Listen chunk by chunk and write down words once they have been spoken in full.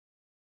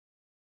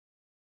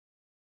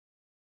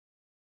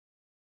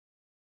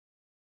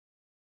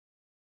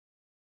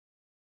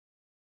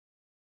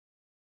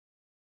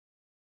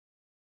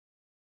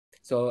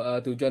So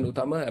tujuan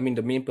utama, I mean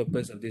the main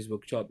purpose of this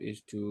workshop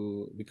is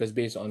to, because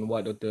based on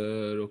what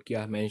Dr.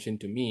 Rokiah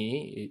mentioned to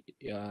me,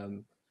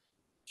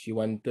 she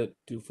wanted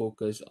to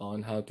focus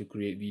on how to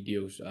create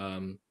videos.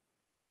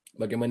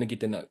 Bagaimana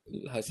kita nak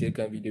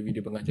hasilkan video-video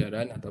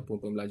pengajaran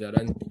ataupun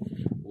pembelajaran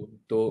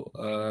untuk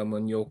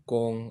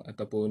menyokong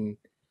ataupun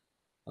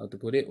how to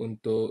put it,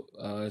 untuk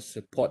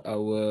support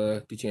our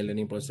teaching and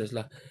learning process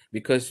lah.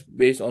 Because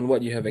based on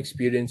what you have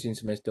experienced in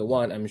semester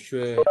 1, I'm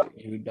sure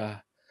you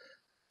dah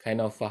kind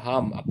of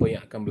faham apa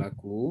yang akan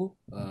berlaku,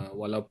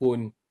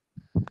 walaupun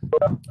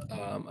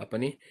apa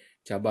ni,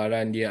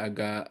 cabaran dia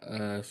agak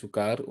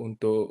sukar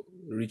untuk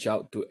reach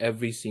out to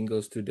every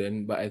single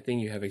student, but I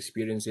think you have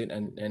experienced it,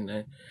 and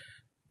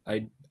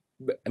I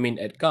I mean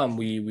at CAM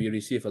we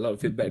receive a lot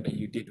of feedback that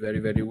you did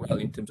very well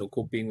in terms of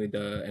coping with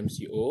the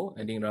MCO.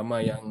 I think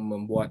ramai yang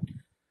membuat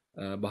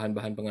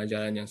bahan-bahan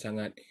pengajaran yang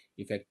sangat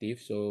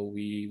efektif, so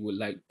we would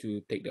like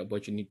to take the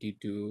opportunity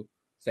to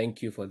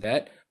thank you for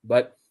that.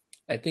 But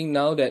I think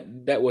now that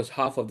that was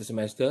half of the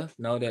semester,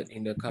 now that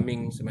in the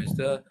coming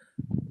semester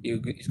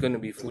it's going to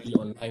be fully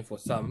online for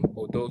some,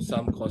 although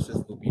some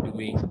courses will be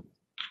doing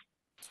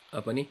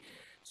apa ni,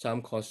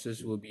 some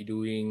courses will be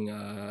doing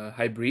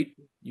hybrid.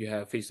 You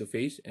have face to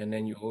face, and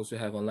then you also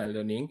have online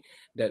learning.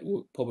 That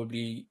will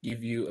probably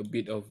give you a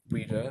bit of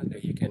breather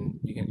that you can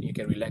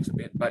relax a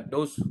bit. But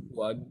those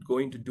who are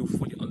going to do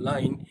fully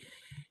online,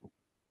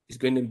 is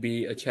going to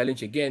be a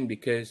challenge again,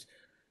 because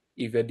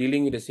if you're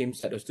dealing with the same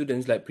set of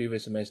students like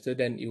previous semester,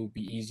 then it will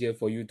be easier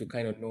for you to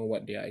kind of know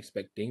what they are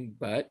expecting.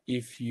 But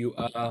if you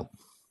are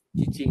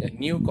teaching a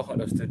new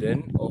cohort of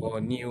student or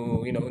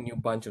new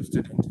bunch of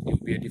students, it will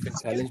be a different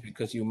challenge,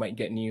 because you might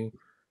get new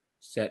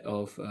set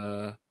of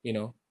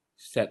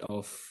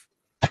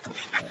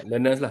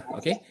learners lah.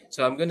 Okay,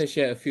 so I'm going to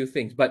share a few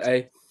things, but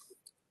the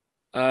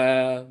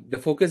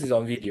focus is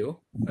on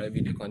video, right?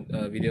 Video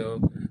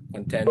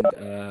content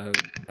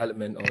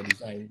development or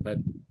design. But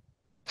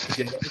if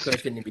you have any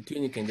question in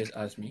between, you can just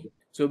ask me.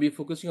 So we'll be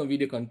focusing on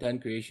video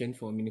content creation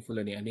for meaningful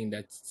learning. I think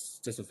that's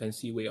just a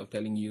fancy way of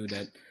telling you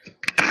that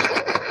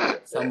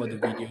some of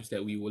the videos that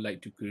we would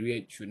like to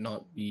create should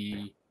not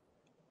be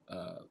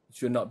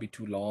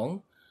too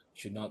long,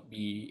 should not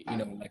be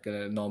like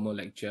a normal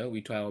lecture.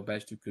 We try our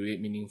best to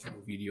create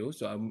meaningful videos.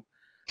 So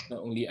not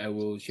only I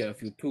will share a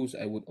few tools,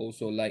 I would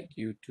also like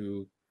you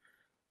to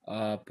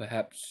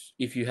perhaps,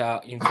 if you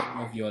have in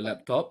front of your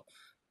laptop,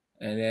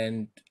 and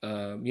then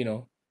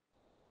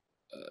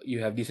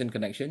you have decent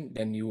connection,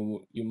 then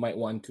you might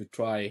want to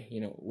try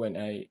when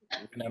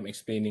I'm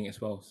explaining as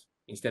well,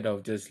 instead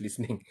of just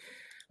listening.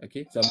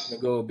 Okay, so I'm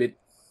gonna go a bit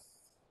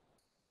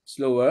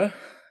slower.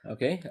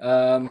 Okay,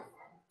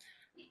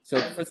 so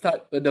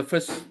the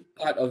first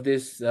part of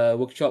this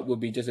workshop will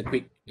be just a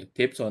quick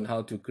tips on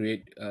how to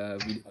create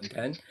video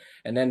content,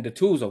 and then the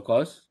tools, of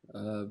course,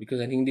 because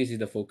I think this is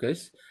the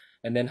focus,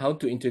 and then how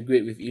to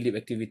integrate with eLEAP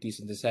activities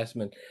and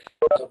assessment.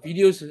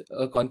 Videos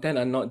content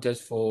are not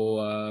just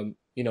for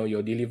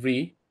your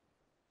delivery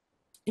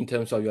in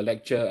terms of your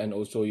lecture and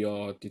also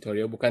your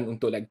tutorial. Bukan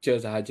untuk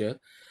lecture sahaja.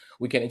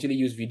 We can actually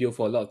use video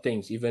for a lot of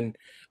things. Even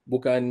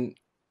bukan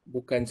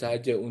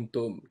sahaja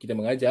untuk kita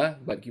mengajar,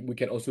 but we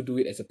can also do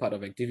it as a part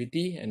of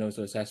activity and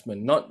also assessment.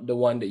 Not the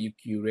one that you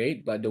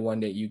curate, but the one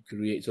that you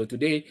create. So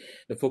today,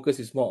 the focus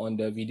is more on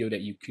the video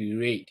that you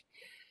create,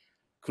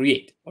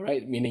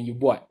 alright? Meaning you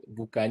buat,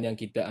 bukan yang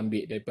kita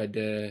ambil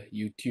daripada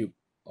YouTube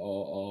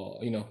or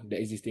the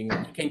existing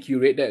one. You can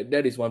curate that.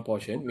 That is one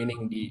portion,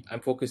 meaning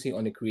I'm focusing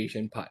on the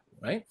creation part,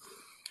 right?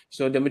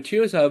 So the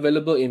materials are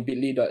available in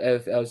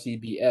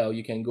bit.ly.flcbl.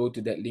 You can go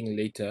to that link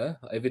later.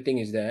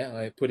 Everything is there.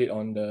 I put it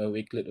on the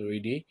Wakelet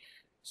already.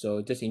 So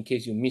just in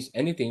case you miss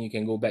anything, you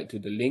can go back to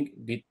the link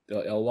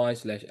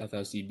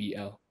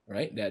bit.ly/flcbl.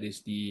 Right, that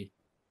is the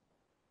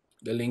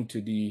link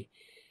to the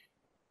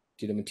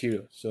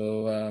material.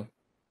 So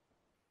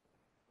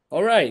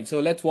alright,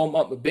 so let's warm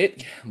up a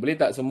bit. Boleh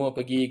tak semua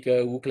pergi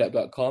ke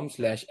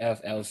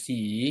wooclap.com/flc.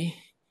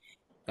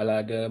 Kalau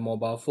ada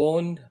mobile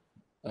phone,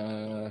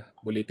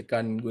 boleh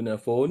tekan guna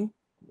phone,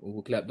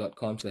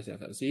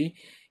 wooclap.com/flc.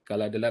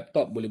 Kalau ada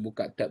laptop, boleh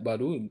buka tab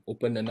baru,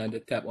 open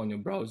another tab on your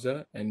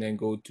browser, and then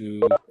go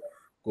to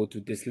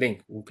this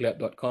link,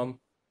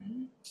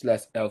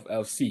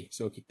 wooclap.com/flc.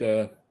 So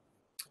kita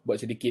buat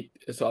sedikit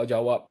soal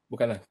jawab,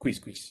 bukanlah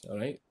quiz,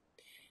 alright?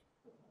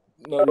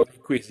 Not really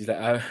quiz, it's like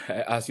I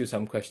ask you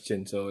some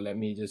questions. So let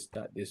me just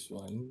start this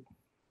one.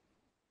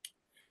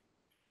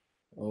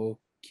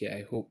 Okay,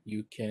 I hope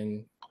you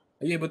can.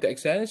 Are you able to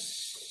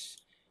access?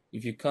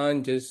 If you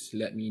can't, just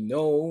let me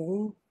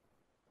know.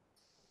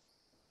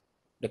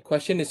 The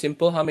question is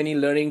simple. How many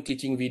learning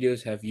teaching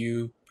videos have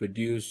you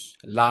produced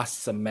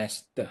last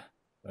semester?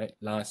 Right,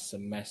 last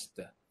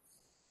semester.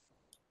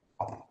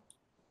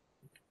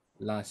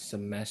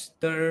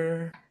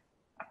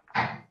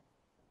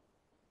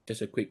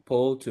 Just a quick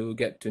poll to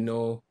get to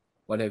know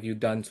what have you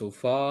done so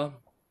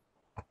far.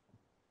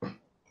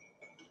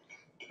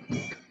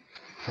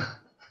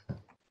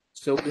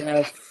 So we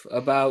have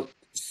about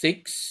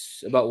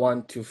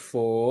 1 to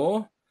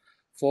 4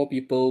 4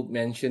 people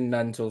mention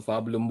none so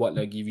far, belum buat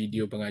lagi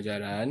video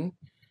pengajaran.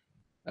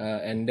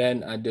 And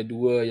then ada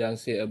 2 yang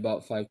say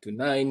about 5 to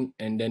 9,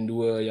 and then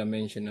 2 yang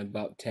mention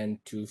about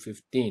 10 to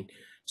 15.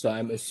 So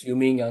I'm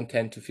assuming yang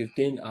 10 to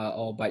 15 are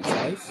all bite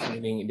size,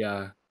 meaning they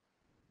are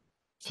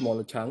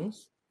smaller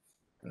chunks,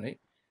 right?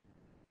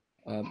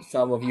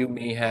 Some of you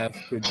may have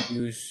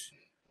produced,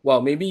 well,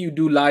 maybe you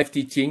do live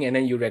teaching and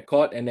then you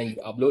record and then you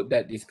upload.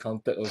 That is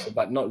counted also,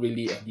 but not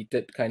really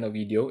edited kind of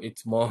video.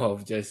 It's more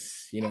of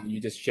just, you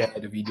just share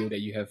the video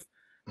that you have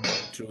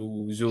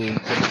through Zoom,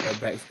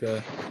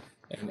 Webex,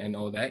 and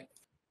all that.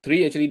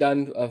 3 actually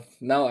done.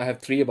 Now I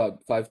have 3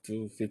 about 5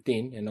 to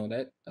 15 and all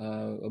that.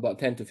 About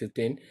 10 to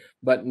 15.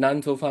 But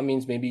none so far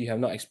means maybe you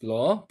have not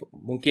explore.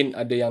 Mungkin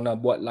ada yang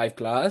nak buat live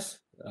class.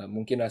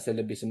 Mungkin rasa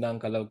lebih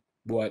senang kalau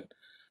buat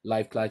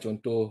live class,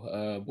 contoh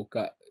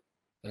buka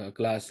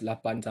kelas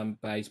 8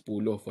 sampai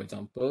 10 for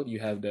example. You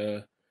have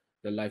the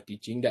live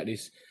teaching. That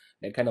is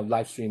that kind of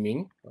live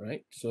streaming.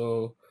 Alright.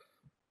 So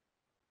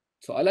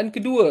soalan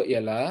kedua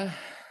ialah,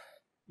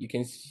 you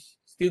can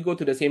still go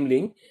to the same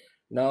link.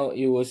 Now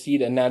you will see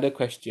another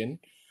question.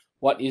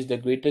 What is the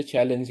greatest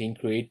challenge in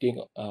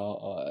creating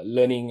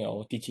learning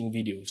or teaching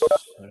videos?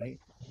 Alright.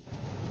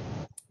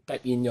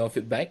 Type in your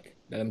feedback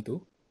dalam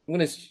tu. I'm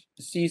going to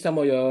see some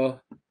of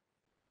your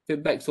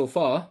feedback so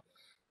far.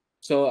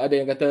 So ada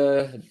yang kata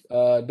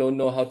don't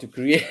know how to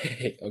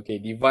create.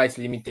 Okay, device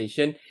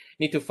limitation.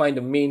 Need to find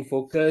the main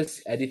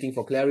focus, editing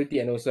for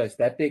clarity and also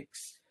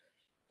aesthetics.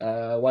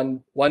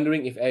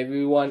 Wondering if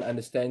everyone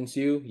understands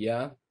you.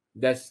 Yeah,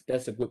 that's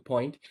a good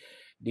point.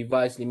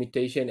 Device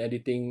limitation,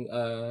 editing,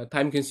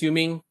 time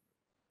consuming.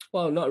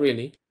 Well, not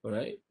really, all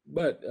right,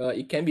 but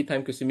it can be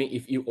time consuming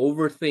if you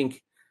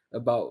overthink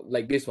about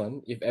like this one.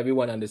 If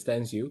everyone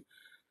understands you,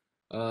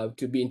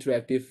 to be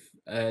interactive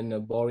and a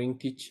boring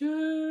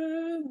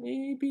teacher,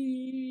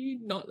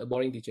 maybe not a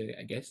boring teacher,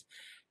 I guess.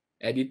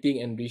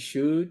 Editing and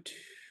reshoot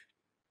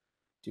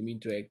to be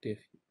interactive.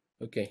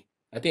 Okay,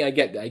 I think I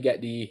get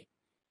the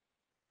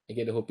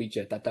whole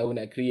picture. Tak tahu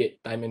nak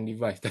create time and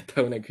device. Tak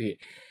tahu nak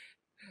create.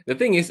 The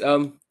thing is,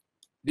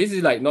 this is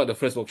like not the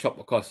first workshop,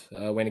 of course.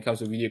 When it comes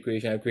to video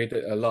creation, I've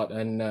created a lot.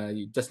 And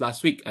just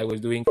last week, I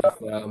was doing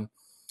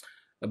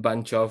a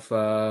bunch of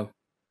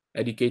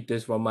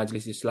educators from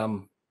Majlis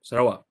Islam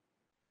Sarawak.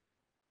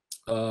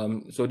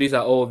 So these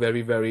are all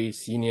very, very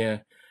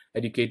senior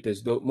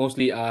educators.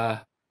 Mostly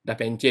dah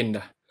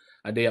pencen dah.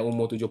 Ada yang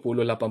umur 70,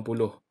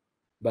 80.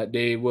 But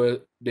they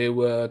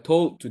were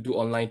told to do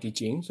online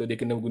teaching. So they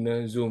kena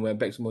guna Zoom,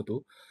 Webex semua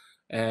tu.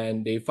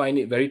 And they find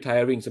it very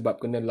tiring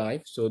sebab kena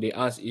live. So they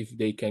ask if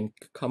they can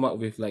come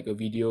up with like a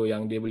video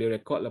yang they boleh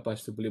record,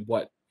 lepas tu boleh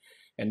buat.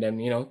 And then,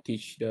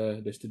 teach the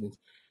students.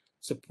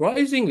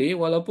 Surprisingly,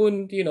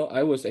 walaupun,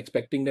 I was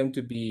expecting them to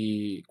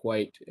be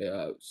quite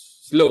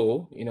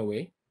slow in a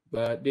way,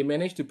 but they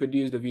managed to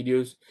produce the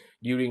videos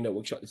during the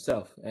workshop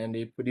itself. And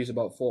they produce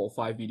about 4 or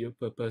 5 videos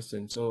per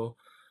person. So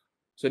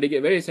they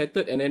get very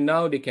excited, and then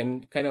now they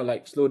can kind of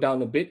like slow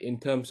down a bit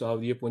in terms of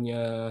dia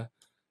punya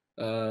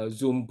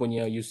Zoom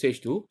punya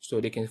usage too,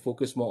 so they can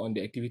focus more on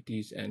the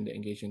activities and the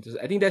engagement. So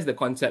I think that's the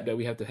concept that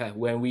we have to have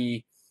when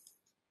we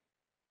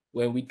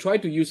try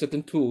to use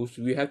certain tools.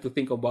 We have to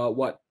think about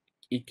what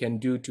it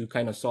can do to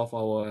kind of solve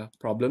our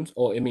problems,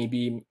 or it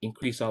maybe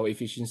increase our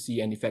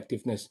efficiency and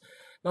effectiveness.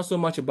 Not so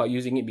much about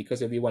using it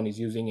because everyone is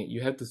using it.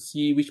 You have to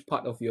see which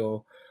part of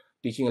your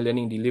teaching and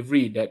learning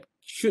delivery that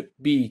should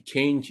be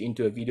changed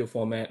into a video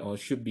format or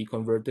should be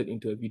converted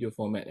into a video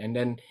format, and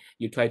then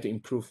you try to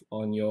improve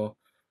on your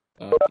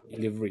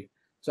delivery.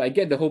 So I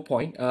get the whole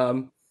point.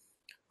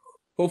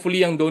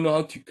 Hopefully yang don't know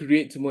how to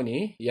create semua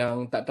ni,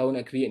 yang tak tahu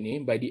nak create ni,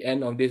 by the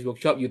end of this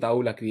workshop you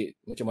tahulah create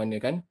macam mana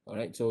kan.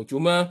 Alright, so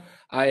cuma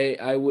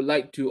I would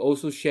like to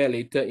also share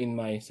later in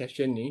my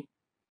session ni,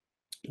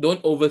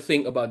 don't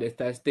overthink about the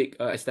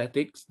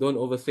aesthetics, don't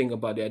overthink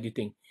about the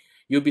editing.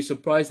 You'll be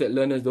surprised that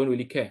learners don't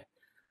really care.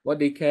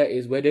 What they care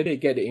is whether they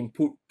get the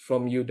input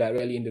from you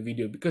directly in the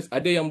video. Because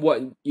ada yang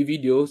buat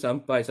video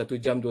sampai 1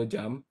 jam, 2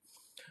 jam,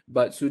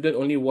 but student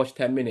only watch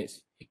 10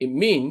 minutes. It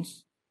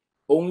means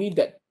only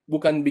that,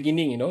 bukan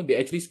beginning, they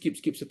actually skip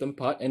certain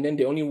part, and then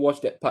they only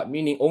watch that part,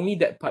 meaning only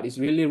that part is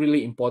really,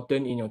 really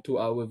important in your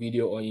 2-hour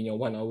video or in your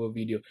 1-hour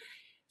video.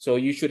 So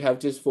you should have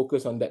just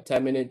focus on that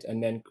 10 minutes and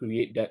then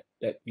create that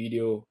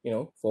video,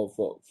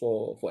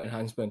 for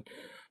enhancement.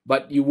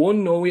 But you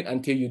won't know it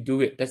until you do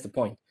it. That's the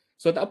point.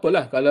 So tak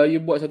apalah, kalau you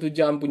buat 1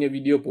 jam punya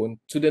video pun,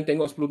 student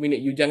tengok 10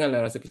 minit, you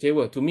janganlah rasa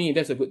kecewa. To me,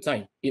 that's a good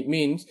sign. It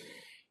means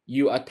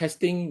you are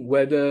testing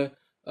whether,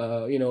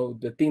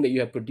 the thing that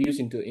you have produced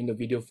in the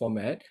video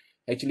format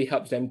actually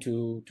helps them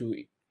to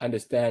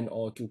understand,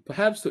 or to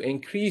perhaps to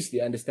increase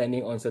the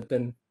understanding on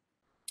certain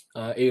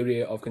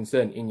area of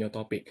concern in your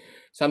topic.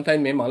 Sometimes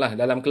memanglah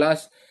dalam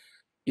kelas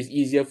it's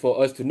easier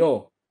for us to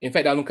know. In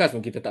fact, dalam kelas pun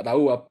kita tak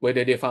tahu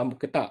whether dia faham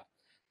ke tak.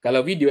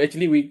 Kalau video,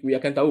 actually we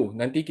akan tahu.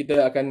 Nanti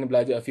kita akan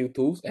belajar a few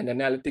tools and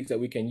analytics that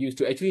we can use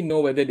to actually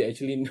know whether they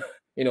actually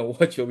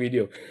watch your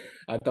video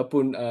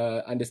ataupun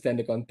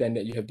understand the content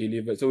that you have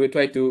delivered. So we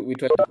try to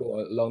go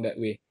along that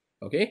way.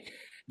 Okay.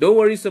 don't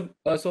worry so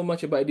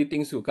much about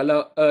editing. So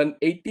kalau an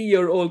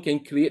 80-year-old can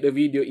create a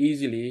video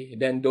easily,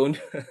 then don't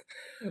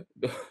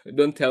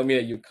don't tell me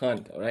that you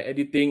can't. All right,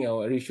 editing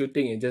or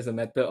reshooting is just a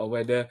matter of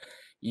whether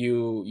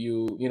you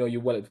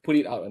want to put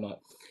it out or not.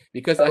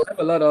 Because I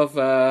have a lot of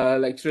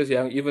lecturers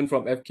yang even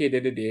from FK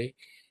the other day,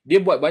 dia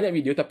buat banyak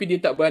video tapi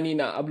dia tak berani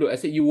nak upload. I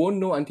said you won't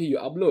know until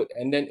you upload,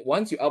 and then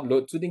once you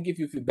upload, student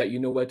give you feedback, you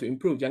know where to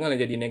improve. Janganlah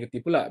jadi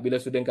negatif pula bila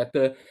student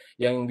kata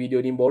yang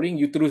video ni boring,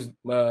 you terus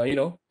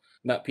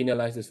not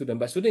penalize the student.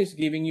 But student is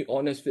giving you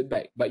honest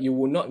feedback, but you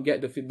will not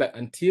get the feedback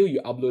until you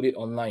upload it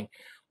online,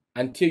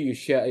 until you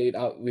share it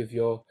out with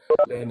your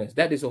learners.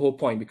 That is the whole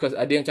point. Because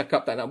ada yang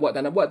cakap tak nak buat,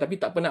 tapi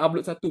tak pernah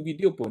upload satu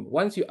video pun.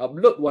 Once you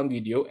upload one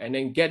video and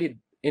then get it,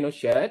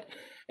 shared,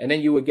 and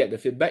then you will get the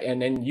feedback, and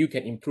then you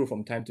can improve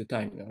from time to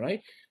time. All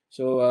right.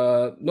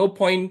 So no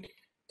point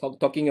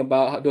talking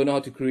about don't know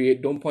how to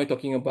create. Don't point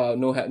talking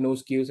about no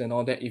skills and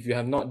all that if you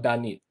have not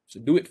done it. So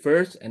do it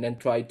first, and then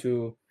try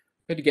to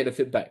get the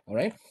feedback. All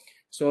right.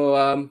 So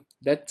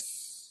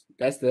that's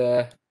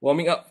the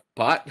warming up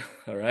part.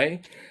 All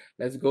right.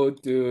 Let's go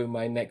to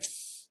my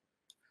next.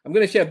 I'm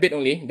going to share a bit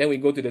only, then we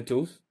go to the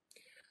tools.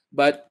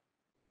 But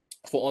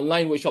for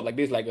online workshop like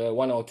this, like a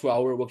 1 or 2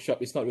 hour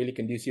workshop, it's not really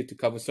conducive to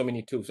cover so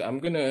many tools. So I'm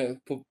going to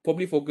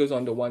probably focus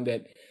on the one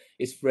that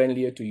is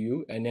friendlier to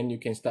you, and then you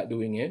can start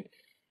doing it.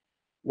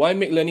 Why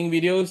make learning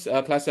videos?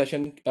 Class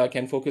session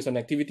can focus on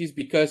activities,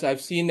 because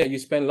I've seen that you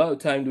spend a lot of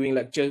time doing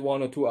like just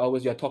 1 or 2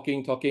 hours. You're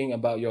talking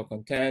about your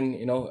content,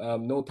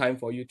 no time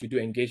for you to do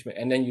engagement.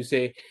 And then you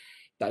say,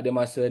 tak ada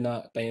masa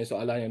nak tanya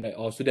soalan,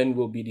 or student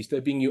will be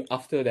disturbing you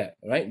after that,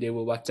 right? They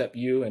will WhatsApp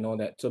you and all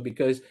that. So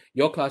because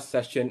your class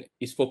session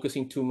is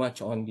focusing too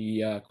much on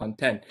the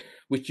content,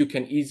 which you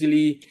can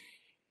easily,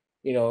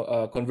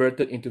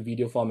 convert it into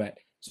video format.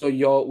 So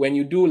when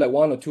you do like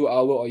 1 or 2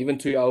 hour or even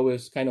 3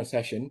 hours kind of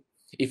session,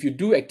 if you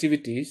do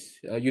activities,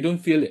 you don't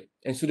feel it,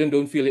 and students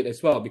don't feel it as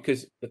well,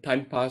 because the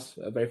time pass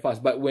very fast.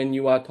 But when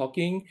you are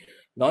talking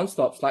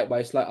non-stop, slide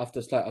by slide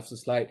after slide after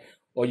slide,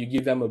 or you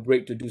give them a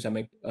break to do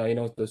something,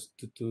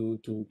 to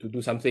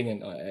do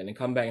something and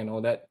come back and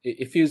all that,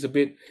 it feels a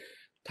bit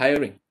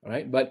tiring,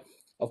 right? But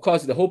of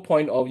course, the whole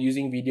point of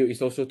using video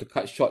is also to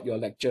cut short your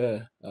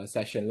lecture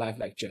session, live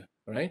lecture,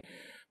 right?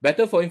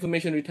 Better for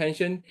information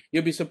retention.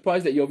 You'll be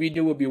surprised that your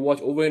video will be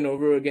watched over and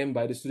over again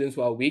by the students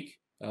who are weak.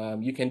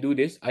 You can do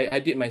this.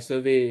 I did my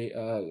survey,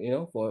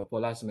 for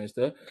last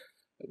semester,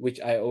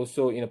 which I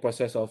also in the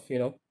process of,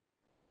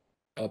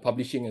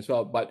 publishing as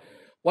well. But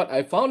what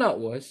I found out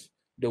was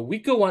the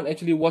weaker one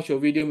actually watch your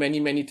video many,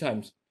 many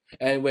times.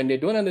 And when they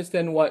don't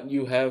understand what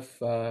you have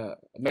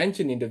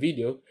mentioned in the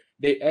video,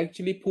 they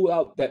actually pull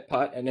out that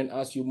part and then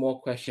ask you more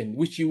questions,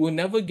 which you will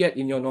never get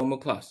in your normal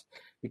class,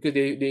 because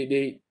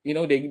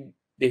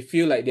they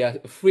feel like they are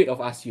afraid of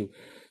ask you.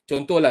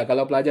 Contohlah,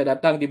 kalau pelajar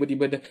datang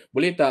tiba-tiba,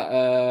 boleh tak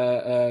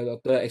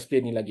doktor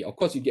explain ni lagi? Of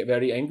course, you get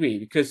very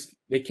angry because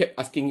they kept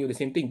asking you the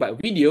same thing.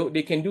 But video,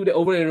 they can do that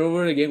over and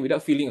over again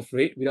without feeling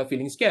afraid, without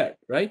feeling scared,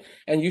 right?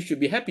 And you should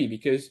be happy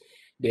because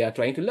they are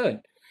trying to learn.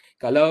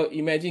 Kalau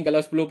imagine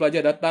kalau 10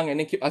 pelajar datang and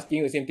then keep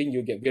asking you the same thing,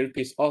 you get very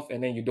pissed off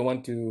and then you don't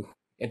want to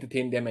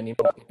entertain them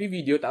anymore. Tapi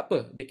video tak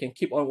apa. They can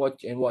keep on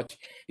watch and watch.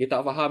 Dia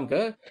tak faham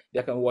ke,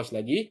 dia akan watch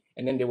lagi,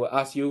 and then they will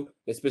ask you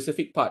the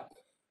specific part.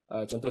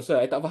 Contoh, sir,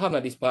 I tak faham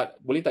lah this part.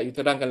 Boleh tak you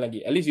terangkan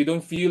lagi? At least you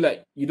don't feel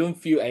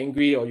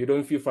angry or you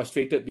don't feel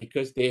frustrated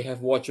because they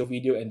have watched your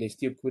video and they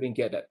still couldn't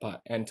get that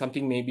part. And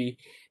something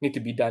maybe need to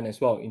be done as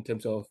well in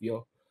terms of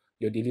your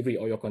delivery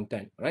or your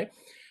content, right?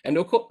 And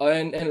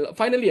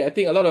finally, I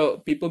think a lot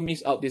of people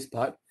miss out this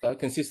part,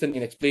 consistent in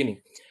explaining.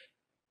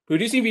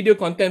 Producing video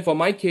content, for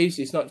my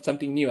case, is not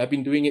something new. I've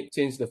been doing it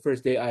since the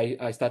first day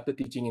I started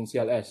teaching in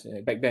CLS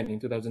back then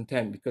in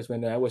 2010, because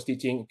when I was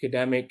teaching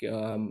academic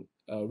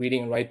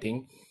reading and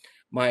writing,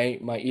 my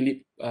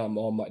eLEAP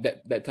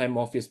that time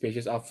Morpheus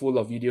pages are full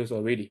of videos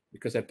already,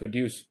 because I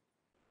produce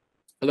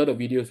a lot of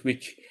videos,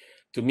 which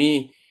to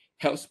me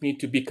helps me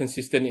to be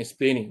consistent in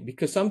explaining.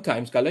 Because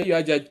sometimes kalau you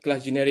ajar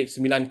kelas generic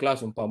 9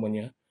 kelas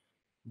umpamanya,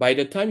 by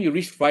the time you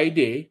reach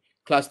Friday,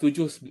 kelas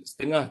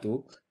 7.30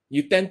 tu,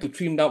 you tend to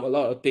trim down a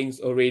lot of things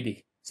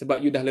already,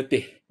 sebab you dah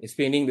letih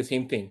explaining the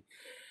same thing.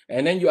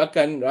 And then you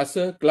akan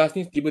rasa kelas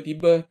ni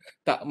tiba-tiba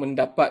tak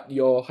mendapat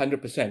your 100%.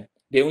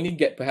 They only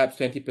get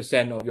perhaps 20%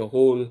 of your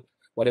whole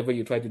whatever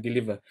you try to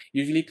deliver.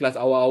 Usually kelas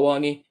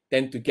awal-awal ni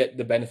tend to get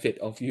the benefit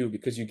of you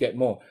because you get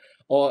more.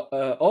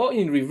 Or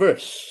in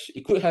reverse,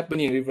 it could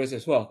happen in reverse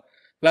as well.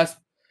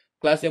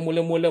 Kelas yang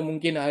mula-mula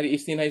mungkin hari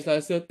Isnin, hari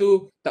Selasa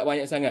tu tak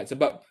banyak sangat,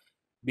 sebab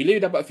bila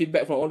you dapat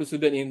feedback from all the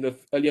students in the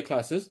earlier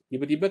classes,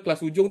 tiba-tiba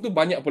kelas hujung tu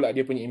banyak pula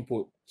dia punya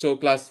input. So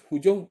kelas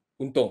hujung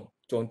untung.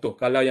 Contoh,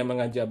 kalau yang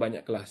mengajar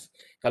banyak kelas.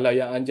 Kalau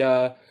yang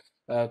ajar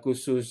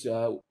khusus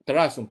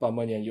teras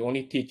umpamanya, you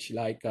only teach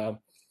like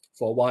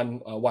for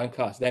one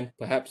class, then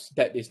perhaps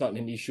that is not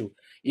an issue.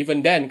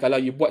 Even then, kalau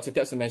you buat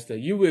setiap semester,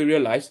 you will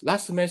realize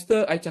last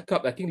semester I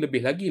cakap I think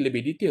lebih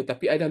detail,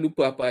 tapi I dah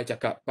lupa apa I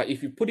cakap. But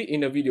if you put it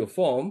in a video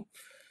form,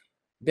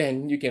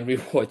 then you can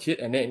rewatch it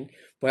and then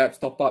perhaps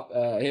top up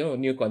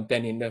new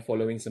content in the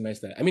following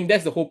semester. I mean,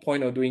 that's the whole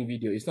point of doing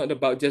video. It's not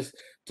about just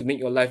to make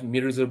your life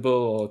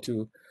miserable or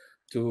to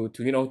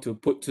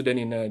put student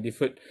in a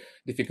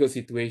difficult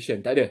situation.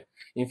 Tak ada.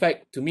 In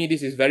fact, to me,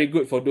 this is very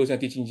good for those yang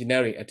teaching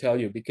generic, I tell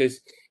you, because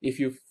if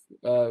you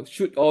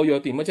shoot all your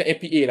thing, macam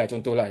APA lah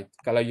contoh lah,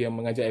 kalau you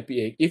mengajar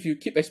APA, if you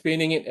keep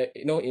explaining it,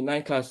 in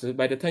 9 classes,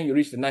 by the time you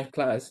reach the ninth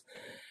class,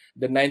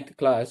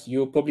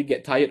 you'll probably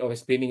get tired of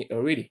explaining it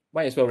already.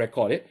 Might as well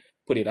record it,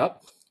 put it up,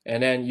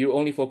 and then you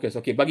only focus,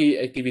 okay, bagi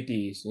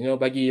activities,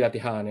 bagi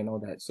latihan and all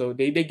that. So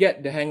they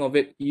get the hang of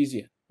it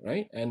easier,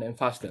 right? And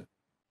faster.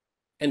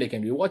 And they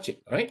can rewatch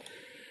it, right?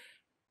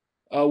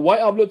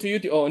 Why upload to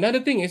YouTube? Oh,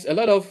 another thing is a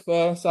lot of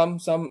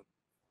some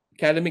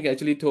academic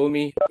actually told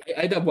me,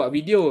 I dah buat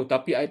video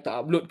tapi I tak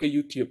upload ke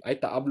YouTube. I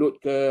tak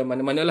upload ke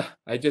mana-mana lah.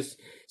 I just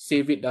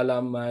save it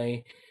dalam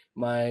my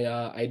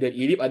either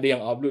eLEAP, ada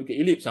yang upload ke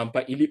eLEAP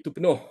sampai eLEAP tu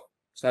penuh.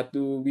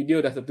 Satu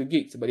video dah 1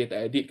 gig sebab dia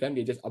tak edit kan,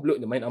 dia just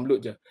upload, dia main upload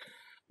je.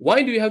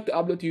 Why do you have to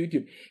upload to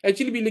YouTube?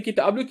 Actually, bila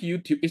kita upload ke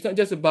YouTube, it's not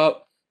just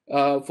about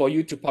for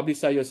you to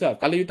publicize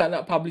yourself. Kalau you tak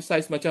nak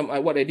publicize macam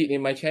what I did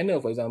in my channel,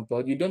 for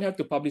example, you don't have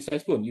to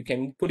publicize pun. You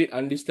can put it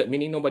unlisted,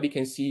 meaning nobody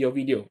can see your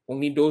video.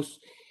 Only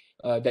those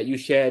that you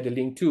share the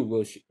link to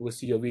will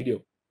see your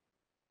video.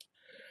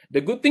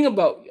 The good thing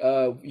about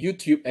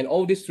YouTube and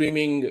all these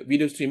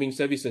video streaming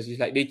services is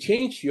like they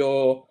change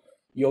your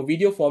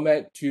video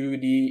format to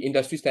the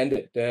industry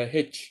standard, the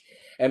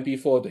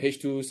MP4, the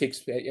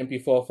H.264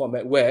 MP4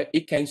 format, where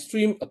it can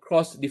stream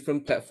across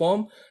different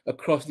platform,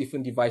 across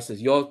different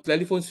devices. Your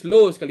telephone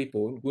slow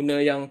sekalipun,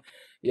 guna yang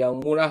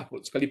murah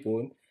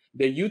sekalipun,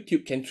 the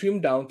YouTube can trim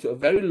down to a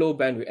very low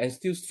bandwidth and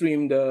still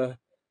stream the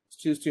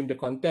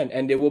content,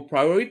 and they will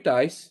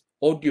prioritize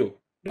audio,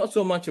 not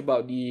so much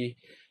about the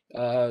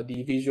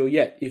visual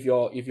yet. If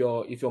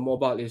your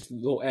mobile is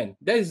low end,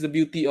 that is the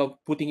beauty of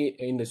putting it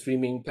in the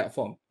streaming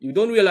platform. You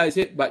don't realize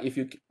it, but if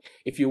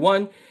you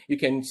want, you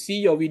can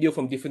see your video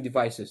from different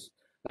devices.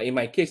 Like in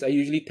my case, I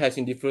usually test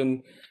in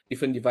different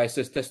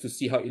devices, test to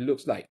see how it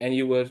looks like, and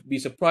you will be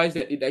surprised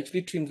that it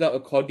actually trims out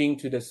according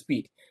to the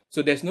speed.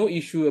 So there's no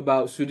issue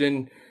about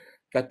student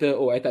kata,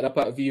 oh, I tak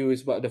dapat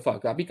views, what the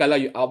fuck. Tapi kalau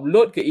you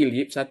upload ke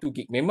eLEAP 1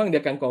 gig, memang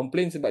dia akan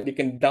complain sebab dia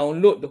can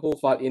download the whole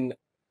file in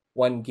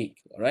 1 gig,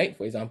 right?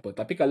 For example.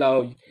 Tapi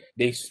kalau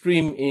they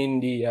stream in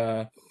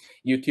the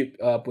YouTube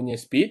punya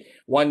speed,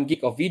 1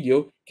 gig of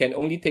video can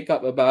only take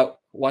up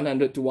about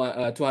 100 to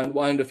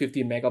 150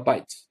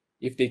 megabytes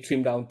if they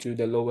trim down to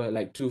the lower,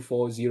 like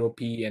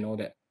 240p and all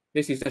that.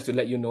 This is just to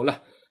let you know lah.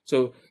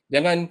 So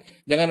jangan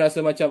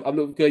rasa macam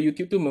upload ke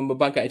YouTube tu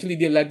membebankan. Actually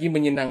dia lagi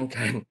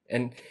menyenangkan.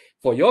 And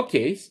for your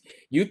case,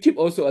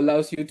 YouTube also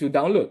allows you to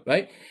download,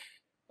 right?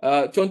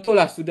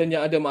 Contohlah student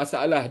yang ada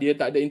masalah, dia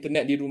tak ada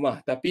internet di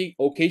rumah, tapi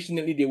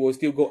occasionally they will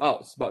still go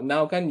out. Sebab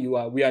now kan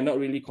we are not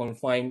really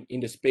confined in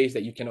the space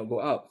that you cannot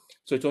go out.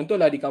 So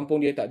contohlah di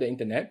kampung dia tak ada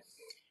internet.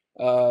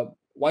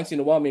 Once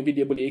in a while, maybe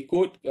dia boleh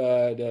ikut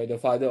the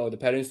father or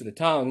the parents to the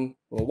town.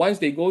 Or once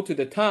they go to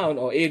the town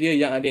or area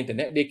yang ada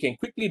internet, they can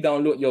quickly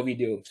download your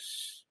videos.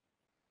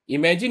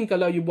 Imagine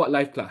kalau you buat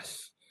live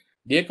class.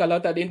 Dia kalau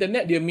tak ada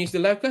internet, dia miss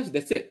the live class,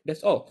 that's it,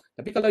 that's all.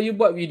 Tapi kalau you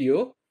buat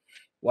video,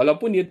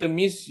 walaupun dia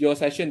termiss your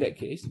session that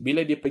case,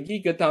 bila dia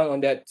pergi ke town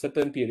on that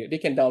certain period, they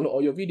can download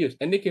all your videos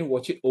and they can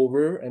watch it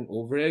over and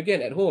over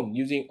again at home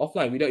using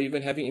offline without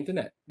even having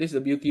internet. This is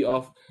the beauty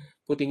of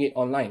putting it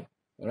online,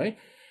 alright?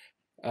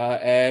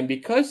 And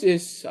because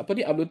it's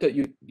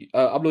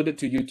uploaded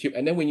to YouTube,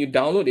 and then when you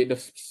download it, the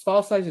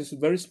file size is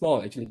very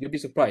small. Actually, you'll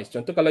be surprised.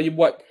 Contoh kalau you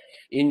buat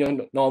in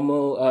your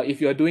normal, if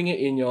you're doing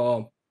it in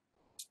your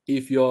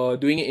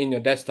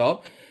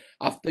desktop,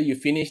 after you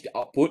finish the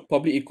output,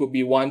 probably it could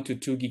be 1 to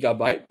 2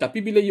 gigabyte. Tapi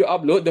bila you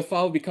upload, the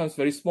file becomes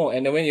very small,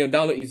 and then when you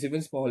download, it's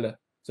even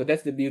smaller. So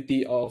that's the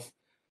beauty of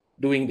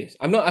doing this.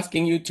 I'm not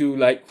asking you to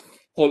like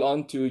hold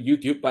on to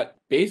YouTube, but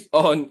based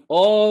on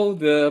all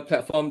the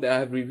platforms that I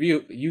have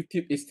reviewed,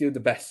 YouTube is still the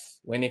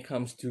best when it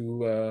comes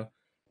to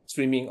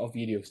streaming of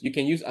videos. You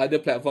can use other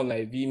platforms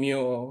like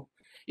Vimeo,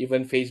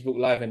 even Facebook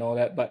Live and all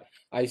that, but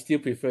I still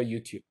prefer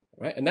YouTube.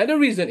 Right? Another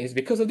reason is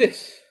because of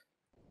this.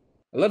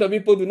 A lot of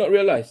people do not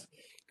realize.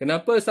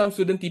 Kenapa some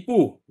student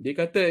tipu? Dia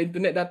kata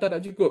internet data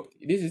tak cukup.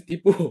 This is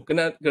tipu.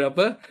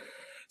 Kenapa?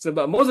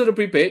 Sebab most of the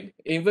prepaid,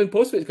 even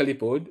postpaid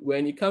sekalipun,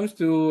 when it comes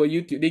to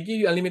YouTube, they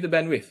give you unlimited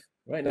bandwidth.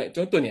 Right? Like,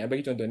 contoh ni,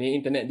 bagi contoh ni,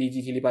 internet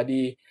DG Cili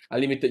Padi,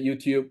 unlimited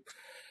YouTube,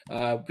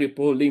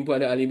 prepaid link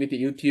pun ada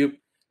unlimited YouTube,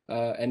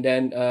 and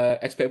then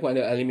expect pun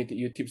ada unlimited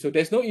YouTube. So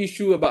there's no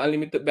issue about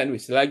unlimited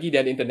bandwidth selagi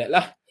dia ada internet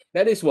lah.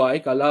 That is why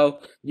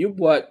kalau you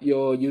buat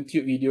your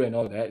YouTube video and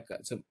all that,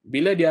 so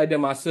bila dia ada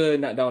masa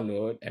nak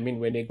download, I mean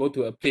when they go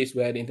to a place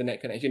where the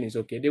internet connection is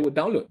okay, they will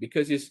download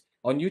because it's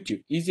on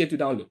YouTube, easier to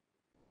download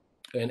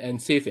and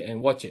save it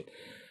and watch it.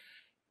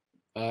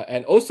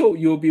 And also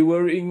you'll be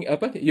wondering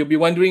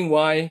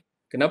why,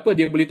 kenapa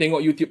dia boleh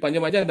tengok YouTube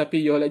panjang-panjang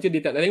tapi your lecture dia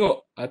tak nak tengok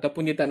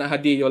ataupun dia tak nak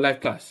hadir your live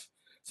class.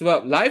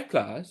 Sebab live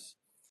class,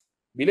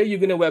 bila you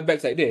guna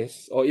webpages like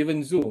this or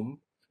even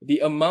Zoom,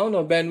 the amount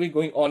of bandwidth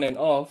going on and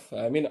off,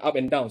 I mean up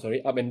and down,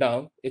 sorry, up and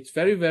down, it's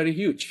very, very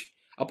huge.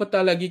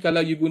 Apatah lagi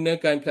kalau you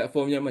gunakan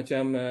platform yang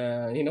macam,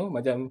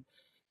 macam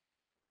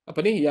apa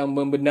ni, yang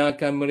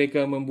membenarkan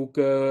mereka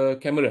membuka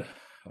kamera.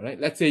 Alright,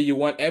 let's say you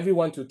want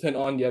everyone to turn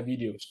on their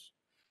videos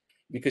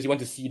because you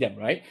want to see them,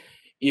 right?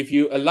 If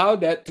you allow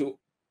that to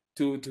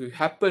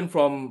happen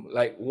from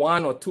like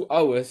 1 or 2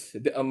 hours,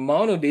 the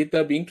amount of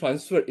data being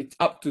transferred, it's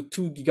up to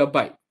 2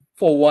 gigabyte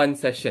for one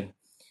session.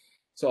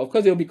 So of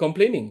course they'll be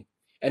complaining,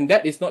 and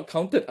that is not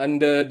counted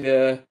under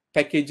the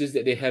packages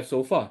that they have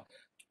so far.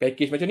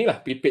 Package macam ni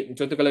lah, prepaid.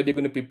 Contoh kalau dia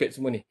guna prepaid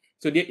semua ni.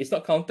 So it's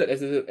not counted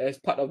as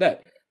part of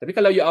that. Tapi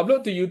kalau you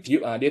upload to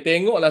YouTube, dia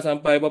tengok lah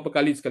sampai berapa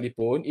kali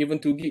sekalipun, even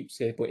 2 gig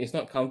sekalipun, it's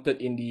not counted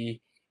in the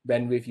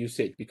bandwidth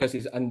usage because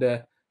it's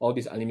under all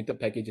these unlimited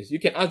packages. You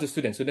can ask the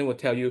student will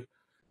tell you,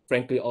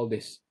 frankly, all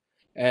this.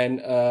 And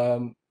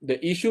the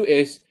issue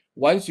is,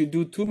 once you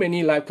do too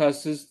many live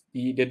classes,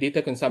 the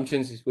data consumption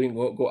is going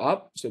to go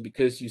up. So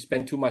because you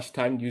spend too much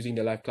time using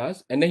the live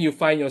class, and then you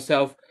find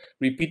yourself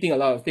repeating a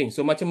lot of things.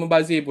 So macam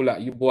membazir pula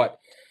you buat.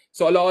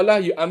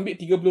 Seolah-olah you ambil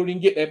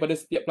RM30 daripada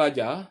setiap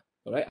pelajar.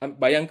 Alright,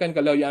 bayangkan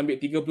kalau you ambil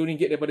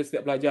RM30 daripada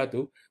setiap pelajar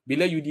tu,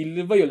 bila you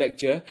deliver your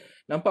lecture,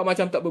 nampak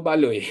macam tak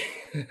berbaloi.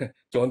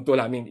 Contoh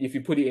lah, I mean, if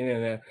you put it in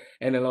an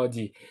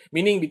analogy.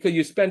 Meaning because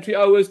you spend 3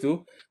 hours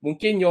tu,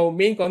 mungkin your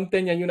main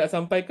content yang you nak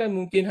sampaikan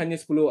mungkin hanya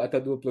 10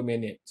 atau 20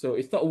 minit. So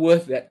it's not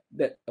worth that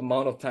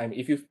amount of time.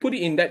 If you put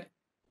it in that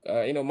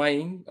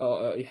mind,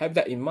 or you have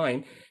that in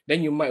mind,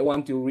 then you might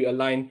want to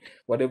realign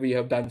whatever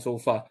you have done so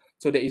far,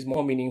 so that it's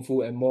more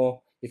meaningful and more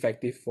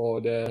effective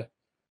for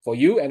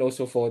you and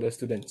also for the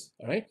students.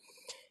 Alright.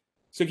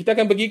 So kita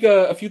akan pergi ke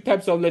a few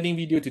types of learning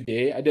video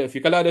today. Ada a few.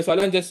 Kalau ada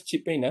soalan, just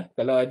chip in lah.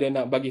 Kalau ada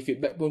nak bagi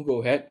feedback pun,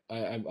 go ahead.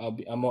 I'm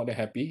more than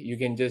happy. You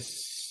can just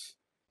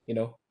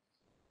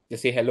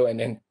say hello and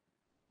then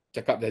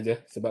cakap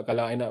saja. Sebab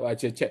kalau I nak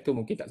baca chat tu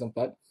mungkin tak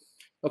sempat.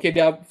 Okay,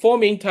 there are 4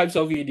 main types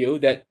of video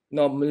that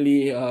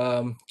normally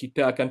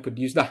kita akan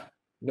produce lah.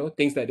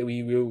 Things that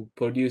we will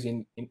produce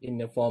in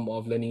the form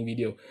of learning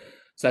video.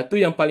 Satu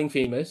yang paling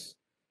famous,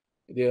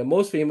 the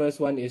most famous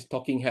one is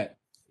talking head.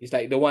 It's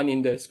like the one in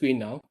the screen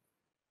now.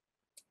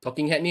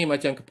 Talking head ni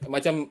macam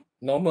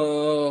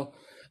normal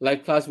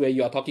live class where you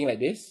are talking like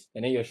this,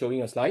 and then you're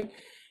showing a slide.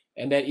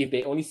 And then if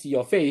they only see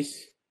your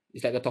face,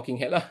 it's like a talking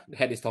head lah. The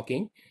head is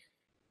talking.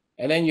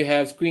 And then you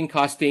have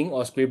screencasting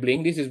or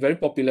scribbling. This is very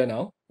popular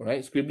now,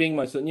 right? Scribbling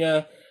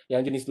maksudnya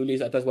yang jenis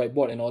tulis atas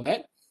whiteboard and all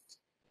that.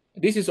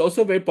 This is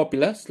also very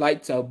popular.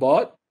 Slides are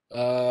board.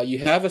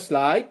 You have a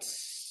slides.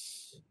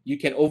 You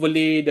can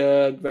overlay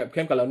the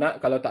webcam kalau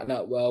tak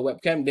nak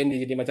webcam, then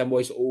dia jadi macam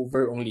voice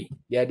over only.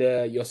 Dia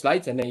ada your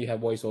slides and then you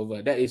have voice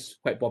over. That is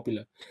quite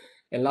popular.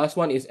 And last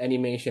one is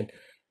animation.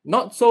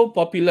 Not so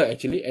popular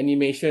actually,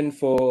 animation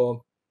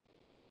for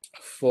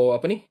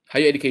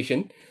higher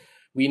education.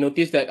 We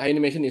noticed that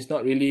animation is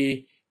not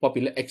really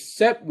popular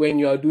except when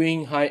you are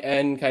doing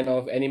high-end kind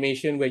of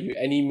animation where you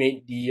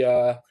animate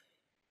the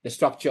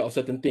structure of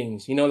certain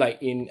things. Like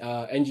in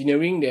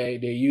engineering,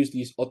 they use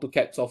this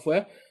AutoCAD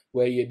software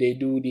where they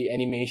do the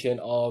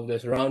animation of the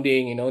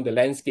surrounding, the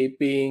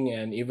landscaping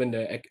and even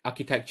the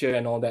architecture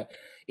and all that.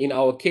 In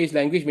our case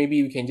language,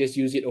 maybe we can just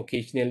use it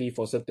occasionally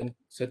for certain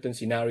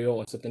scenario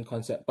or certain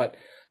concept. But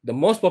the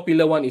most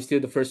popular one is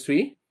still the first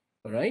 3,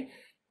 all right?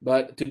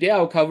 But today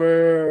I'll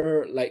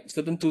cover like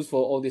certain tools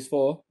for all these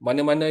 4.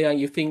 Mana-mana yang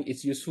you think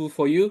it's useful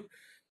for you,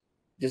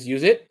 just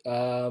use it.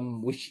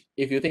 Which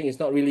if you think it's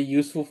not really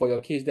useful for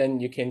your case,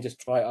 then you can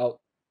just try out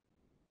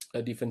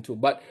a different tool.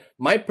 But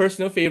my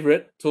personal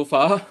favorite so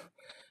far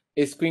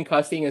is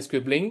screencasting and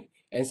scribbling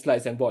and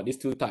slides and board. These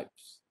 2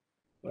 types.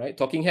 Right?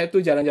 Talking head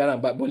tu jarang-jarang,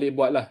 but boleh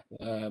buat lah.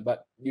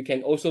 But you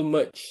can also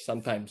merge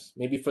sometimes.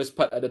 Maybe first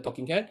part ada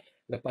talking head,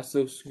 lepas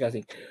tu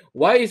screencasting.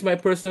 Why is my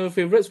personal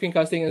favorite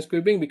screencasting and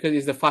scribbling? Because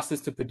it's the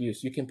fastest to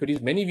produce. You can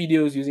produce many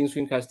videos using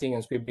screencasting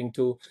and scribbling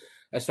too,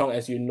 as long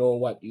as you know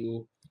what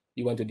you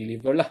want to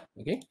deliver lah.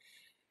 Okay.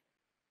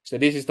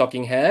 So this is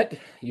talking head.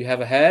 You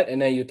have a head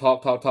and then you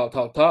talk,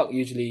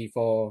 usually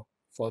for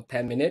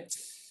 10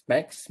 minutes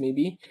max,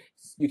 maybe.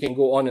 You can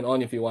go on and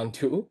on if you want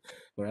to,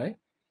 right?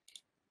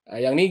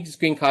 Yang ni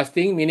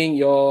screencasting, meaning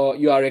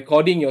you are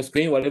recording your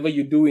screen. Whatever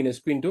you do in the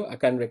screen tu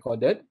akan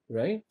recorded,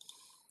 right?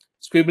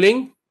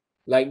 Scribbling,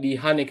 like the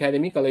Han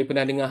Academy. Kalau you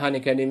pernah dengar Han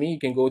Academy, you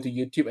can go to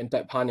YouTube and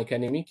type Han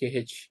Academy,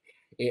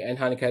 KHAN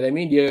Han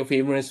Academy. They're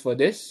famous for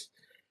this.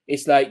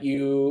 It's like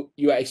you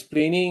are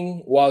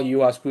explaining while you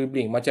are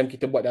scribbling. Macam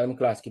kita buat dalam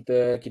kelas,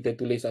 kita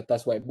tulis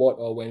atas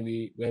whiteboard or when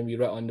we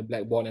write on the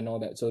blackboard and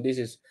all that. So this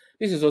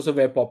is also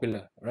very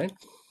popular, right?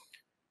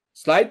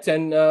 Slides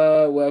and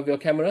we have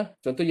your camera.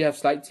 Contoh, you have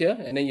slides here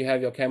and then you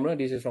have your camera.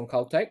 This is from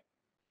Caltech,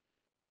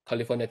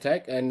 California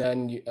Tech, and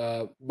then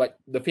but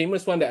the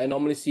famous one that I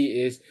normally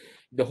see is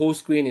the whole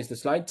screen is the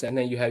slides and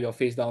then you have your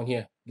face down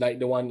here, like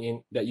the one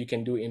that you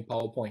can do in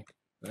PowerPoint,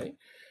 right?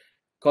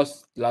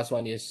 Because the last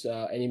one is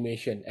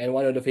animation, and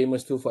one of the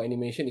famous tools for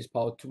animation is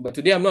Powtoon. But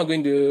today I'm not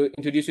going to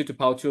introduce you to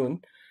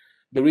Powtoon.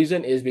 The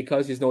reason is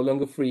because it's no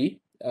longer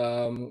free.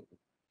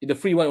 the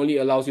free one only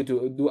allows you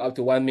to do up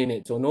to 1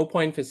 minute. So no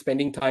point for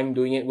spending time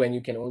doing it when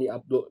you can only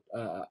upload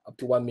up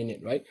to 1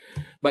 minute, right?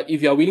 But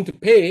if you are willing to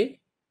pay,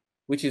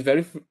 which is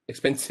very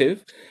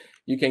expensive,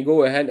 you can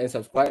go ahead and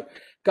subscribe.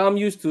 Kam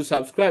used to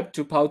subscribe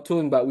to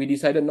Powtoon, but we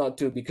decided not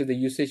to because the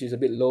usage is a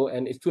bit low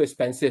and it's too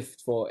expensive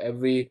for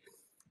every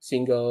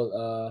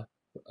single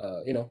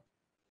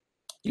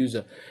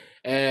user.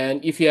 And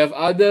if you have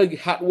other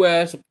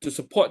hardware to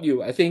support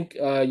you, I think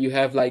you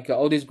have like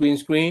all this green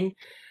screen,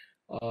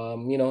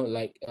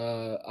 like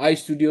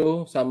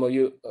iStudio. Some of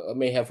you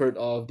may have heard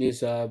of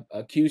this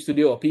Q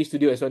Studio or P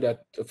Studio as well. There are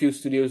a few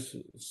studios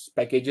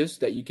packages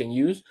that you can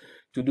use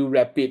to do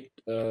rapid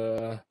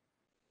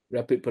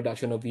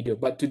production of video.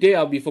 But today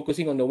I'll be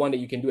focusing on the one that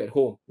you can do at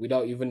home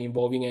without even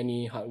involving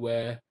any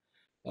hardware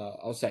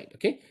outside.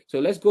 Okay, so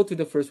let's go to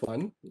the first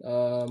one.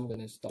 I'm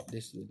gonna stop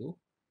this little.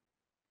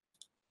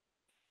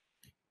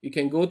 You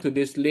can go to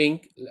this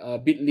link,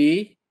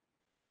 bit.ly,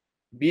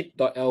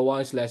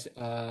 bit.ly/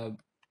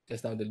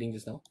 just now the link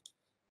just now,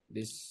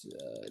 this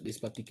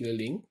particular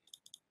link,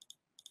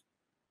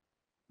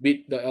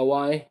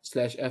 bit.ly/flcbl.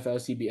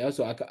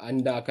 So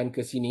anda akan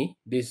ke sini,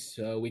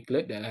 this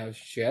wiklet that I have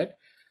shared.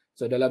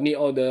 So dalam ni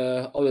all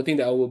the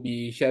thing that I will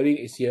be sharing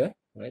is here.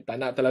 Right? Tak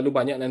nak terlalu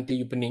banyak nanti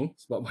you pening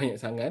sebab banyak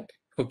sangat.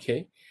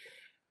 Okay.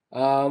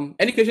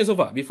 Any questions so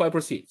far before I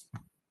proceed?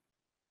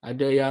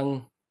 Ada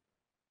yang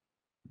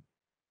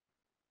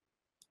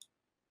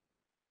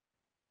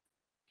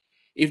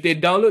if they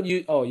download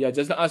you, oh yeah,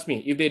 just ask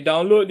me. If they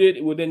download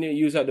it, wouldn't it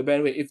use up the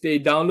bandwidth? If they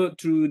download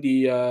through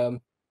the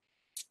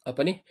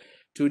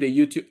through the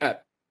YouTube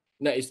app,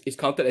 no, it's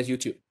counted as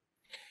YouTube.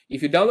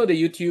 If you download the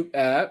YouTube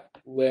app,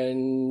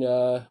 when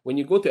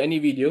you go to any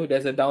video,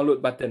 there's a download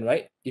button,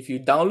 right? If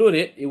you download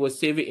it, it will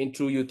save it in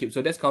through YouTube.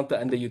 So that's counted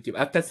under YouTube.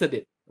 I've tested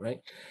it,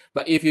 right?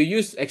 But if you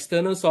use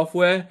external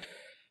software,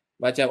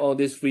 macam all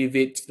this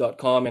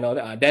freevids.com and all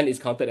that, then it's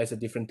counted as a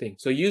different thing.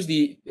 So use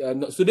the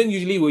student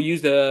usually will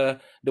use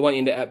the one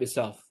in the app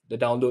itself, the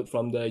download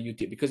from the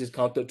YouTube, because it's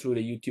counted through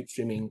the YouTube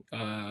streaming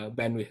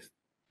bandwidth.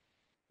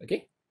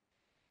 Okay,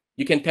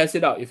 you can test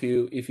it out if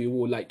you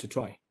would like to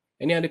try.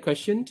 Any other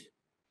questions?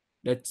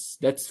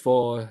 That's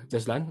for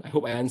Jaslan. I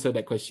hope I answered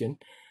that question.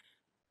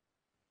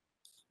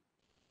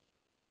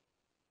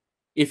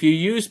 If you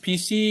use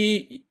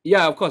PC,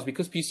 yeah, of course,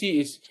 because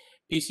PC is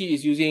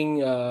using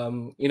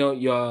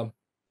your,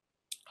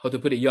 how to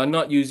put it, you're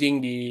not using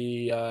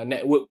the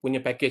network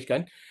punya package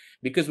kan,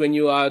 because when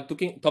you are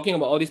talking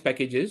about all these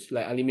packages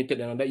like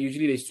unlimited and all that,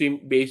 usually they stream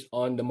based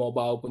on the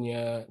mobile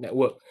punya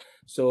network.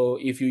 So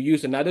if you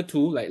use another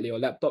tool like your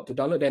laptop to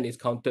download, then it's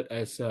counted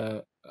as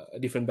a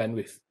different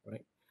bandwidth,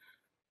 right?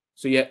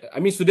 So yeah, I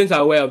mean, students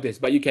are aware of this,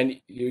 but you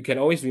can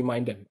always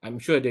remind them. I'm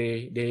sure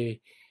they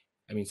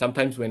I mean,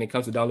 sometimes when it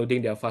comes to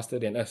downloading, they are faster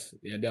than us.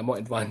 They are more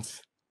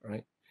advanced,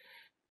 right?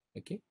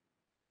 Okay.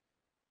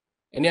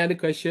 Any other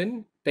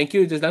question? Thank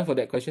you, Jaslan, for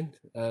that question.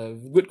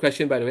 Good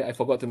question, by the way. I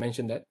forgot to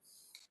mention that.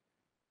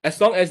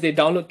 As long as they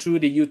download through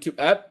the YouTube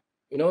app,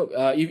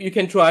 if you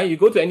can try, you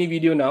go to any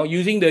video now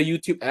using the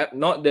YouTube app,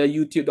 not the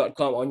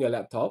youtube.com on your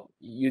laptop,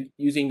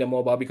 using the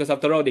mobile, because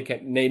after all,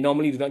 they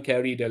normally do not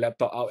carry the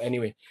laptop out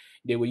anyway.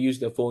 They will use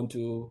the phone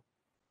to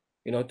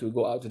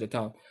go out to the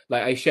town.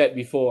 Like I shared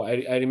before,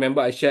 I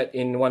remember I shared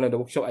in one of the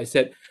workshop, I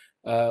said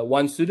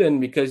one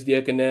student, because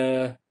dia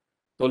kena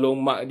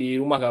tolong mak di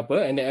rumah ke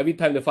apa, and then every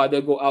time the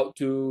father go out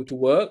to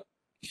work,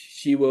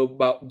 she will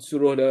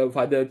suruh the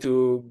father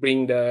to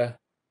bring the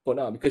phone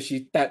out, because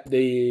she tapped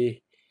the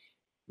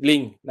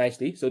link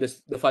nicely. So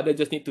the father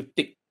just need to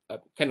tick,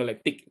 kind of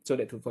like tick, so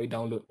that for you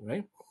download,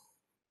 right?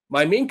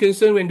 My main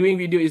concern when doing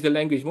video is the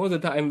language. Most of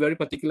the time, I'm very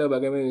particular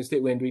about getting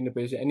mistake when doing the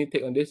presentation. Any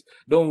take on this?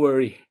 Don't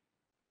worry.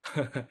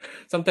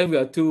 Sometimes we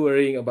are too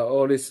worrying about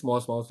all these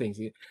small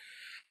things.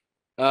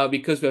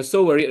 Because we're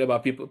so worried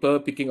about people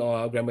picking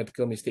our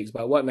grammatical mistakes.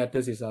 But what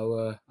matters is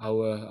our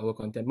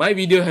content. My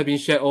video have been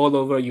shared all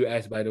over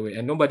US, by the way,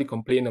 and nobody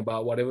complained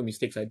about whatever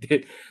mistakes I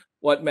did.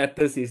 What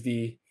matters is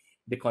the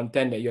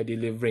content that you're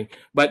delivering.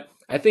 But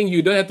I think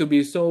you don't have to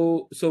be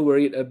so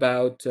worried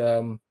about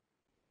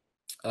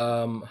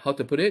how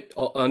to put it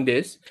on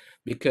this,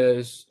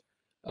 because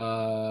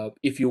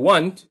if you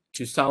want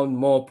to sound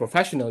more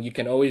professional, you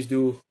can always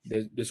do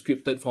the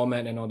scripted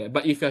format and all that.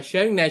 But if you're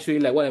sharing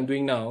naturally like what I'm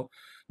doing now,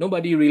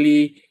 nobody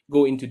really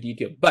go into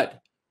detail.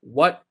 But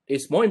what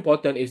is more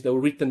important is the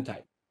written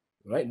type,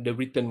 right? The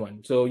written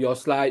one. So your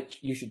slide,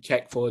 you should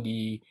check for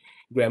the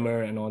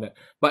grammar and all that.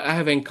 But I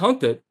have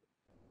encountered,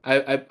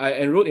 I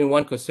enrolled in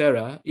one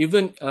Coursera,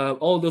 even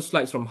all those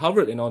slides from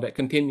Harvard and all that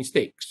contain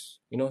mistakes,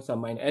 some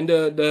mine. And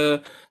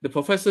the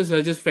professors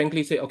are just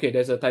frankly say, okay,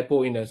 there's a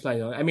typo in the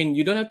slide. I mean,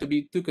 you don't have to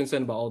be too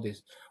concerned about all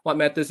this. What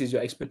matters is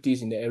your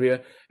expertise in the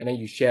area, and then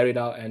you share it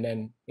out, and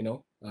then,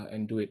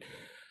 and do it.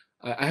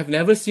 I have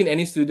never seen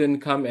any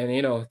student come and,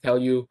 tell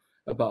you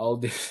about all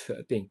this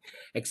thing,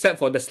 except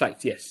for the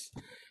slides, yes.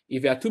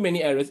 If there are too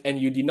many errors and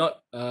you did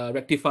not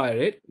rectify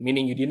it,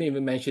 meaning you didn't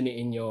even mention it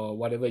in your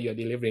whatever you're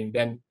delivering,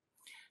 then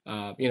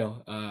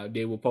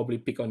they will probably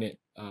pick on it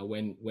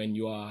when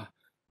you are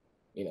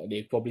you know,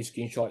 they probably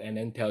screenshot and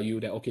then tell you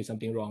that, okay,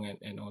 something wrong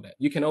and all that.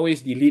 You can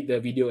always delete the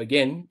video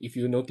again if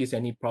you notice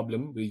any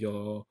problem with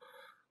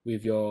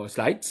your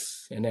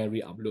slides and then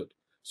re-upload.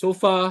 So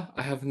far,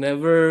 I have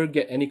never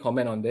get any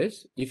comment on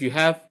this. If you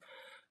have,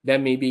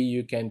 then maybe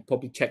you can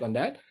probably check on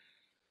that.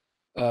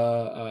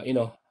 You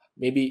know,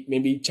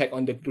 maybe check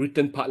on the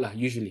written part lah.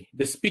 Usually,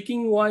 the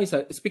speaking wise,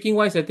 I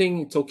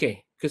think it's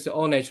okay because they're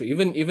all natural.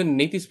 Even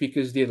native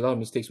speakers did a lot of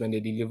mistakes when they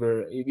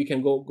deliver. If you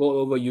can go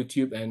over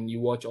YouTube and you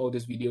watch all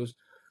these videos,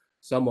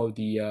 some of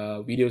the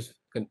videos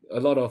a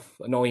lot of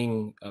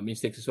annoying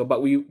mistakes as well.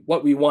 But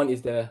what we want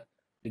is the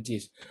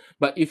gist.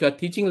 But if you're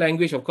teaching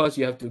language, of course,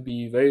 you have to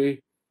be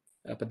very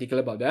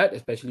particular about that,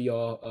 especially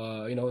your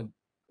you know,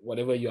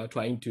 whatever you are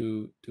trying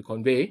to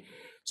convey.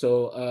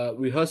 So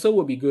rehearsal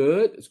will be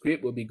good,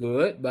 script will be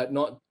good, but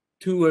not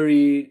too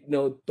worried,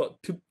 no,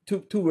 not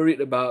too worried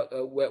about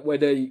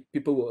whether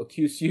people will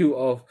accuse you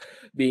of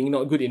being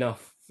not good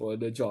enough for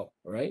the job.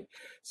 All right.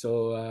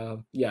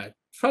 So yeah,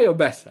 try your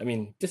best. I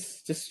mean,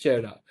 just share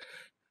it out.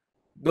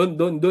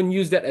 Don't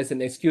use that as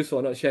an excuse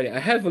for not sharing. I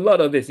have a lot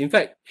of this. In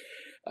fact,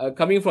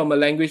 coming from a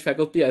language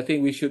faculty, I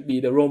think we should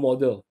be the role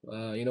model.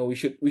 You know, we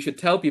should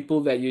tell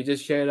people that you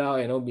just share it out,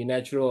 you know, be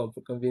natural,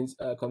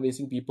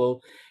 convincing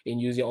people in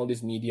using all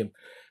this medium,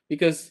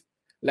 because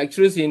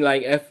lecturers in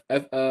like you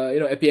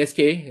know,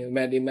 FPSK,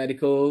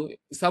 medical,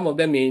 some of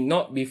them may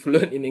not be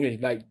fluent in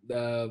English, like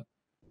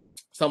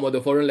some of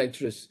the foreign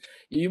lecturers.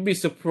 You'd be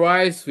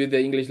surprised with the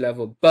English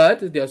level,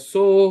 but they're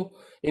so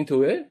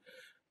into it,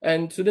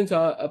 and students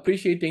are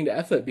appreciating the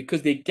effort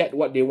because they get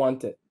what they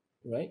wanted,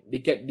 right? They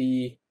get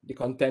the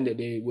content that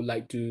they would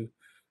like to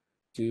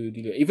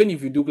deliver. Even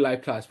if you do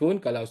live class pun,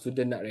 kalau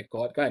student nak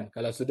record kan,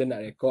 kalau student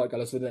nak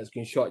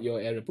screenshot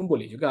your error pun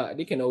boleh juga.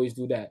 They can always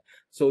do that.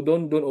 So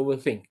don't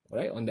overthink,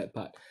 right, on that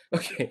part.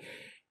 Okay.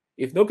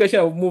 If no question,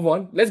 I'll move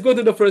on. Let's go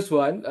to the first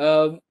one.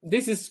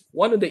 This is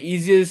one of the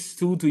easiest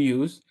tool to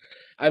use.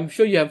 I'm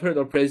sure you have heard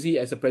of Prezi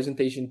as a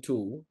presentation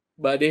tool,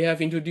 but they have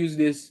introduced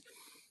this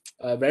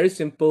very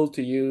simple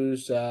to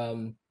use,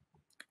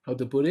 how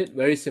to put it,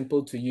 very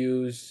simple to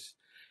use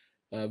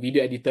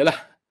video editor lah.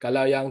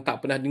 Kalau yang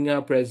tak pernah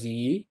dengar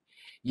Prezi,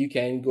 you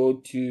can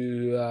go to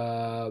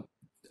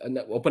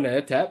open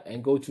another tab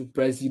and go to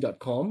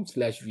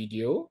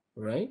prezi.com/video,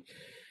 right?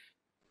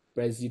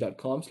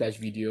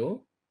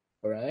 prezi.com/video,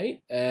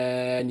 alright,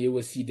 and you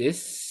will see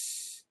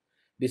this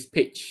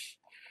page.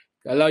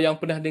 Kalau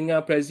yang pernah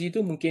dengar Prezi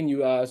tu, mungkin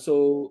you are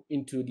so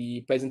into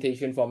the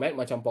presentation format,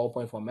 macam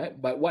PowerPoint format.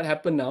 But what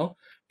happened now,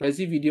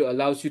 Prezi video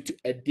allows you to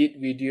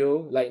edit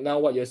video, like now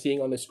what you're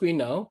seeing on the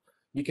screen now.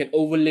 You can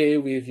overlay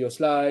with your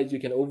slides, you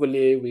can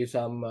overlay with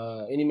some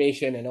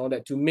animation and all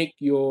that to make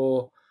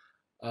your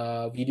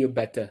video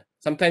better.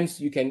 Sometimes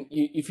you can,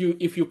 if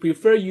you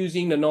prefer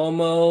using the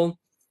normal,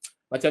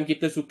 macam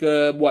kita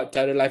suka buat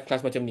cara live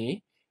class macam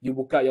ni, you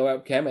buka your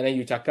webcam and then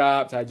you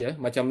cakap saja,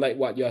 macam like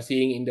what you are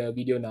seeing in the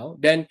video now.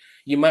 Then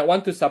you might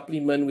want to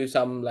supplement with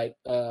some like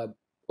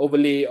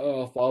overlay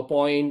of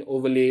PowerPoint,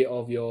 overlay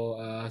of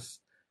your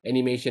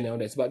animation and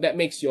all that. But that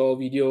makes your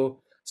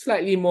video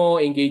slightly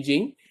more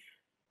engaging.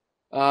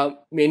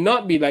 May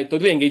not be like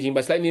totally engaging,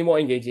 but slightly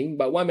more engaging.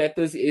 But what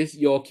matters is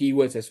your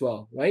keywords as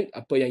well, right?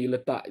 Apa yang you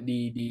letak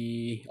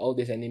di all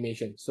this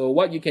animation. So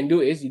what you can do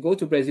is you go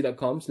to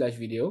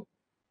prezi.com/video.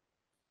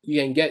 You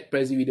can get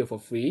Prezi video for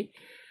free.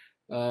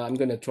 I'm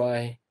gonna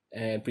try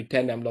and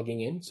pretend I'm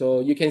logging in. So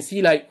you can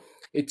see like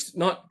it's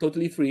not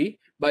totally free,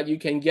 but you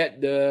can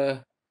get the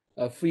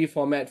free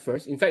format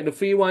first. In fact, the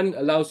free one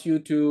allows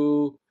you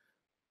to,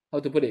 how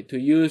to put it, to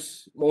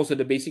use most of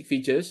the basic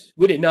features.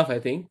 Good enough,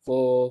 I think,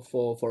 for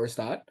a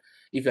start.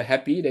 If you're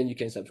happy, then you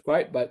can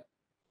subscribe. But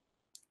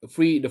the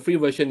free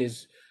version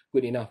is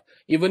good enough.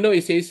 Even though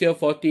it says here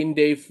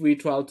 14-day free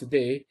trial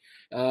today,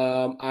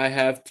 I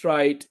have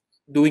tried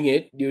doing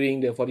it during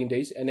the 14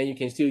 days, and then you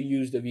can still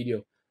use the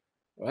video,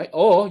 right?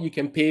 Or you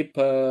can pay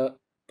per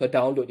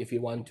download if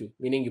you want to,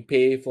 meaning you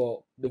pay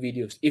for the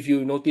videos if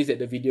you notice that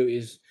the video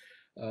is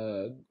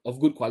of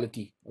good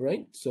quality, all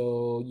right?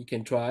 So you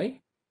can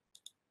try.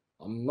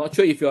 I'm not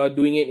sure if you are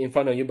doing it in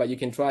front of you, but you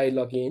can try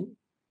log in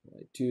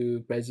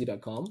to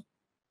prezi.com.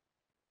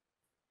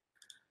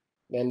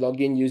 Then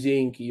log in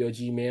using your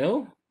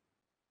Gmail.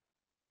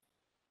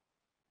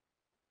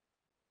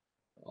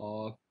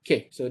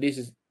 Okay, so this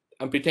is,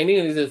 I'm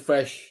pretending this is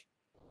fresh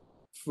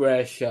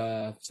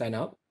sign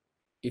up.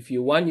 If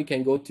you want, you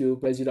can go to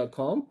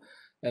prezi.com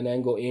and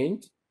then go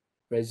in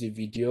Prezi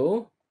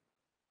video.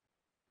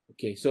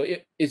 Okay, so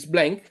it's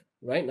blank,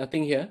 right?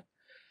 Nothing here.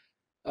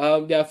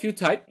 There are a few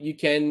types. You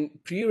can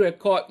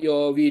pre-record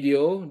your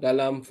video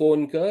dalam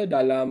phone ke,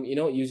 dalam, you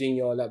know, using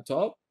your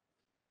laptop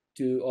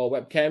to, or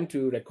webcam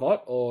to record,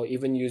 or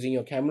even using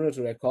your camera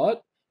to record,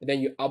 and then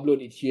you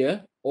upload it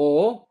here,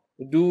 or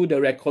do the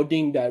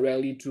recording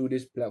directly through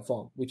this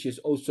platform, which is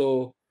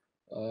also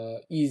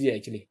easy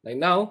actually. Like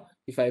now,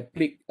 if I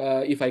click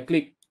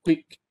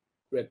quick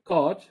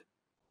record,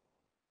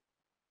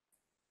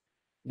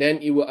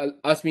 then it will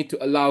ask me to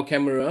allow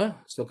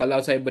camera. So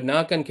kalau saya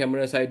benarkan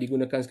kamera saya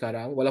digunakan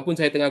sekarang, walaupun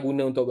saya tengah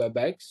guna untuk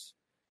Webex,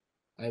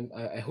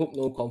 I hope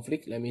no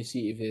conflict. Let me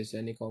see if there's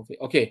any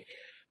conflict. Okay,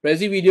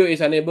 Prezi video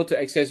is unable to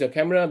access your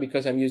camera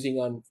because I'm using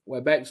on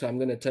Webex. So I'm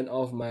going to turn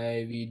off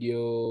my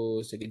video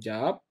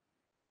sekejap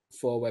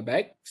for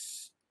Webex,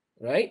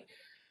 right?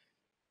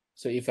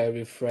 So if I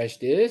refresh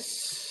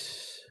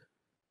this,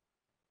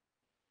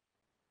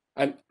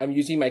 I'm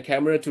using my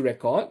camera to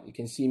record. You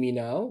can see me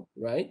now,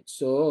 right?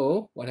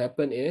 So what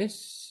happened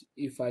is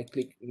if I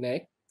click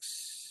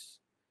next,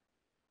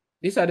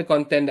 these are the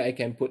content that I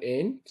can put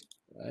in,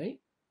 right?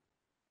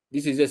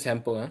 This is a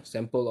sample,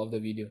 sample of the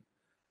video.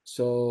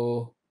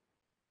 So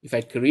if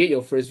I create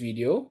your first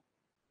video,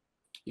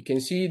 you can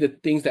see the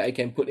things that I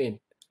can put in.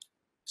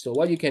 So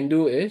what you can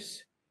do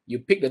is you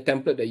pick the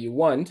template that you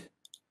want,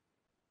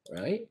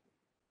 right?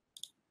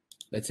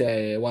 Let's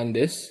say I want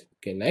this.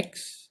 Okay,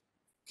 next.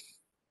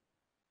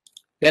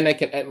 Then I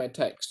can add my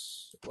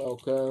text.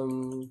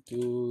 Welcome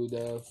to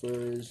the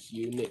first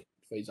unit,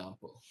 for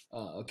example.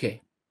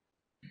 Okay.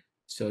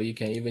 So you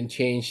can even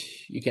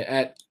change, you can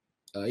add,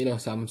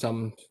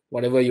 some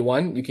whatever you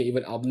want. You can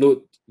even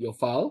upload your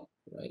file,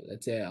 right?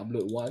 Let's say I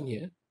upload one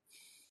here.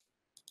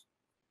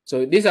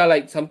 So these are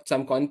like some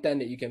content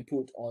that you can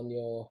put on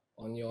your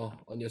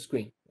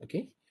screen,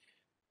 okay?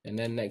 And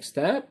then next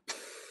step,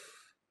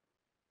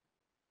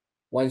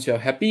 once you're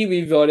happy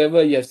with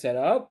whatever you have set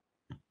up,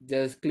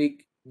 just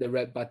click the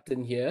red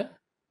button here.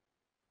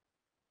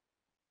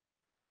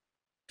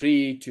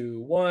 3,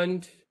 2,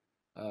 1.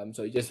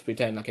 So you just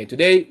pretend, okay,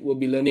 today we'll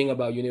be learning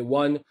about Unit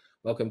 1.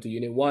 Welcome to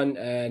Unit 1.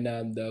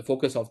 And the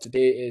focus of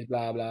today is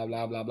blah, blah,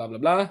 blah, blah, blah, blah,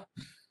 blah.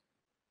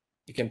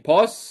 You can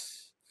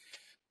pause.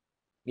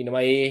 Minum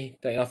air,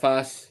 tarik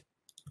nafas.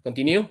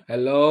 Continue.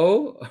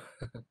 Hello.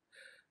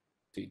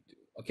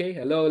 Okay,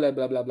 hello, blah,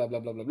 blah, blah, blah, blah,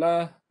 blah, blah,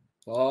 blah.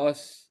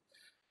 Pause.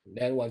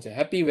 Then once you're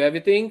happy with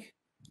everything,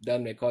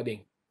 done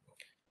recording.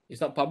 It's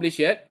not published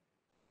yet.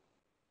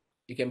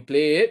 You can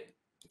play it.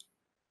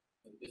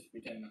 Just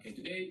pretend, okay,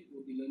 today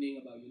we'll be learning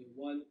about Unit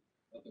 1.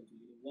 Welcome to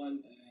Unit 1.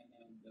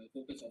 And the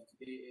focus of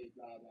today is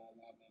blah, blah,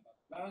 blah, blah, blah,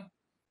 blah.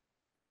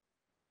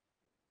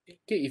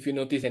 Okay, if you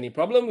notice any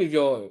problem with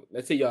your,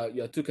 let's say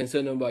you're too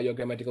concerned about your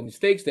grammatical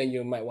mistakes, then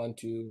you might want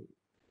to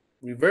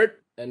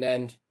revert and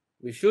then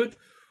reshoot,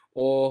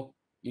 or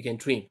you can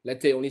trim.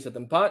 Let's say only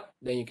certain part,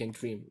 then you can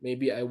trim.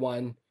 Maybe I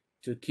want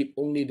to keep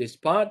only this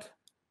part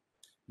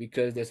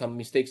because there's some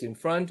mistakes in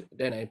front,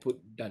 then I put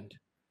done.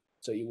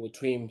 So it will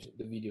trim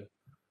the video.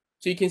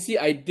 So you can see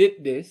I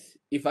did this.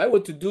 If I were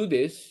to do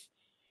this,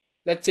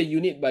 let's say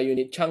unit by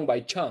unit, chunk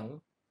by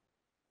chunk,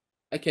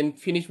 I can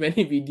finish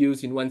many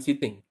videos in one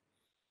sitting.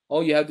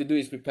 All you have to do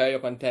is prepare your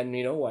content,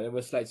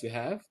 whatever slides you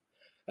have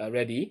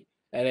ready,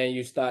 and then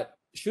you start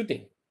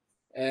shooting.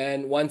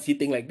 And one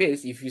sitting like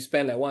this, if you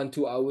spend like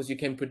 1-2 hours, you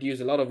can produce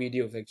a lot of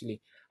videos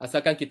actually.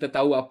 Asalkan kita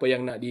tahu apa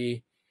yang nak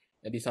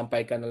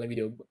disampaikan dalam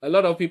video. A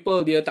lot of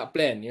people dia tak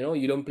plan,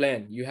 you don't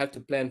plan. You have to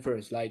plan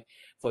first. Like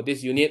for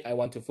this unit, I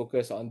want to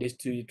focus on these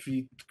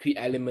three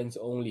elements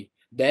only.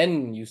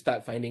 Then you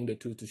start finding the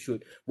tools to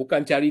shoot.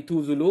 Bukan cari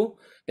tools dulu,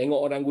 tengok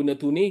orang guna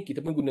tool ni, kita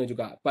pun guna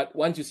juga. But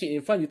once you sit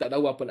in front, you tak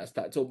tahu apa nak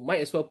start. So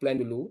might as well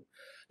plan dulu.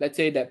 Let's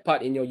say that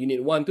part in your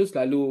unit 1 tu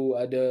selalu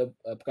ada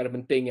perkara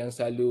penting yang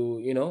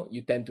selalu,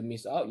 you tend to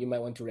miss out. You might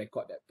want to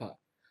record that part.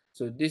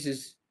 So this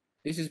is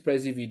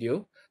Prezi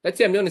video. Let's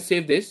say I'm going to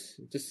save this.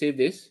 Just save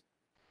this.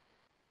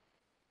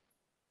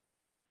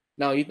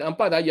 Now, you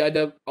nampak tak, you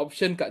ada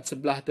option kat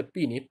sebelah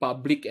tepi ni,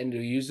 public and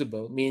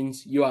reusable,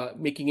 means you are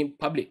making it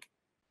public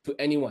to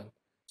anyone.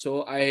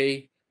 So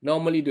I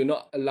normally do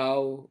not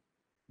allow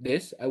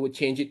this. I would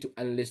change it to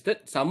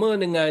unlisted. Sama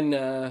dengan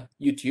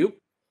YouTube.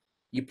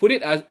 You put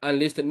it as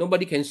unlisted.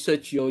 Nobody can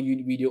search your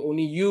video.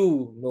 Only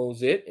you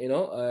knows it, and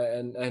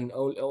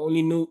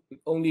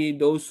only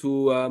those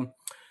who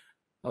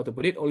how to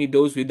put it? Only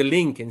those with the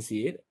link can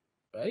see it,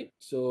 right?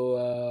 So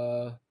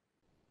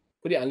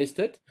put it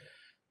unlisted.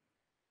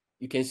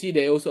 You can see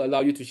they also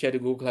allow you to share the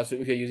Google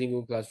Classroom if you're using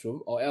Google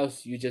Classroom, or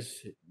else you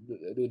just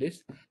do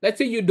this. Let's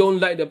say you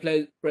don't like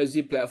the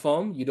Prezi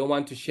platform. You don't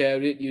want to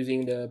share it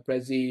using the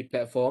Prezi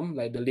platform,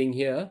 like the link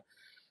here.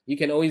 You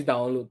can always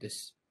download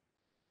this.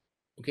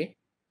 Okay.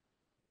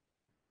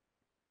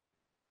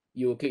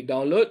 You will click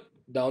download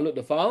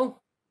the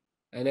file,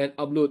 and then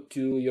upload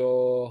to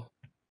your,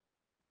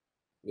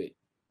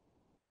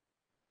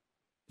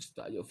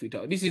 start your free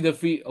trial. This is the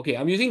free, okay,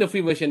 I'm using the free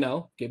version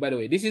now. Okay, by the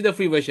way, this is the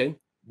free version,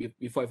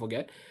 before I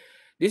forget.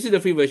 This is the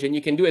free version.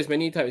 You can do as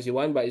many times as you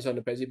want, but it's on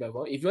the Prezi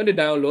platform. If you want to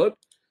download,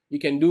 you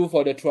can do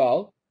for the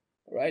trial,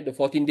 right? The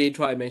 14-day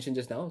trial I mentioned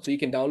just now. So you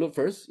can download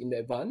first in the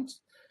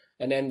advance,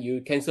 and then you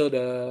cancel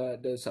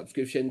the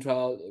subscription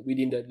trial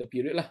within the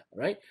period lah,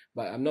 right?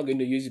 But I'm not going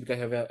to use it because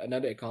I have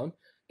another account.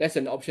 That's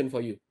an option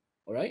for you,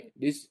 all right?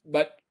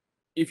 But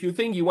if you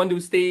think you want to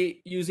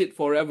use it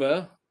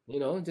forever,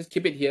 just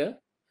keep it here.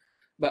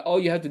 But all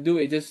you have to do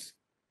is just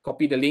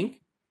copy the link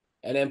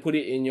and then put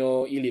it in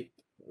your eLEAP,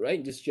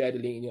 right? Just share the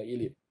link in your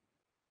eLEAP.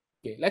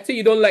 Okay, let's say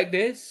you don't like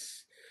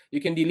this.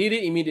 You can delete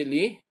it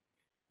immediately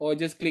or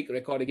just click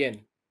record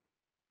again.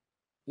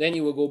 Then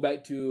you will go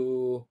back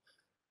to,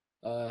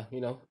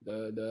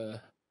 the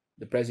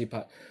the Prezi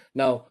part.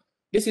 Now,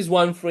 this is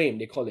one frame,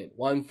 they call it.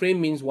 One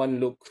frame means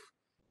one look.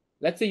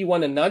 Let's say you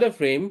want another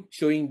frame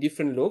showing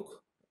different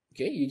look.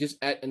 Okay, you just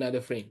add another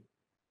frame.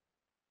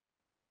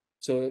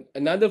 So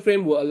another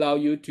frame will allow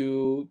you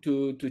to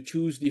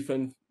choose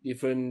different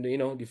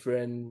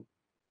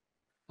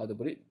how to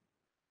put it,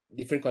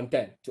 different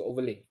content to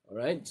overlay. All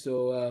right.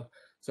 So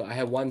I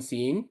have one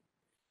scene.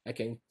 I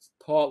can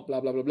talk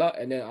blah blah blah blah,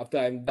 and then after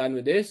I'm done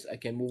with this, I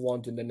can move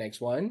on to the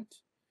next one.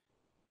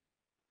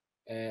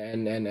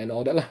 And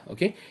all that lah.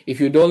 Okay.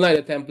 If you don't like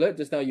the template,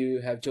 just now you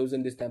have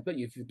chosen this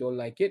template. If you don't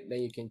like it,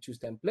 then you can choose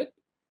template.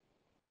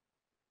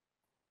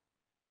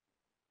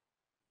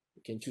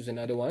 You can choose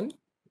another one.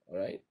 All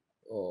right.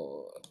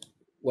 Or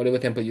whatever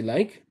template you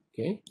like.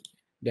 Okay.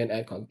 Then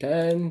add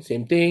content.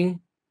 Same thing.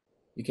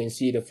 You can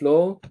see the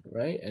flow,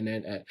 right? And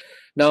then add.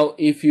 Now,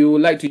 if you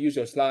like to use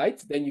your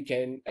slides, then you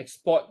can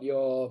export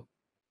your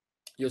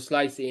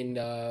slides in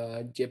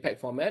JPEG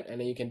format, and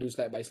then you can do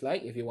slide by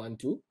slide if you want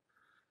to.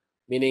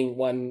 Meaning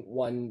one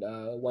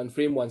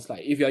frame, one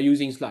slide, if you are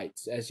using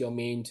slides as your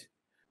main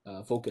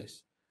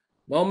focus.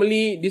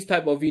 Normally, this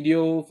type of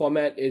video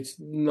format is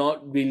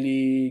not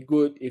really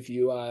good if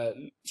you are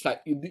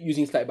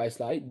using slide by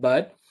slide,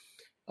 but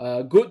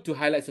good to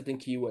highlight certain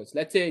keywords.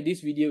 Let's say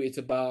this video is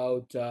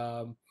about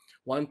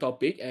one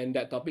topic, and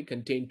that topic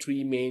contains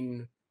 3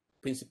 main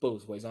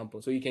principles, for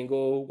example. So you can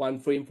go one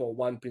frame for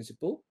one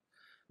principle.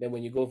 Then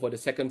when you go for the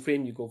second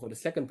frame, you go for the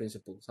second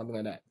principle, something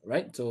like that,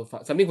 right? So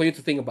something for you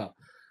to think about.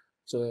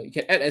 So you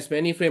can add as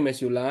many frames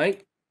as you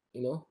like,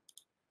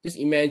 just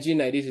imagine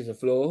like this is a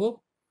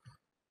flow,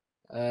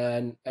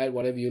 and add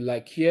whatever you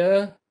like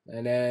here,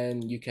 and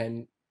then you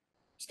can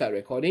start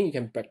recording. You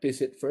can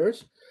practice it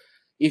first.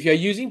 If you're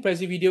using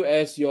Prezi Video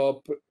as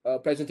your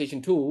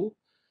presentation tool,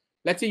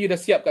 let's say you dah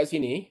siap kat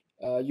sini,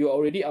 you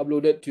already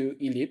uploaded to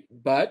eLEAP,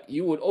 but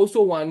you would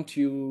also want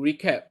to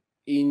recap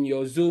in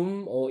your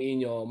Zoom or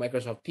in your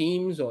Microsoft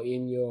Teams or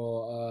in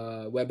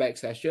your WebEx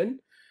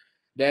session.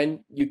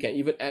 Then you can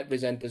even add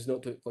presenters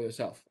note for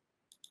yourself,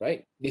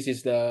 right? This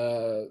is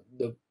the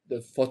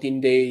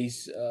 14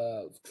 days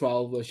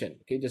trial version,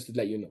 okay, just to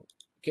let you know,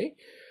 okay?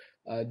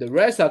 The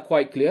rest are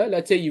quite clear.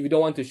 Let's say if you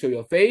don't want to show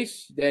your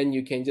face, then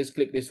you can just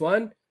click this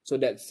one. So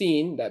that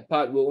scene, that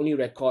part will only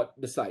record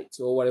the slides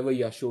or whatever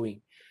you are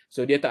showing.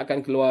 So dia tak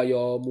akan keluar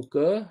your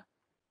muka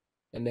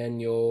and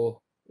then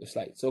your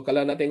slide. So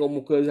kalau nak tengok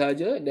muka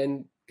saja,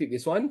 then click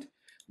this one,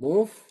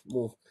 move.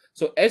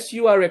 So as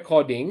you are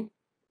recording,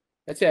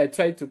 let's say I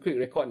try to click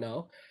record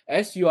now.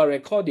 As you are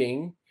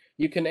recording,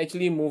 you can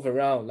actually move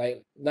around.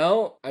 Like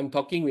now, I'm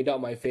talking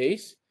without my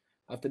face.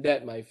 After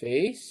that, my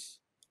face.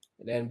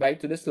 And then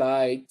back to the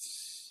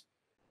slides.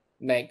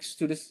 Next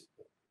to this,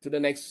 to the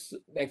next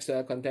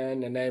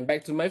content, and then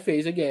back to my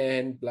face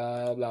again.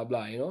 Blah blah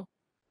blah.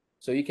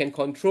 So you can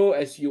control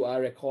as you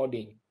are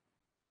recording.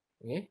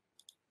 Okay.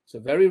 So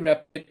very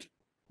rapid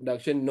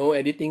production. No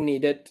editing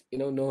needed.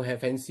 No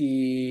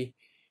fancy.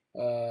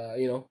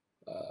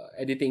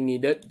 Editing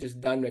needed, just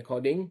done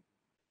recording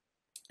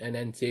and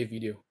then save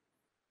video.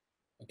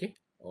 Okay,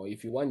 or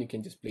if you want, you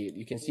can just play it.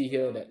 You can see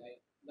here that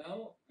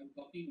now I'm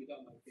talking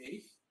without my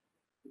face,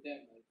 put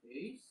that my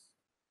face,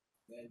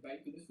 then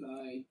back to the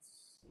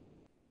slides,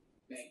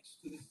 back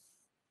to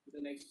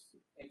the next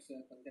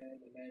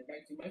content, and then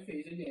back to my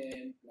face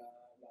again,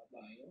 blah blah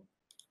blah.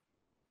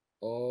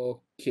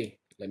 Okay,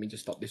 let me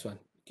just stop this one.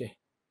 Okay,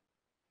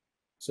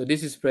 so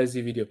this is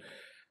Prezi Video.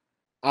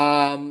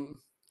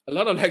 A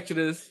lot of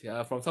lecturers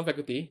from some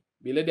faculty,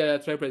 bila dia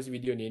try Prezi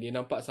Video ni, dia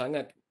nampak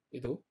sangat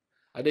itu.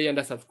 Ada yang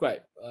dah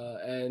subscribe,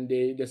 and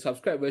the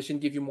subscribe version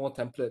give you more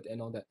template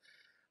and all that.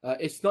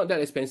 It's not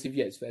that expensive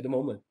yet at the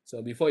moment. So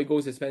before it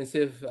goes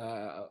expensive,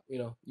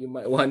 you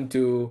might want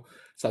to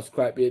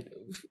subscribe it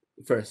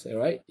first,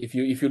 all right? If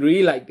you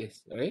really like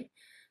this, okay?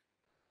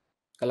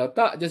 Kalau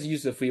tak, just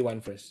use the free one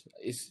first.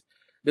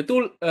 The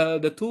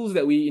tools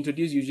that we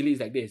introduce usually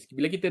is like this.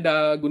 Bila kita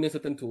dah guna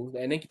certain tools,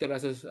 and then kita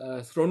rasa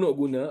seronok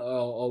guna,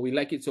 or we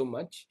like it so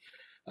much,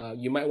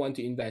 you might want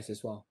to invest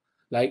as well.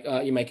 Like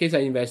in my case,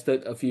 I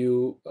invested a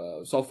few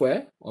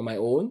software on my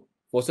own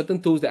for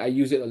certain tools that I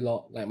use it a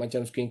lot, like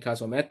macam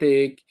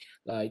Screencast-O-Matic,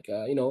 like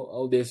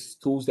all these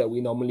tools that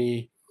we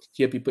normally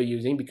hear people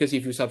using. Because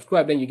if you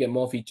subscribe, then you get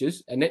more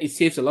features, and then it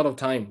saves a lot of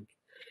time,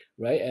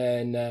 right?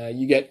 And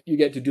you get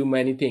to do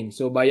many things.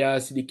 So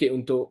bayar sedikit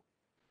untuk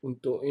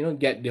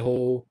get the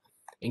whole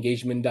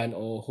engagement done,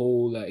 or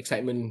whole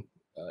excitement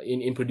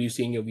in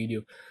producing your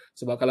video.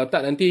 Sebab kalau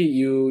tak, nanti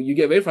you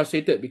get very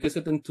frustrated because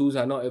certain tools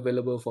are not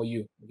available for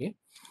you.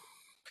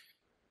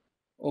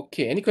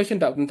 Okay, any question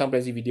tak tentang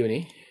Prezi Video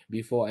ni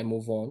before I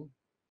move on?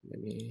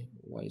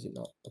 Why is it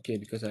not?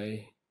 Okay, because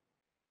I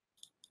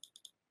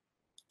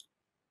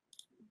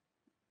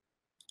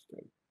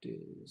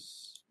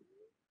practice.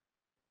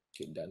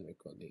 Okay, done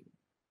recording.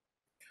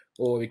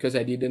 Oh, because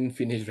I didn't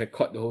finish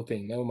record the whole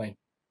thing. Never mind.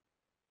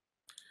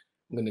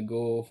 I'm gonna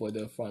go for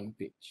the front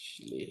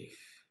page leave.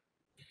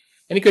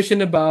 Any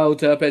question about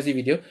Prezi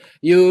Video?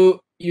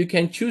 You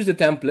can choose the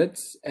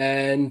templates,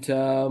 and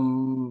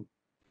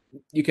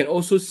you can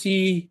also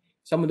see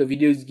some of the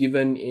videos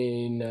given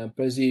in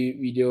Prezi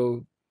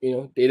video,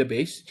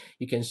 database.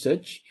 You can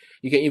search.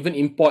 You can even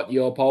import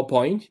your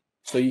PowerPoint.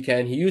 So you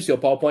can use your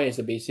PowerPoint as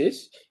a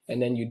basis,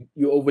 and then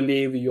you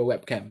overlay with your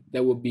webcam.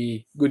 That would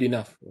be good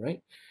enough,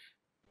 right?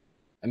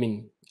 I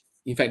mean,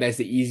 in fact, that's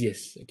the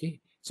easiest. Okay.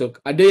 So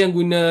ada yang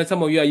guna,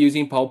 some of you are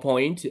using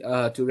PowerPoint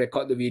to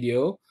record the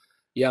video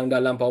yang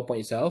dalam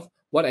PowerPoint itself.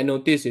 What I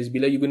notice is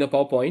bila you guna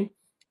PowerPoint,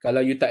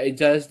 kalau you tak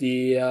adjust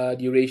the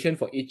duration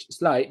for each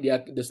slide,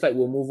 the slide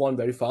will move on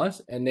very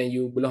fast, and then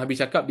you belum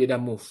habis cakap dia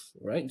dah move,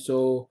 right?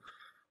 So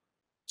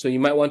you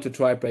might want to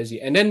try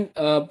Prezi. And then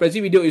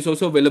Prezi Video is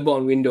also available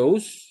on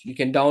Windows. You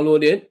can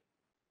download it,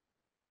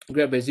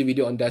 grab Prezi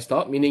Video on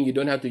desktop, meaning you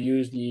don't have to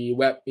use the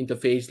web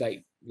interface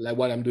like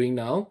what I'm doing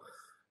now.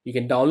 You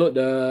can download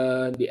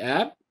the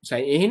app,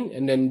 sign in,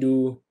 and then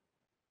do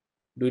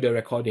the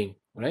recording.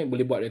 Alright,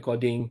 boleh buat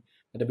recording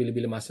pada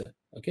bila-bila masa.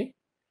 Okay.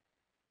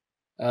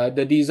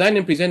 The design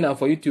and present now,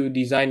 for you to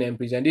design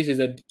and present. This is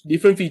a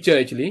different feature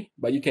actually,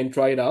 but you can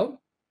try it out.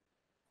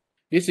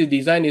 This is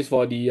design is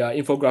for the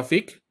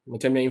infographic,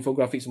 macam yang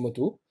infographic semua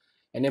tu.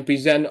 And then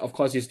present, of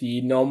course, is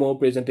the normal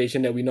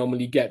presentation that we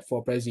normally get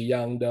for Prezi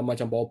yang the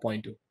macam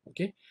PowerPoint tu.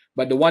 Okay.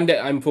 But the one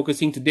that I'm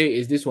focusing today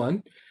is this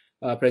one,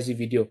 Prezi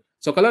Video.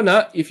 So kalau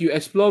nak, if you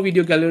explore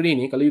video gallery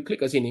ni, kalau you click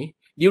kat sini,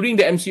 during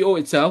the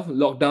MCO itself,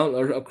 lockdown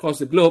or across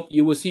the globe,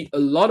 you will see a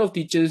lot of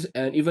teachers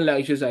and even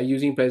lecturers are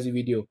using Prezi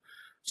Video.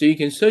 So you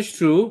can search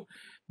through,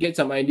 get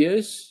some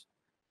ideas,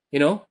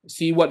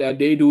 see what are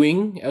they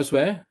doing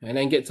elsewhere, and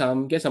then get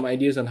some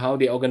ideas on how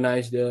they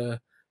organize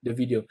the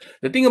video.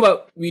 The thing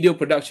about video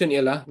production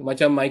ialah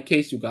macam my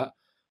case juga.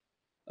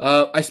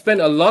 I spend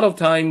a lot of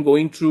time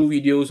going through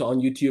videos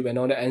on YouTube and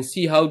all that and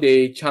see how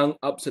they chunk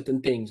up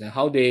certain things and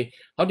how they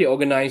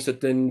organize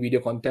certain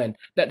video content.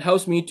 That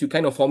helps me to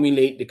kind of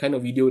formulate the kind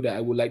of video that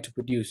I would like to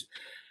produce.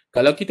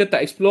 Kalau kita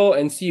tak explore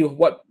and see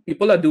what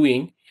people are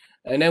doing,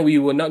 and then we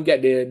will not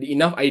get the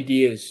enough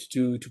ideas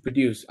to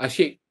produce.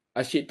 Asyik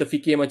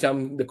terfikir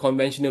macam the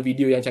conventional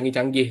video yang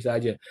canggih-canggih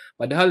saja.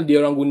 Padahal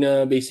dia orang guna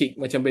basic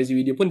macam Prezi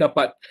Video pun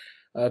dapat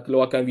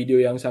keluarkan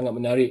video yang sangat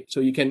menarik. So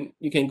you can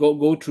go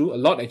through a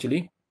lot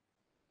actually.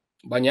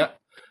 Banyak.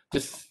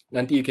 Just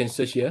nanti you can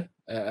search here,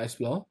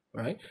 explore,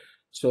 right?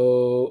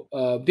 So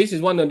this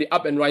is one of the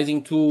up and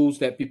rising tools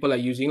that people are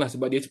using lah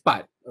sebab dia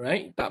cepat,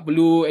 right? Tak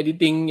perlu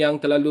editing yang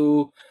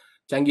terlalu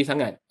canggih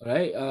sangat,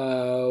 right?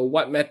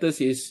 What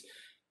matters is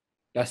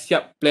dah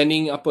siap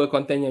planning apa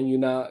content yang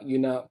you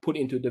nak put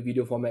into the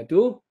video format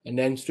tu, and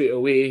then straight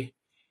away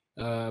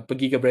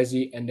pergi ke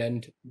Prezi and then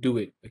do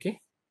it.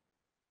 Okay.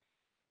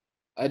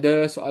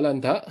 Ada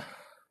soalan tak?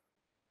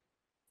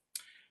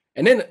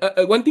 And then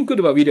one thing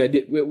good about video,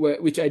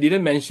 which I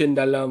didn't mention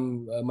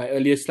dalam my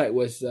earlier slide,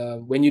 was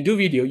when you do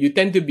video, you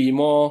tend to be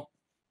more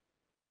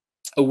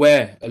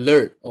aware,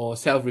 alert, or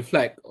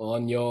self-reflect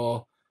on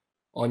your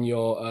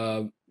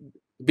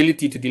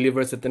ability to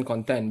deliver certain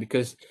content,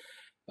 because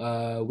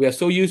we are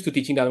so used to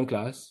teaching dalam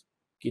kelas.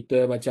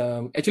 Kita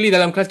macam, actually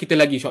dalam kelas kita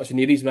lagi shock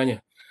sendiri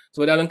sebenarnya.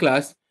 So dalam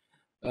kelas,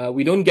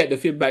 we don't get the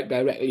feedback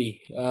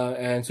directly.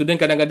 And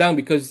student kadang-kadang,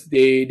 because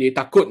they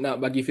takut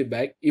nak bagi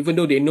feedback, even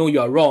though they know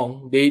you are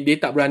wrong, they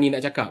tak berani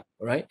nak cakap,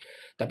 right?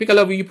 Tapi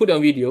kalau you put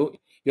on video,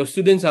 your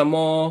students are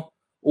more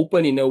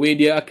open in a way.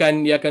 Dia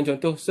akan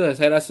contoh, sir,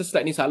 saya rasa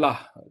slide ni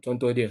salah.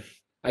 Contoh dia.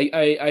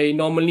 I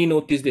normally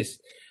notice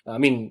this. I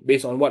mean,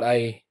 based on what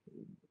I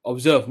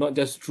observe, not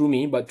just through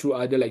me, but through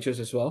other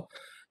lectures as well.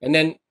 And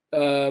then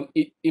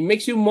it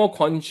makes you more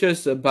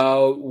conscious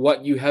about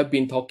what you have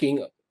been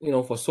talking,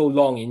 for so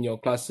long in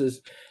your classes,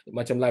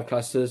 macam live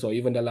classes or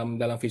even dalam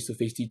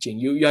face-to-face teaching.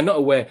 You are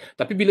not aware.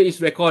 Tapi bila it's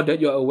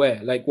recorded, you're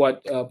aware. Like what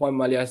Puan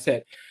Malia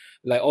said,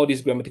 like all these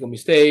grammatical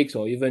mistakes,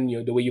 or even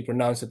the way you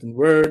pronounce certain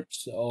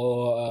words,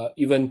 or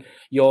even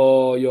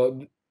your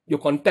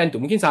content tu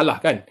mungkin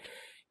salah kan.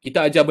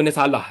 Kita ajar benda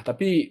salah,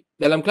 tapi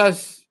dalam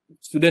kelas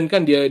student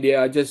kan we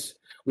are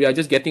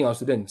just getting our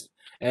students,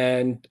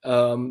 and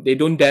they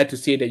don't dare to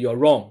say that you're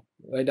wrong,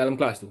 right, dalam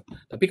kelas tu.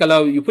 Tapi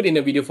kalau you put in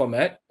a video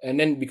format, and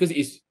then because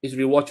it's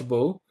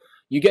rewatchable,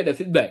 you get the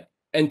feedback.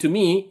 And to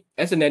me,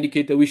 as an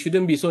educator, we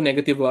shouldn't be so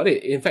negative about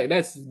it. In fact,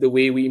 that's the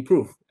way we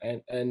improve, and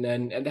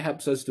that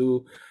helps us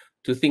to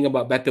think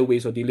about better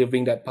ways of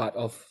delivering that part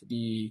of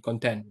the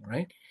content,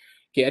 right?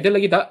 Okay, ada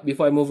lagi tak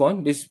before I move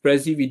on? This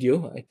Prezi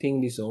video, I think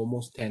this is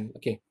almost 10.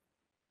 Okay.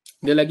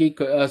 Ada lagi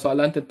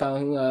soalan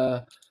tentang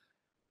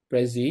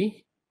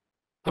Prezi?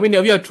 How many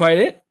of you have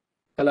tried it?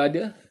 Kalau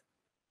ada.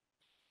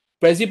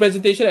 Prezi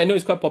presentation, I know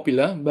it's quite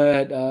popular,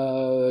 but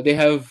they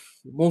have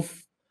moved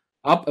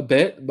up a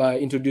bit by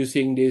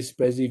introducing this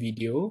Prezi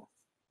video.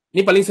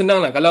 Ni paling senang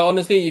lah. Kalau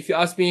honestly, if you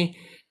ask me,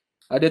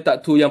 ada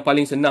tak tu yang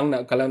paling senang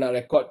kalau nak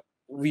record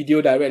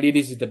video directly,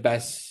 this is the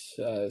best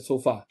so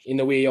far in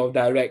the way of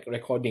direct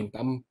recording,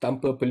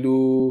 tanpa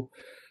perlu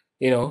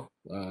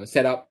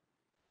set up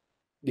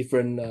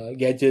different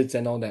gadgets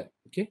and all that.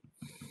 Okay.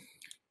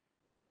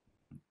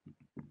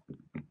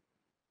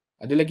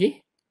 Ada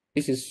lagi?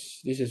 This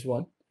is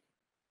one.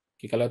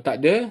 Okay, kalau tak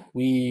ada,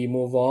 we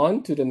move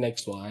on to the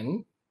next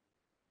one.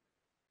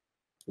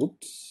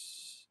 Oops.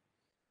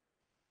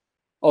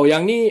 Oh,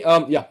 yang ni,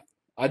 yeah,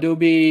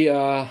 Adobe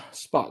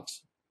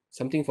Sparks,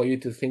 something for you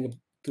to think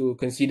to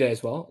consider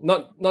as well.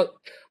 Not.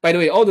 By the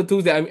way, all the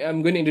tools that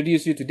I'm going to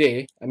introduce you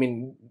today, I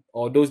mean,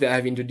 or those that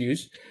I've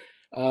introduced,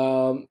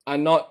 are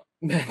not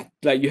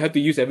like you have to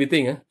use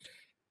everything.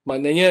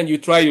 Maknanya you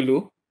try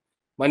dulu.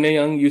 Mana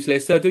yang you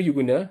selesa tu you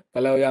guna.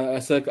 Kalau yang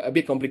rasa a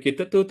bit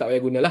complicated tu tak payah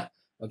gunalah.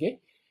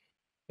 Okay.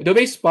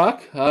 Adobe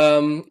Spark,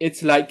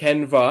 it's like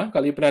Canva.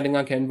 Kalau you pernah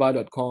dengar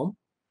canva.com,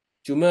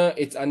 cuma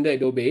it's under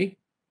Adobe.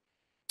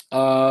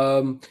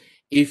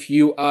 If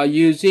you are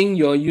using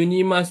your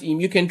UNIMAS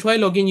email, you can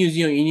try login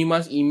using your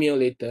UNIMAS email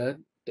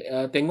later.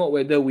 Tengok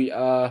whether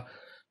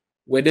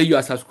you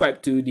are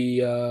subscribed to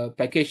the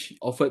package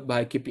offered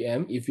by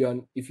KPM. If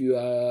you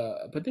are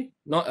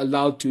not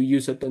allowed to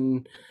use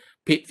certain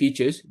paid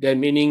features, then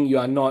meaning you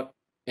are not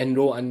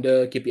enrolled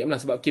under KPM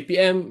lah. Sebab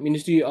KPM,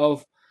 Ministry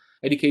of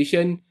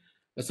Education,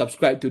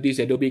 subscribe to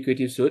this Adobe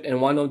Creative Suite, and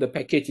one of the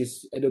package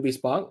is Adobe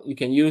Spark. You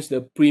can use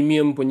the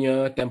premium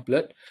punya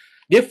template.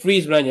 Dia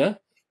free sebenarnya.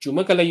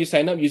 Cuma kalau you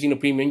sign up using the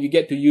premium, you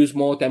get to use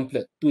more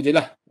template. Tu je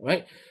lah,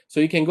 right? So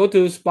you can go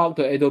to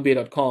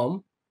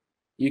spark.adobe.com.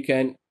 You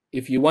can,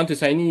 if you want to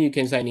sign in, you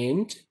can sign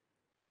in.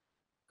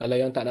 Kalau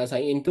yang tak nak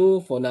sign in tu,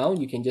 for now,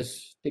 you can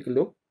just take a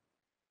look.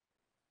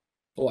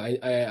 Oh,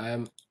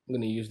 I'm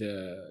going to use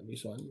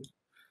this one.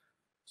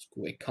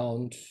 School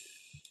account.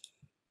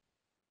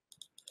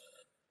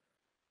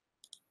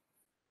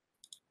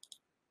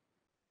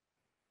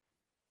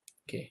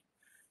 Okay.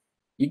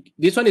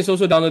 This one is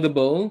also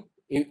downloadable.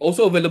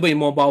 Also available in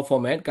mobile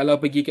format. Kalau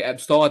pergi ke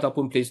App Store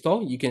ataupun Play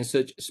Store, you can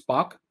search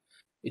Spark.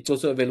 It's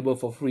also available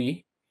for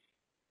free.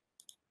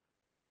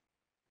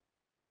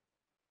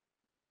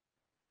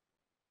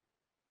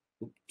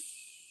 Oops.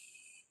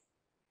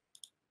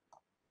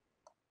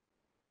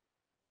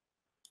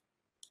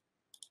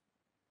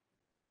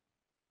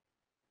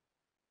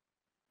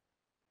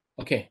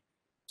 Okay.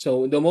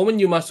 So the moment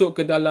you masuk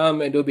ke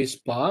dalam Adobe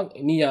Spark,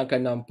 ini yang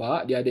akan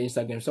nampak. Dia ada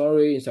Instagram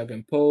Story,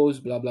 Instagram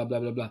Post, blah blah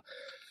blah blah blah.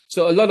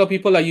 So a lot of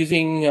people are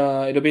using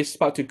Adobe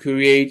Spark to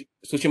create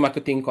social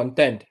marketing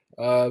content.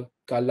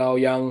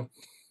 Kalau yang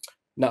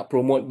nak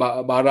promote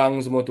barang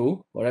semua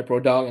tu, alright,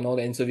 product and all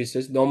the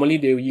services, normally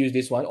they will use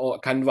this one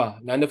or Canva.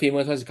 Another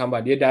famous one is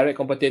Canva. Dia direct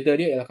competitor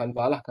dia ialah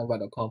Canva lah,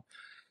 canva.com.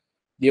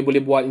 Dia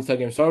boleh buat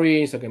Instagram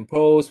Story, Instagram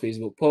Post,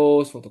 Facebook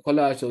Post, photo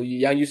collage. So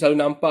yang you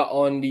selalu nampak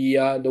on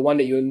the one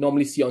that you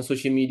normally see on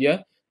social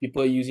media,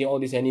 people using all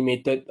these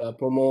animated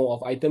promo of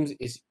items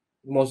is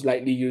most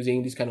likely using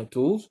this kind of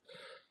tools.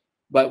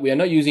 But we are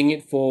not using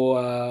it for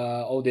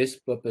all these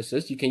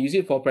purposes. You can use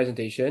it for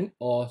presentation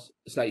or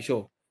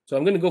slideshow. So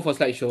I'm going to go for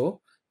slideshow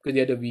because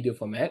they have the video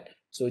format.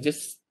 So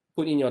just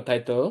put in your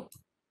title.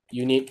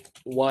 You need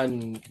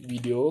one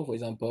video, for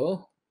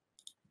example.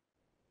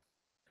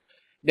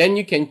 Then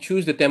you can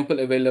choose the template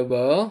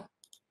available,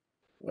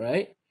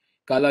 right?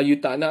 Kalau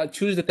you tak nak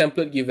choose the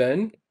template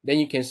given,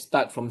 then you can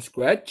start from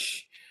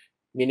scratch,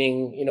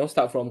 meaning, you know,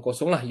 start from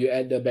kosong lah. You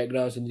add the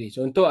background sendiri.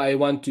 So untuk I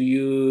want to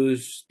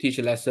use teach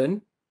a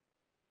lesson.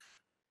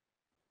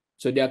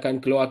 So dia akan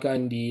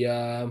keluarkan di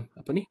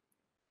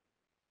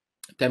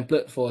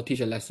template for teach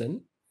a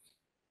lesson.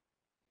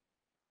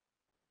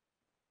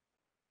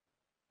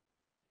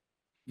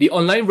 The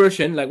online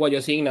version, like what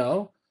you're seeing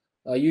now,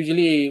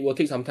 usually will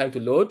take some time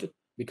to load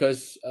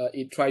because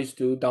it tries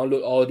to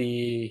download all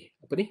the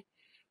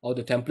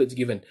templates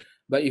given.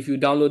 But if you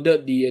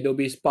downloaded the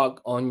Adobe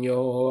Spark on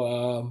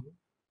your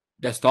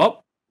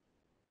desktop,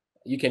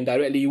 you can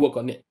directly work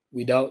on it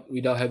without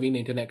having the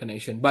internet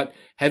connection. But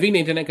having the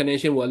internet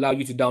connection will allow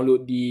you to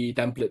download the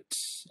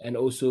templates and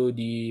also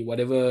the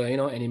whatever, you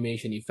know,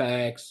 animation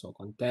effects or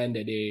content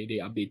that they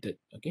updated.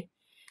 Okay.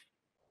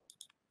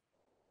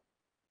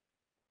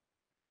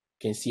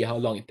 Can see how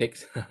long it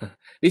takes.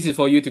 This is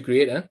for you to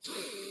create. Let's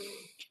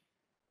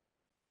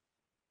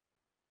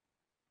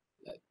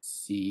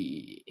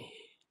see.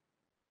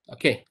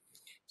 Okay,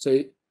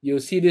 so you'll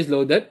see this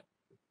loaded.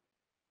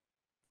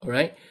 All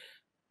right.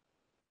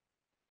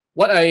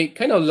 What I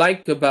kind of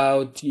liked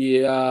about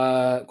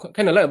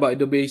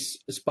Adobe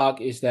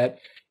Spark is that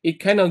it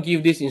kind of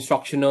give this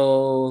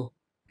instructional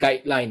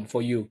guideline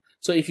for you.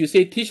 So if you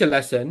say teach a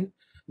lesson,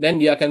 then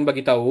dia akan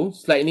bagi tahu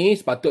slide ni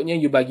sepatutnya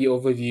you bagi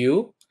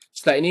overview,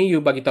 slide ni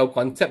you bagi tahu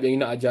konsep yang you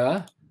nak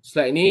ajar,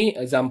 slide ni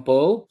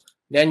example,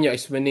 then your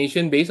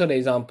explanation based on the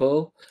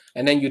example,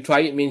 and then you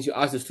try it means you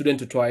ask the student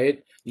to try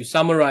it, you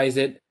summarize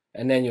it,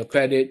 and then your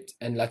credit,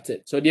 and that's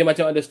it. So dia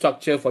macam ada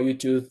structure for you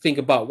to think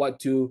about what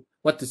to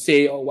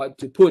say or what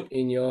to put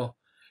in your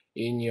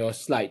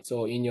slides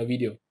or in your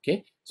video.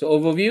 Okay, so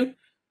overview.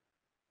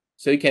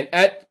 So you can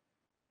add,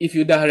 if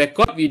you dah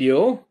record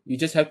video, you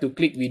just have to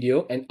click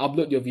video and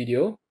upload your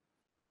video.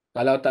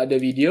 Kalau tak ada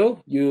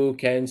video, you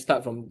can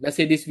start from, let's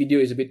say this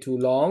video is a bit too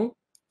long,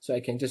 so I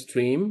can just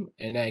trim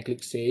and then I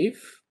click save.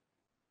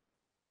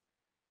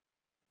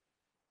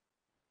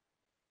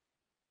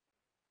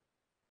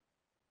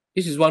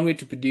 This is one way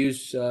to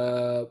produce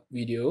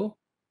video.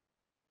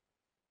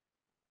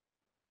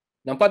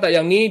 Nampak tak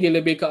yang ni dia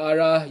lebih ke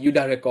arah you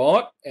dah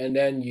record and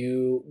then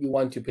you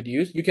want to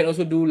produce. You can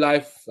also do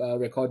live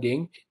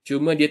recording.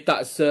 Cuma dia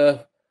tak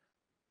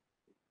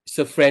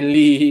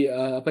friendly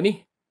apa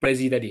ni?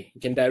 Prezi tadi.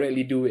 You can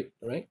directly do it,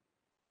 right?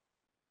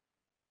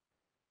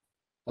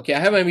 Okay,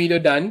 I have my video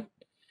done.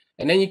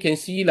 And then you can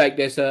see like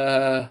there's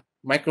a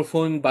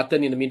microphone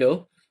button in the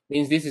middle.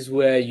 Means this is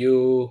where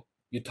you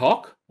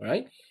talk,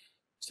 right?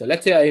 So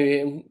let's say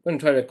I'm going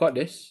to try to record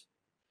this.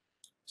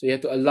 So you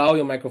have to allow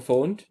your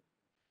microphone.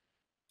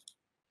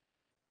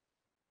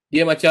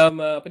 Dia macam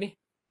apa ni?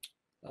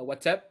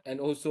 WhatsApp and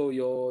also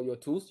your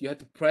tools. You have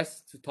to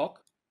press to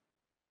talk.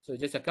 So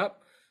just cakap.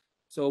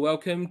 So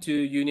welcome to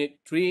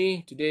Unit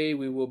 3. Today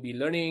we will be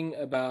learning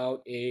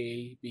about A,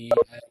 B,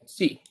 and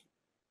C.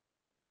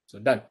 So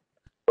done.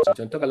 So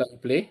contoh kalau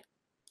you play.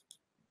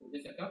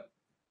 Just cakap.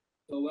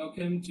 So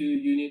welcome to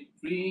Unit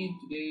 3.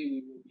 Today we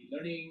will be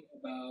learning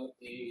about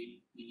A,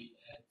 B,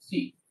 and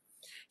C.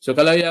 So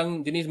kalau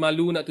yang jenis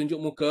malu nak tunjuk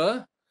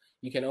muka,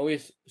 you can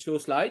always show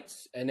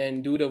slides and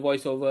then do the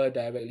voiceover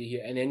directly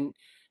here. And then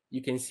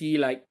you can see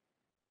like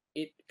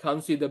it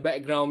comes with the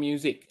background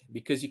music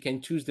because you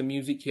can choose the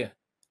music here.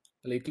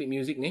 Kalau you klik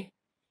music ni,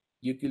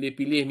 you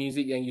pilih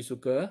music yang you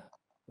suka,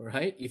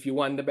 alright? If you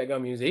want the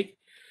background music.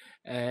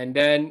 And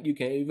then you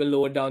can even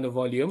lower down the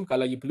volume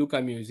kalau you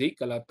perlukan music.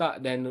 Kalau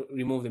tak, then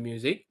remove the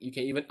music. You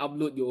can even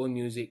upload your own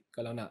music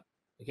kalau nak.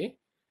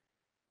 Okay?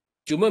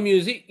 Cuma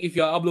music, if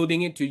you're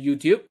uploading it to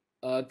YouTube,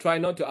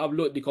 try not to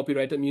upload the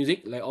copyrighted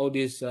music, like all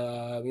this,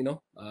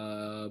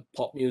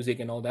 pop music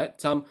and all that.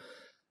 Some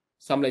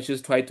lecturers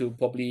try to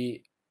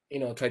probably,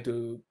 try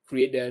to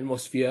create the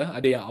atmosphere.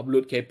 Ada yang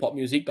upload K-pop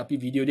music, tapi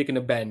video dia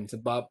kena ban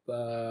sebab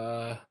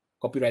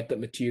copyrighted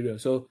material.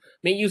 So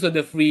make use of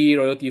the free,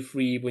 royalty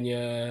free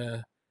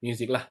punya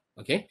music lah.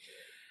 Okay.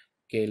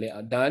 Okay,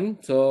 layout done.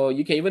 So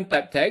you can even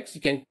type text.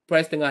 You can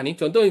press tengah ni.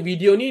 Contoh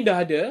video ni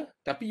dah ada,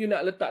 tapi you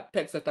nak letak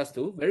text atas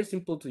tu. Very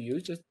simple to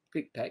use. Just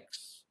click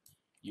text.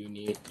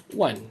 Unit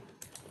 1.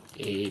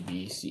 A,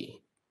 B, C.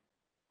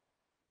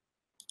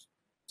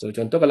 So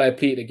contoh kalau I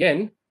play it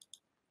again.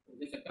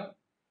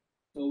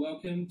 So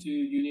welcome to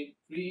Unit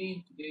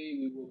 3. Today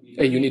we will be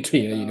Unit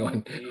 3, Unit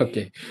 1.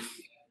 Okay.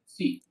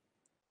 C.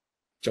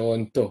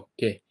 Contoh.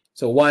 Okay.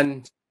 So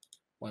one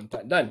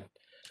part done.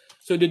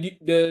 So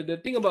the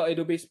thing about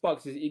Adobe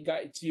Spark is it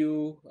guides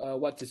you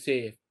what to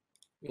say,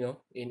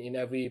 in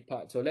every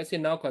part. So let's say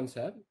now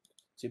concept.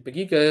 So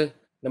pergi ke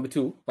number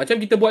 2. Macam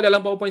kita buat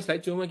dalam PowerPoint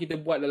slide, cuma kita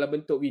buat dalam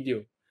bentuk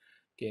video.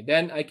 Okay,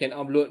 then I can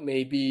upload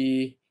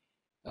maybe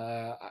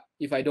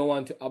if I don't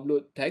want to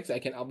upload text,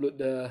 I can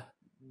upload the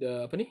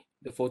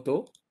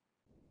photo.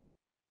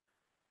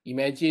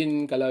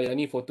 Imagine kalau yang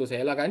ni foto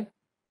saya lah kan.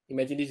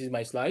 Imagine this is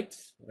my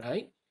slides,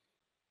 right?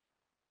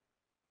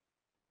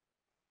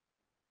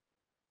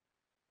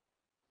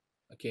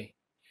 Okay.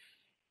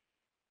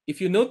 If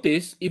you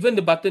notice, even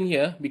the button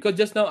here, because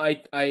just now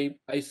I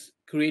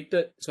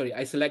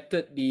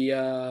selected the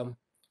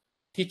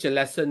teacher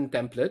lesson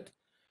template,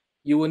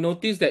 you will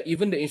notice that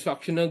even the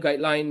instructional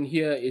guideline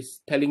here is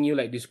telling you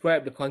like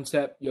describe the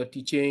concept you're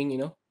teaching,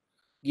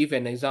 give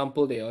an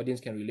example the audience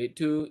can relate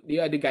to. They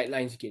are the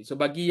guidelines. Okay. So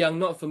bagi yang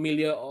not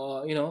familiar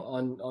or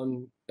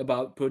on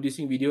about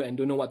producing video and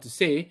don't know what to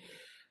say,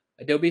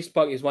 Adobe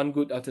Spark is one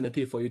good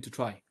alternative for you to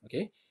try.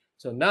 Okay.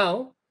 So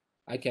now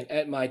I can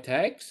add my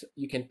tags.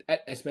 You can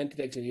add as many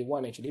tags as you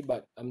want actually,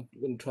 but I'm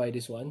going to try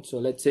this one. So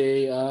let's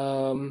say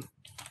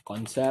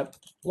concept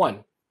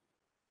 1.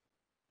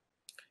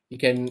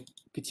 You can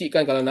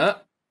kecilkan kalau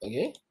nak.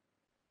 Okay.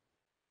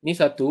 Ni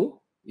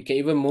satu. You can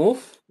even move,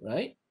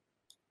 right?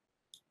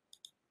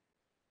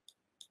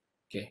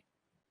 Okay.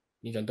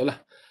 Ni contoh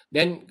lah.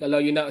 Then kalau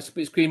you nak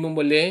split screen pun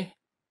boleh.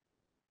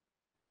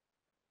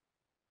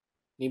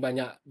 Ni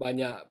banyak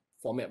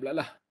format pula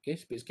lah. Okay,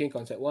 split screen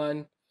concept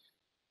 1.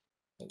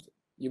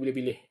 You boleh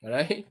pilih,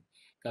 alright?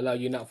 Kalau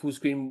you nak full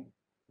screen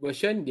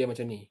version, dia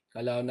macam ni.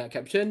 Kalau nak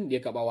caption, dia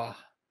kat bawah.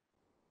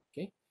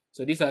 Okay,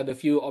 so these are the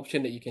few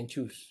options that you can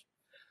choose.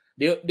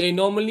 They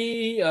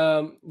normally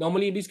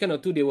this kind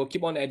of tool, they will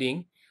keep on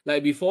adding.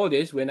 Like before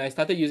this, when I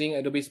started using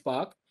Adobe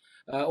Spark,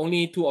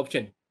 only 2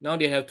 options. Now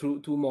they have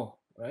two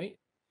more, right?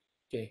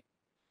 Okay,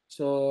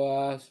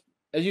 so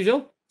as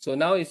usual, so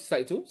now it's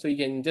slide 2. So you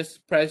can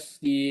just press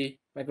the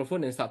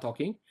microphone and start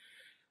talking.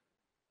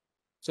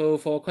 So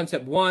for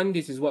concept 1,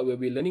 this is what we'll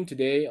be learning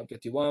today.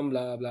 Objective 1,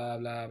 blah, blah,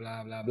 blah,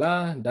 blah, blah,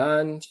 blah,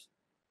 done.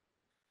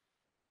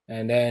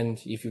 And then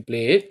if you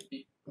play it,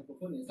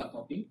 microphone and start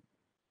talking.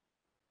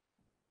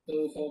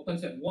 So for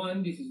concept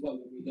 1, this is what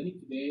we'll be learning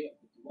today.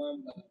 Objective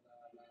 1, blah,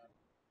 blah, blah.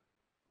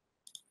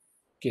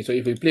 Okay, so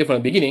if we play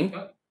from the beginning.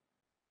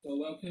 So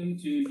welcome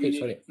to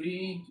Unit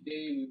 3.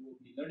 Today we will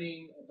be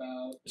learning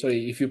about...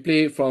 Sorry, if you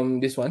play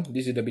from this one,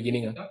 this is the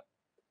beginning.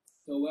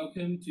 So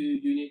welcome to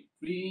Unit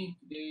 3.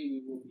 Today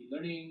we will be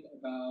learning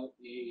about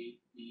A,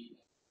 B,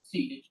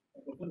 C.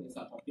 Microphone and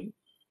start talking.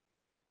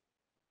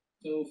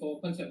 So for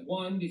concept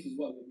 1, this is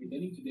what we'll be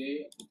learning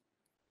today.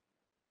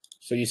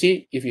 So you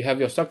see, if you have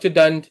your structure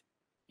done,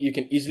 you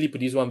can easily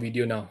produce one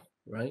video now,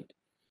 right?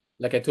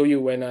 like I told you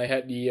when I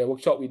had the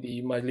workshop with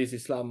the Majlis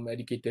Islam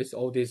educators,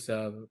 all these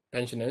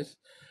pensioners,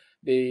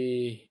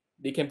 they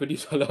can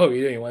produce a lot of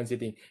video in one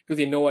sitting because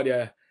they know what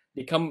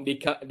they come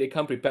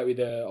prepared with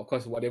the, of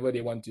course, whatever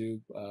they want to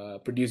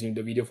produce in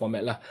the video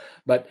format lah.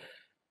 But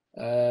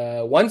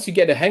once you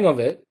get the hang of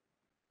it,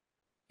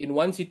 in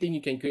one sitting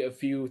you can create a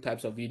few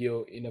types of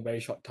video in a very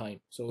short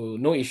time. So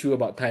no issue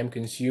about time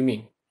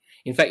consuming.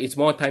 In fact, it's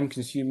more time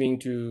consuming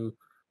to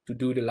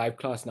do the live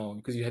class now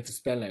because you have to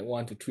spend like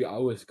 1 to 3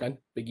 hours kan,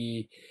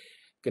 pergi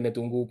kena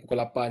tunggu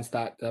pukul 8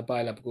 start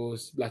sampai lah pukul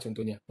 11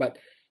 contohnya.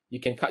 But you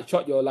can cut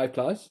short your live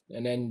class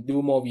and then do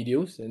more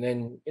videos and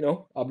then, you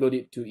know, upload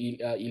it to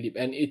eLEAP.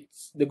 And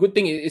it's the good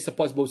thing is it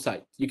supports both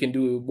sides. You can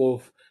do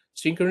both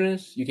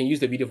synchronous, you can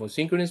use the video for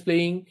synchronous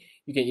playing,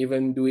 you can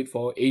even do it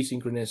for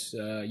asynchronous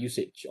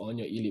usage on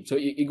your eLEAP. So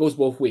it goes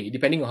both ways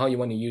depending on how you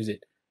want to use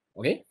it.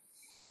 Okay.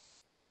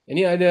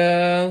 Any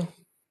other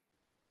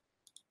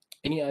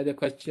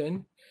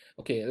question?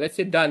 Okay, let's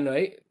say done,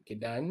 right? Okay,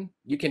 done.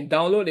 You can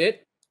download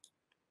it,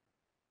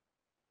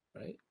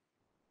 right?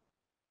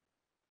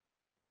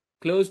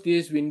 Close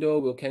this window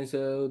will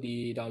cancel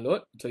the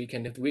download. So you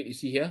can have to wait. You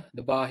see here,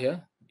 the bar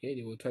here. Okay,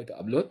 they will try to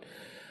upload.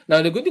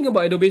 Now, the good thing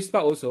about Adobe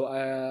Spark also,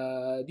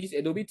 this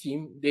Adobe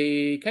team,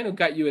 they kind of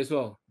guide you as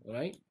well, all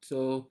right?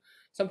 So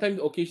sometimes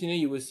occasionally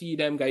you will see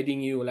them guiding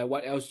you, like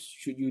what else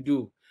should you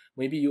do?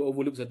 Maybe you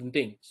overlook certain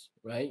things,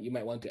 right? You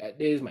might want to add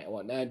this, might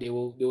want that. They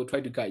will try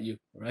to guide you,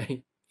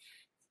 right?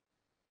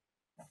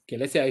 Okay,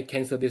 let's say I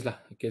cancel this lah,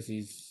 because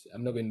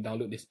I'm not going to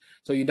download this.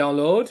 So you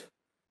download,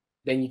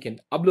 then you can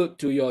upload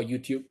to your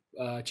YouTube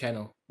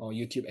channel or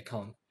YouTube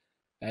account.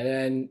 And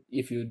then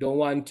if you don't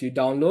want to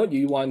download,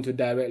 you want to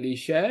directly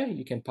share,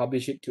 you can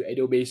publish it to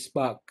Adobe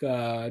Spark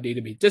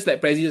database. Just like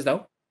Prezi just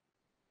now.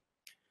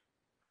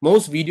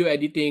 Most video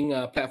editing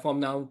platform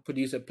now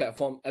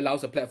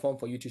allows a platform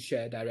for you to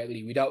share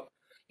directly without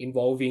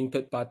involving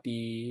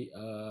third-party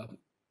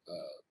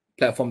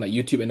platform like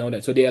YouTube and all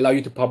that. So they allow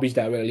you to publish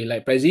directly,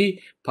 like Prezi,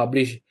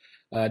 publish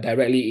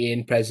directly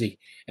in Prezi.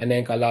 And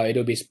then kalau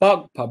Adobe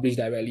Spark, publish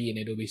directly in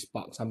Adobe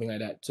Spark, something like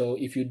that. So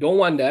if you don't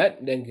want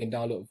that, then you can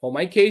download. For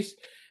my case,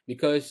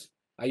 because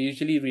I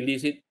usually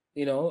release it,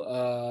 you know,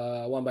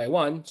 one by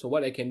one. So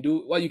what you can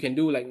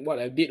do, like what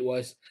I did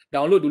was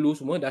download dulu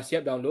semua, dah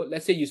siap download.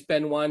 Let's say you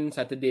spend one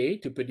Saturday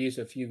to produce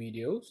a few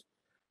videos.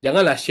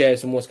 Janganlah share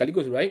semua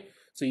sekaligus, right?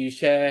 So you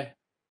share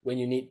when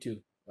you need to,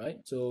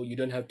 right? So you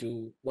don't have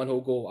to one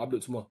whole go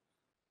upload semua.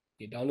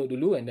 Okay, download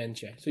dulu and then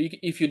share. So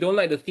if you don't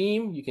like the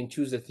theme, you can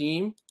choose the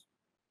theme.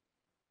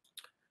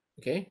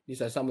 Okay,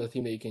 these are some of the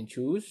themes that you can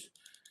choose.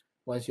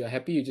 Once you're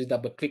happy, you just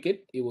double click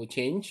it, it will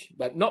change.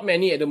 But not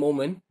many at the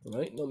moment,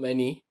 right? Not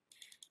many.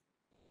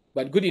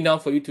 But good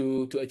enough for you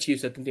to achieve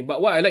certain things. But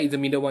what I like is the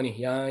middle one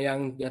ni,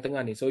 yang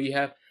tengah ni. So you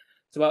have,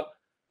 sebab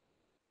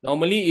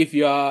normally if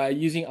you are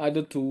using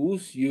other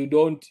tools, you're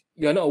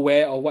not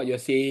aware of what you're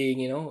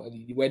saying, you know,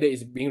 whether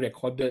it's being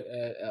recorded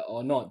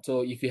or not.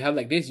 So if you have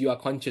like this, you are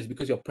conscious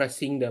because you're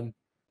pressing the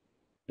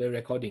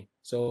recording.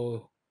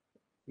 So,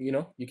 you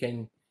know, you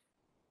can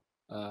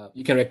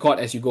record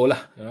as you go lah,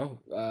 you know,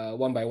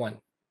 one by one.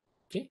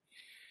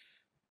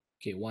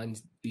 Okay, once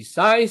the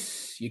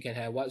size, you can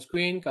have what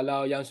screen.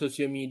 Kalau yang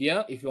social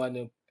media, if you want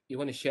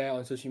to share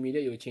on social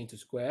media, you will change to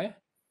square.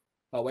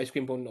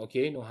 Widescreen pun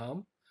okay, no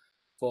harm.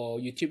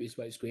 For YouTube, it's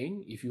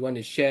widescreen. If you want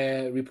to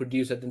share,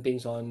 reproduce certain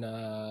things on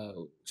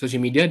social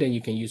media, then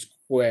you can use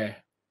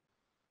square.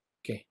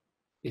 Okay,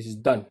 this is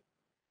done.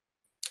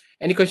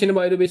 Any question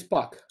about Adobe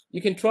Spark?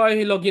 You can try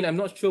login.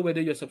 I'm not sure whether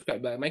you're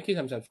subscribed, but in my case,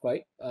 I'm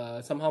subscribed.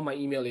 Somehow my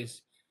email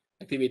is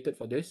activated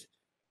for this.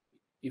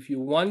 If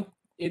you want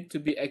it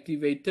to be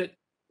activated,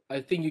 I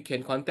think you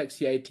can contact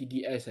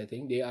CITDS. I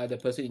think they are the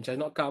person in charge,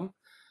 not CAM.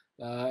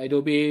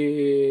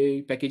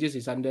 Adobe packages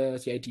is under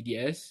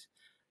CITDS.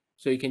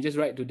 So you can just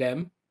write to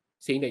them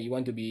saying that you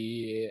want to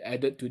be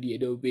added to the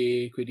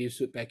Adobe Creative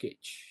Suite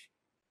package.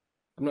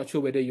 I'm not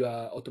sure whether you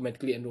are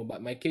automatically enrolled, but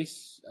in my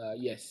case,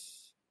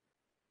 yes.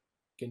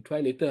 You can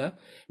try later.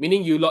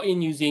 Meaning you log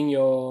in using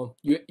your,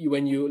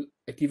 when you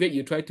activate,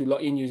 you try to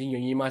log in using your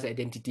UNIMAS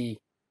identity.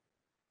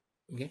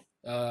 Okay.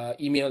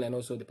 Email and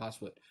also the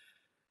password.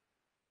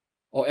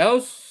 Or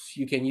else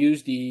you can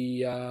use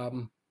the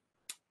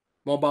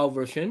mobile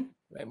version,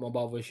 right?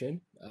 Mobile version,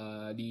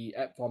 the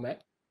app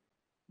format.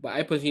 But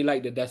I personally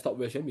like the desktop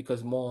version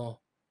because more,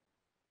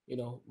 you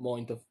know,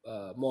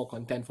 more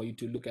content for you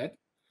to look at.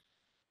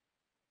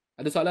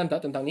 Ada soalan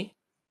tak tentang ni?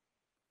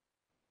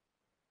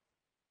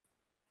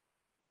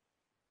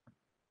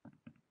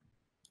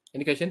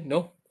 Any question?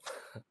 No?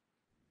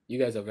 You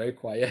guys are very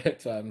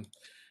quiet, so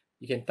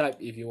you can type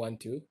if you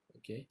want to.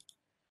 Okay.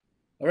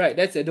 All right,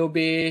 that's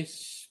Adobe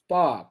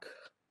Spark.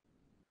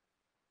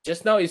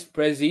 Just now is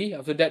Prezi.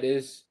 After that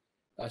is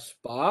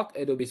Spark,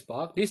 Adobe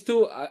Spark. These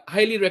two are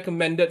highly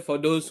recommended for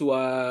those who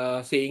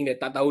are saying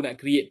that tak tahu nak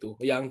create tu.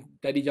 Yang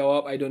tadi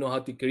jawab, I don't know how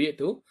to create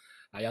tu.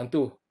 Yang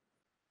tu.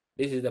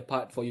 This is the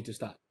part for you to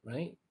start,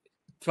 right?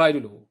 Try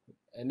dulu.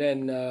 And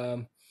then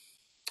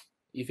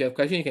if you have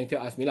question, you can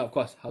still ask me lah, of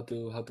course, how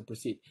to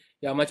proceed.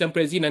 Ya macam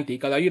Prezi nanti,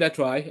 kalau you dah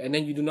try and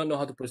then you do not know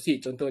how to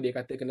proceed, contoh dia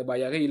kata kena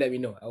bayar kan, you let me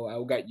know. I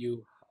will guide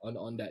you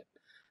on that.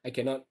 I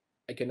cannot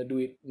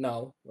do it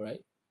now, right?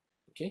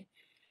 Okay.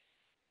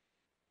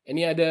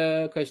 Any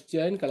other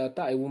question? Kalau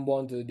tak, I will move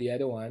on to the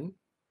other one.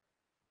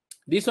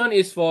 This one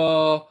is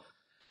for,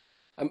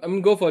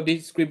 I'm go for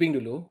this scribbling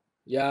dulu.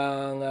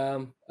 Yang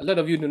a lot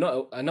of you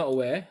are not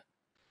aware.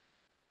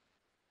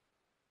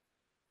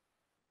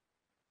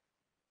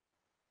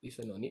 This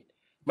one on it.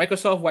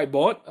 Microsoft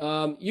Whiteboard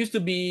used to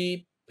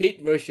be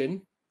paid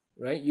version,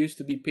 right? Used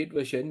to be paid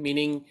version,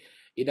 meaning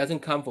it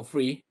doesn't come for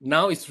free.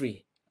 Now it's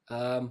free.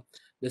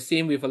 The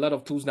same with a lot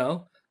of tools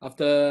now.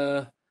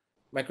 After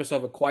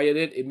Microsoft acquired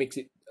it, it makes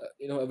it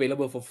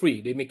available for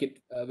free. They make it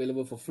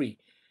available for free.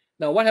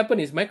 Now what happened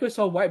is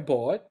Microsoft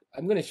Whiteboard.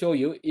 I'm going to show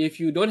you. If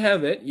you don't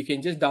have it, you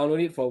can just download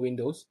it for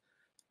Windows.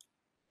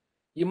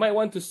 You might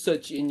want to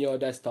search in your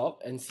desktop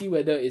and see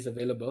whether it's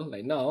available.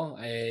 Like now,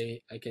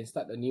 I can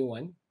start a new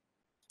one.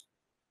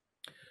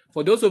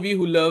 For those of you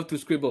who love to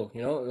scribble,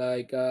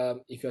 like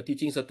if you're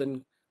teaching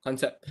certain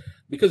concept,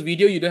 because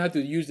video you don't have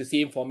to use the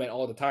same format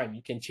all the time.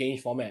 You can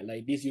change format.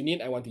 Like this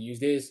unit, I want to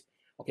use this.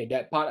 Okay,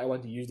 that part I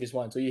want to use this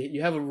one. So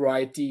you have a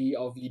variety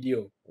of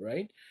video,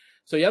 right?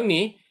 So yang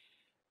ni,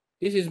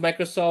 this is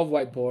Microsoft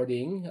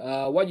whiteboarding.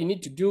 What you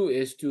need to do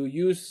is to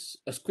use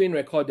a screen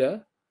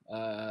recorder,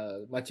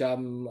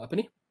 macam apa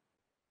ni?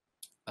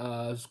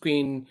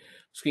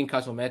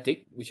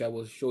 Screencast-O-Matic, which I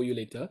will show you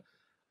later,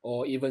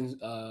 or even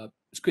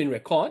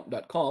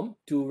screenrecord.com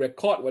to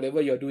record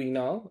whatever you're doing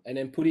now and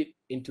then put it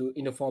in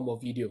the form of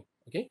video.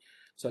 Okay,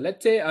 so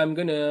let's say I'm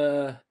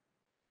gonna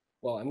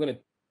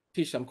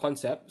teach some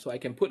concept, so I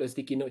can put a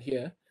sticky note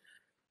here.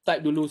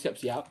 Type dulu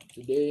siap-siap.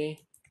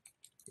 Today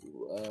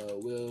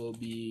we'll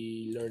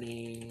be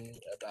learning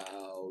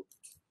about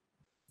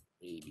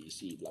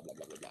ABC, blah blah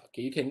blah blah blah.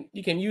 Okay,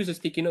 you can use a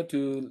sticky note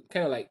to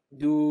kind of like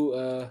do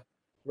a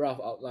rough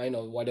outline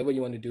of whatever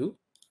you want to do.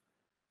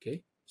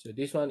 Okay, so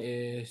this one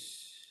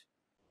is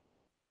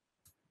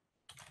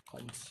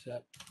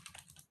concept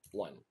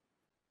 1.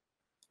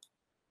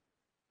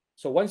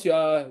 So once you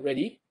are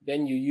ready,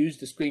 then you use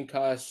the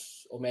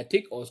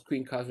screencast-O-Matic or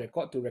screencast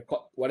record to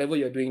record whatever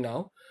you're doing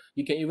now.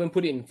 You can even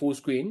put it in full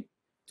screen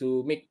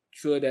to make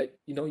sure that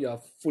you are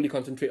fully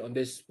concentrate on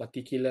this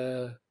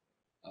particular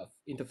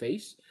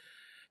interface.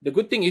 The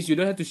good thing is you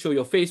don't have to show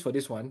your face for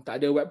this one.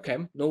 Tak ada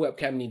webcam, no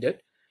webcam needed,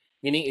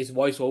 meaning it's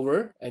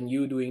voiceover and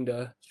you doing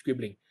the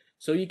scribbling.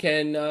 So you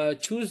can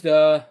choose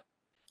the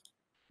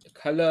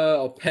color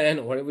or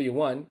pen or whatever you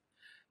want,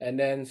 and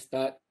then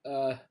start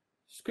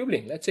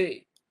scribbling. Let's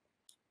say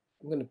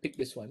I'm going to pick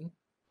this one.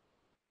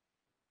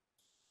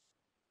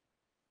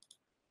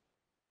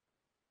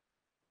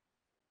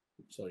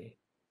 Sorry.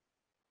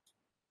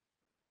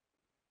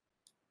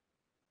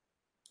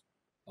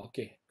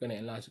 Okay, gonna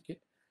enlarge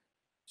it.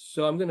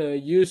 So I'm gonna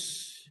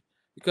use,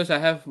 because I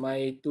have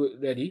my tool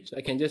ready, so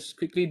I can just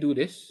quickly do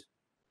this.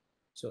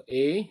 So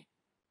A,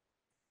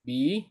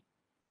 B,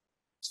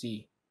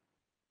 C,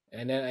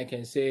 and then I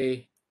can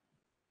say,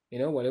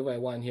 whatever I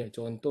want here.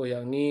 Contoh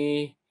yang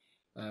ni,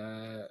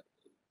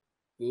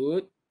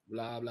 good,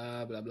 blah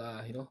blah blah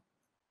blah.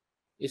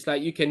 It's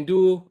like you can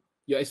do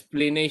your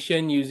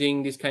explanation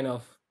using this kind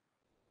of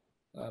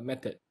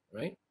method,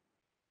 right?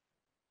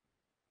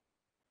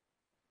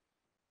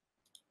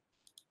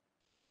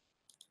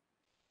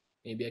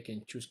 Maybe I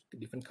can choose a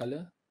different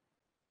color.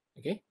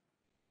 Okay,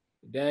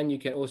 then you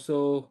can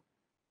also,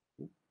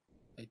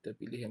 I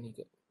terpilih yang ni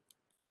kot.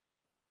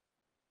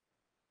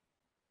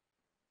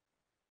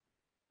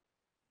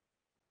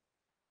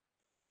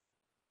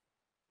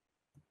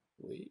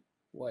 Wait,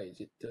 why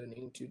is it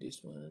turning to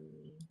this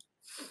one?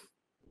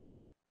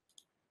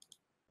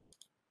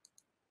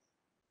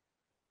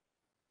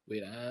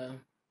 Wait,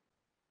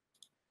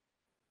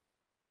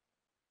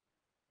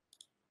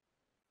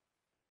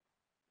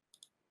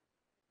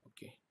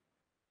 okay.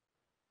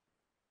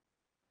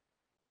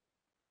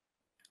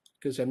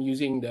 Because I'm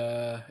using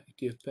the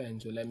active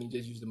pen, so let me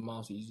just use the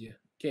mouse easier.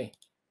 Okay,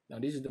 now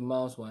this is the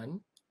mouse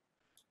one.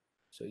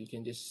 So you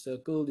can just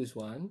circle this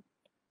one,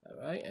 all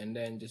right, and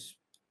then just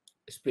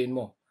explain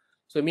more.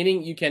 So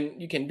meaning you can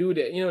do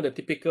the the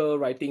typical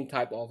writing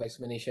type of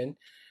explanation.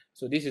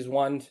 So this is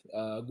one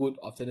good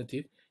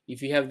alternative.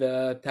 If you have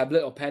the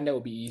tablet or pen, that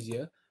will be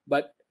easier,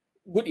 but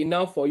good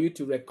enough for you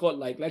to record.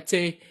 Like let's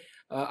say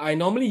I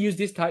normally use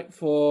this type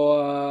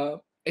for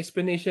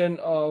explanation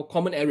of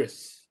common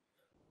errors.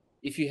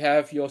 If you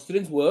have your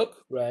students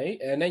work,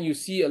 right, and then you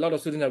see a lot of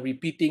students are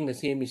repeating the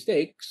same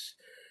mistakes,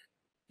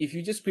 if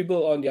you just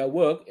scribble on their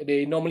work,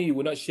 they normally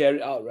would not share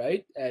it out,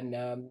 right? And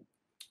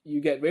you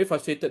get very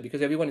frustrated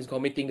because everyone is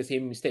committing the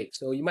same mistake.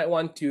 So you might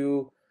want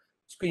to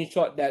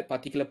screenshot that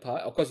particular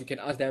part. Of course, you can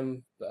ask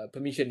them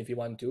permission if you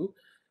want to,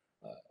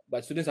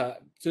 but students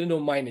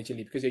don't mind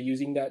actually, because they're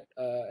using that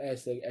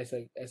as an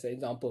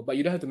example. But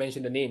you don't have to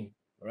mention the name,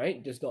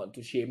 right? Just not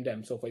to shame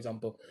them. So for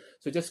example,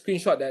 so just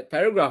screenshot that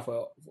paragraph,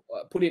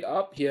 put it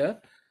up here,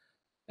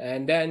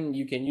 and then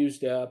you can use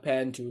the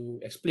pen to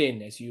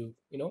explain as you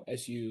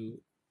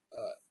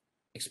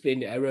explain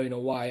the error,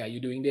 why are you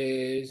doing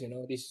this,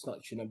 this is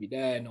not, should not be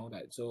there and all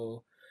that.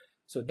 So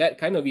that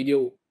kind of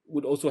video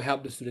would also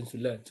help the students to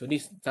learn. So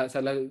this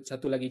salah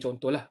satu lagi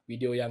contoh lah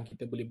video yang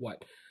kita boleh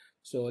buat.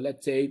 So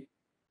let's say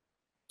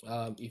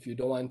if you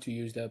don't want to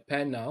use the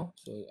pen now,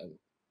 so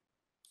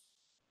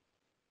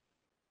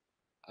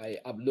I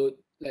upload,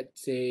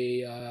 let's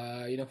say,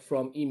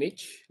 from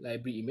image,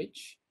 library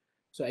image.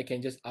 So I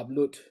can just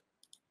upload,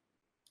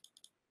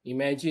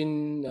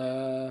 imagine,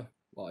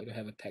 well, I don't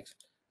have a text.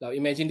 Now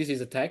imagine this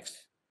is a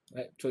text,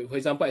 right? So for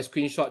example, I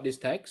screenshot this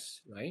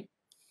text, right?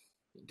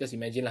 Just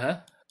imagine lah, huh?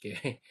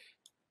 Okay.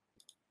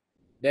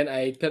 Then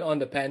I turn on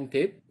the pen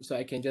tip, so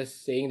I can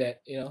just saying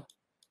that,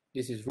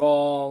 this is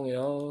wrong,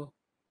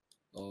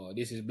 or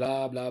this is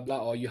blah, blah,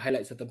 blah, or you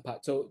highlight certain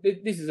parts. So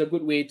this is a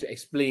good way to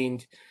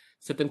explain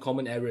certain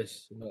common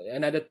errors,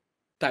 another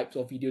types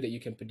of video that you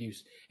can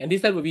produce. And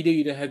this type of video,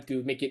 you don't have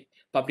to make it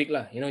public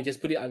lah, just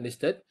put it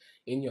unlisted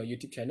in your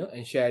YouTube channel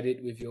and share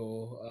it with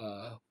your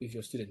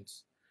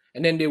students.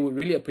 And then they would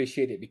really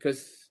appreciate it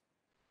because,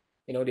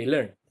 they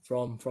learn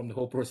from the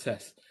whole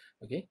process,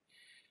 okay?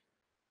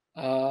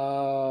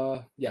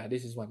 Yeah,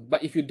 this is one.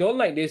 But if you don't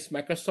like this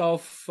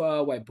Microsoft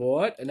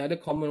whiteboard, another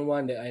common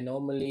one that I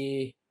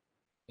normally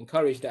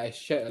encourage, that I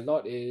share a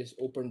lot, is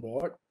open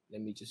board.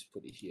 Let me just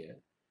put it here.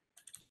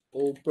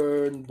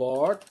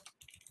 Openboard.ch.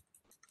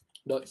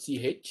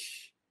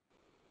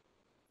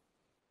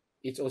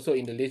 It's also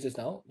in the list just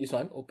now. This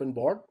one, open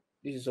board.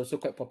 This is also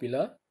quite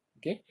popular.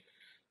 Okay.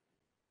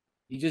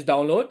 You just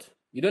download.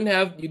 You don't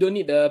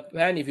need the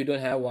pen if you don't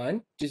have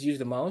one. Just use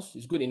the mouse.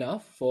 It's good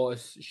enough for a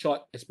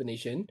short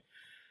explanation.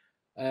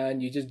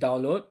 And you just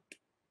download.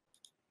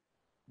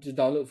 Just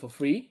download for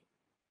free.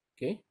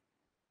 Okay.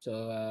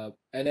 So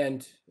and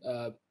then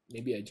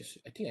maybe I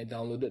think I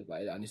downloaded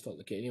but I uninstalled.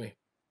 Okay, anyway.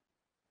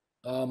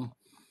 I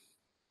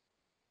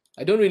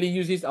don't really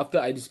use this after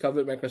I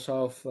discovered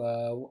Microsoft,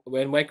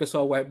 when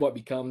Microsoft Whiteboard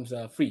becomes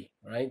free,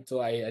 right?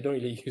 So I don't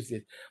really use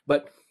it.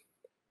 But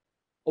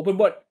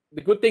OpenBoard,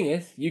 the good thing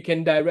is you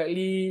can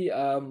directly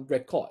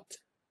record.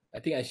 I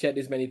think I shared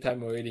this many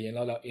times already in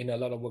a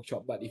lot of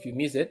workshop. But if you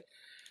miss it,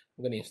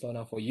 I'm going to install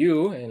now for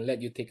you and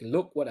let you take a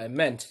look what I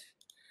meant.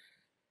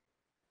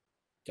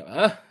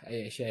 Sekejap,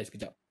 I share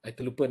sekejap. I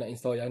terlupa nak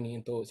install yang ni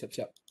untuk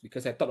siap-siap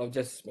because I thought of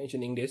just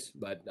mentioning this,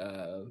 but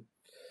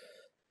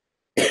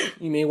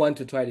you may want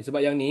to try this.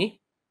 Sebab yang ni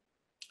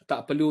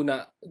tak perlu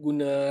nak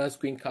guna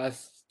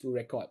screencast to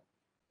record.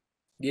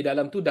 Di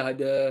dalam tu dah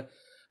ada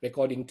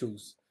recording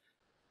tools.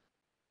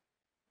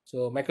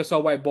 So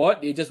Microsoft Whiteboard,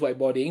 they just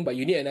whiteboarding, but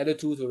you need another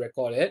tool to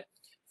record it.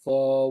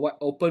 For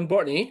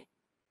OpenBoard ni,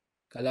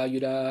 kalau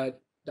you dah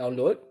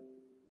download,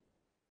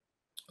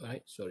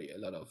 alright, sorry, a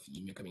lot of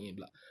email coming in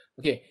pula.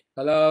 Okay,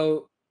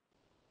 kalau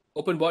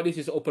OpenBoard, this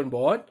is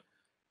OpenBoard.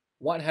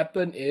 What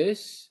happened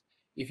is,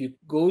 if you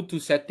go to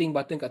setting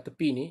button kat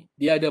tepi ni,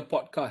 dia ada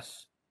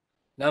podcast.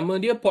 Nama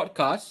dia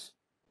podcast,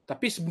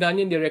 tapi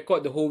sebenarnya dia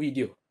record the whole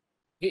video.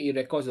 Okay, it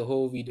records the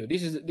whole video.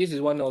 This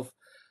is one of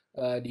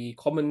the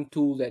common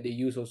tools that they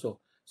use also.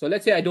 So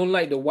let's say I don't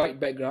like the white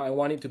background. I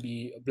want it to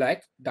be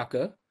black,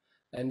 darker.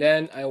 And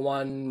then I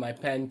want my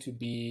pen to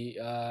be,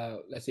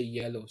 let's say,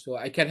 yellow. So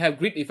I can have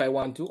grid if I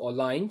want to, or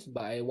lines,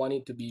 but I want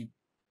it to be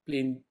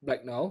plain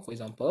black now, for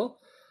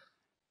example.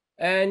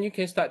 And you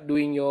can start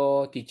doing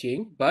your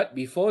teaching. But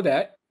before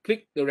that,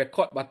 click the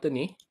record button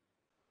ni.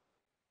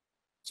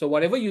 So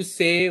whatever you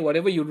say,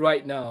 whatever you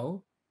write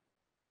now,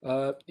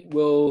 it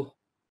will,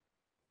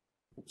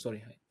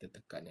 sorry, I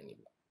tertekan yang ni.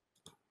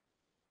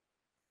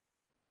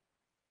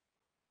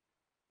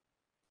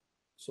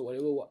 So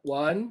whatever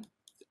one,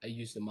 I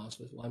use the mouse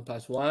first. 1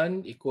 plus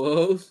 1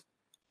 equals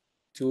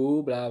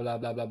 2, blah, blah,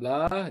 blah, blah,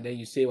 blah. Then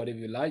you say whatever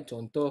you like,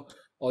 contoh.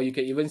 Or you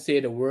can even say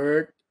the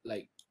word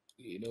like,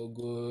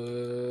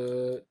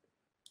 good,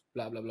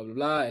 blah, blah, blah, blah,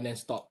 blah, and then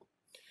stop.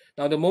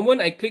 Now, the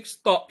moment I click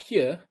stop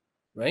here,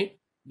 right?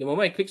 The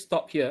moment I click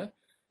stop here,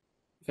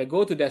 if I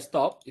go to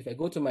desktop, if I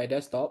go to my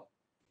desktop,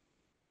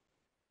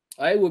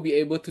 I will be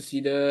able to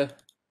see the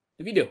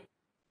video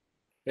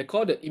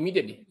recorded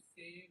immediately.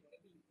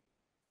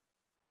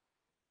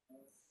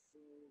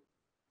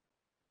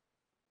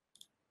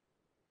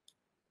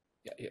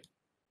 Yeah.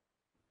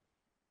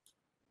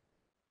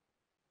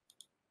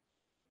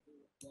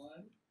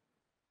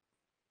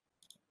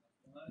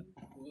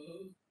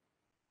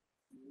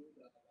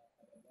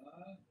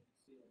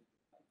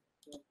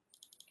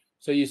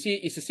 So you see,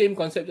 it's the same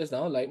concept just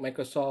now, like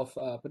Microsoft,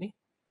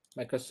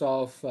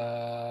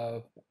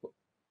 Microsoft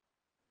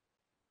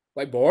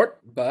Whiteboard,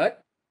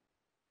 but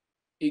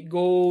it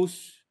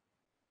goes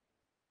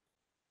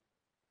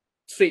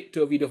straight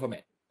to a video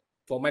format.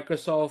 For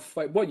Microsoft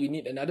Whiteboard, you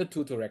need another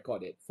tool to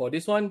record it. For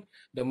this one,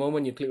 the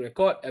moment you click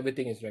record,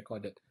 everything is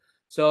recorded.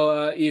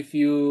 So if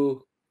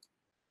you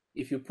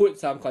put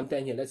some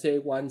content here, let's say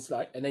one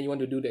slide, and then you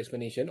want to do the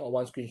explanation, or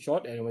one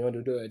screenshot, and you want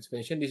to do an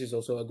explanation, this is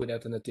also a good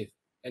alternative.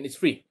 And it's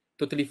free,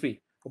 totally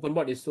free.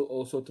 OpenBoard is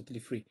also totally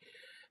free.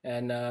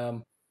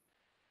 And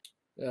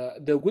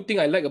The good thing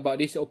I like about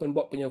this open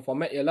board punya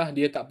format ialah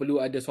dia tak perlu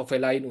ada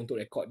software lain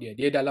untuk record dia.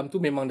 Dia dalam tu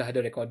memang dah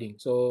ada recording.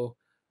 So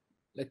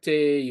let's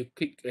say you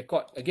click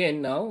record again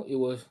now, it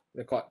will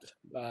record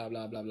blah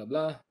blah blah blah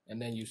blah,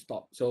 and then you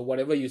stop. So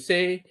whatever you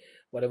say,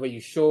 whatever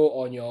you show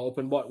on your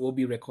open board will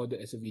be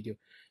recorded as a video.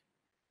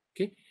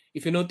 Okay,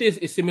 if you notice,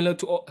 it's similar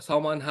to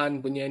Salman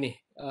Khan punya ni,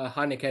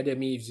 Han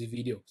Academy's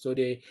video. So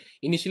they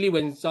initially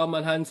when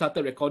Salman Khan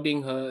started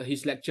recording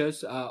his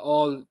lectures are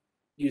all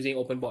using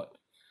open board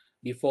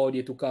before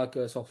dia tukar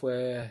ke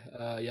software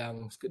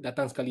yang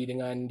datang sekali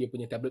dengan dia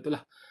punya tablet tu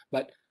lah.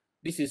 But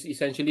this is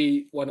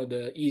essentially one of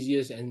the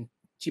easiest and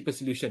cheapest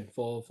solution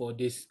for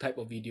this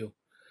type of video.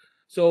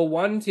 So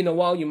once in a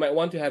while, you might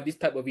want to have this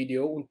type of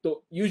video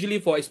untuk usually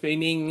for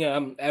explaining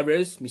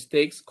errors,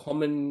 mistakes,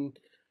 common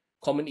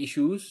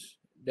issues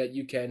that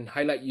you can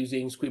highlight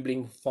using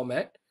scribbling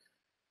format.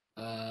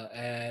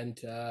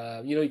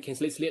 You know, you can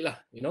slate lah,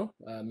 you know,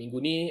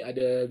 minggu ni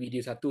ada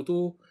video satu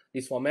tu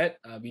this format,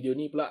 video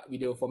ni pula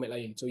video format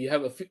lain, so you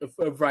have a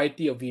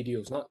variety of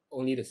videos, not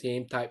only the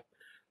same type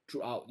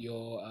throughout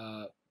your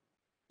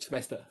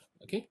semester.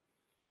 Okay,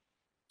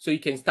 so you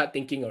can start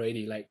thinking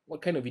already like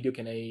what kind of video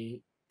can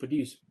I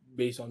produce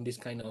based on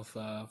this kind of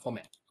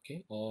format,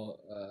 okay, or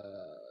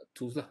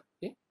tools lah.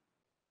 Okay,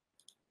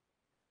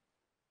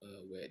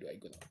 where do I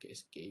go now? Okay,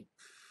 escape.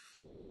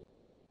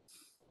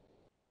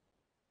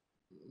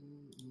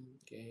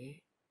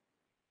 Okay.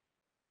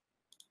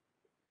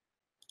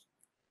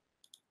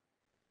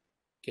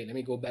 Okay, let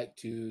me go back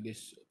to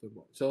this open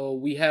board. So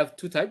we have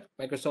two types,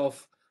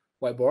 Microsoft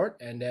Whiteboard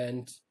and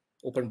then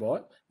open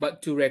board.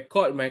 But to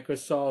record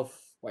Microsoft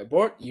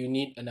Whiteboard, you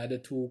need another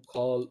tool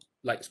called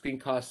like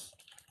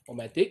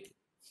Screencast-O-Matic.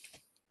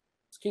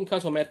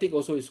 Screencast-O-Matic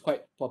also is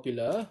quite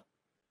popular.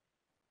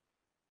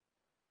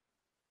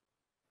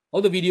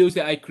 All the videos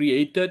that I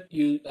created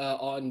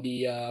on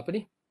the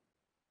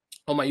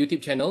on my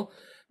YouTube channel,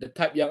 the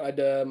type yang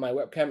ada my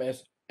webcam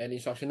as an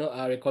instructional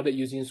are recorded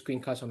using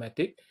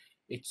Screencast-O-Matic.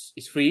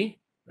 It's free,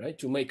 right?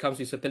 Cuma it comes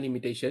with certain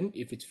limitation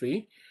if it's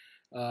free.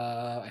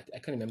 I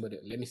can't remember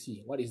that. Let me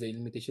see. What is the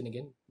limitation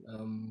again?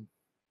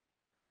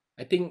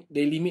 I think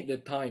they limit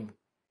the time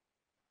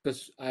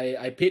because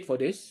I paid for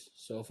this,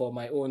 so for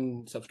my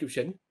own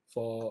subscription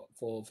for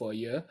a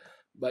year.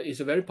 But it's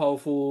a very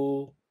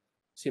powerful,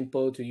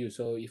 simple to use.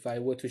 So if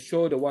I were to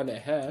show the one I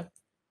have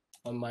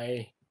on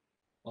my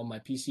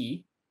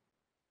PC,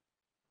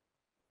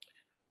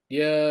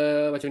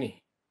 dia macam ni.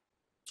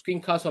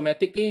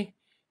 Screencast-O-Matic ni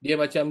dia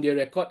macam dia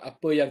record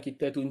apa yang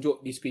kita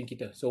tunjuk di screen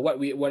kita. So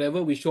whatever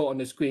we show on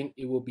the screen,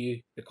 it will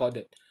be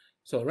recorded.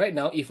 So right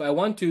now, if I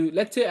want to,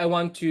 let's say I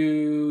want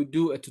to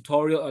do a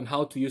tutorial on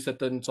how to use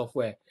certain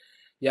software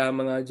yang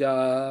mengajar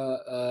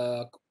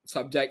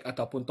subject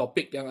ataupun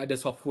topik yang ada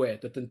software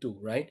tertentu,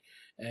 right?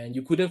 And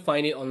you couldn't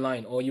find it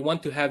online, or you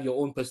want to have your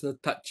own personal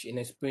touch in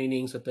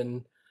explaining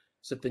certain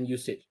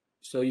usage.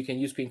 So you can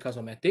use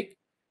Screencast-O-Matic,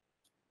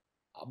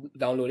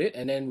 download it,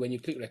 and then when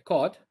you click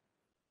record,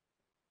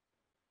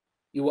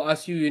 it will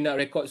ask you nak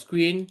record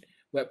screen,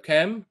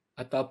 webcam,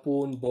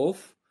 ataupun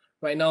both.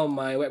 Right now,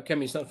 my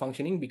webcam is not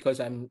functioning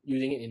because I'm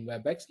using it in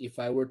WebEx. If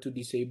I were to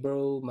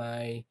disable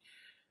my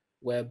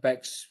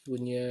WebEx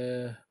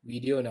punya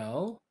video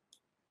now,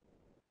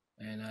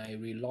 and I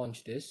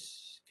relaunch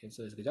this,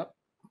 cancel sekejap.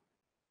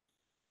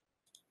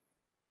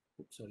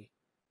 Oops, sorry.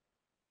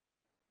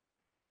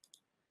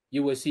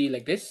 You will see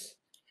like this.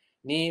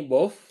 Ni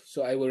both.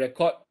 So I will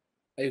record,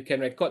 you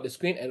can record the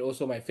screen and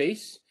also my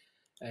face.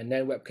 And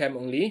then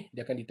webcam only,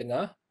 dia akan di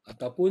tengah,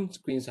 ataupun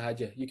screen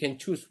sahaja. You can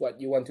choose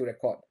what you want to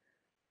record,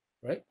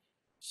 right?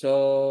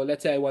 So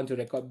let's say I want to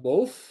record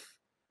both,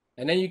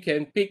 and then you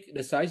can pick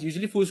the size.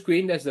 Usually full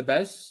screen, that's the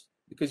best,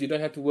 because you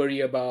don't have to worry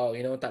about,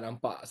 you know, tak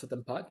nampak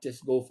certain part.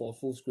 Just go for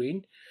full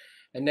screen.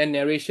 And then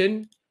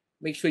narration,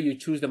 make sure you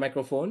choose the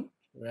microphone,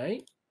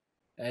 right?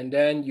 And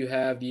then you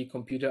have the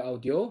computer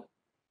audio.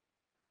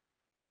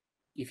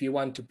 If you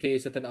want to play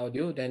certain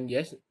audio, then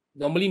yes.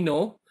 Normally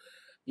no.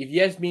 If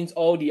yes means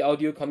all the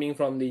audio coming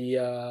from the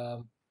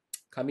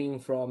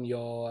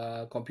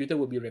your computer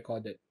will be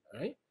recorded.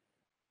 All right.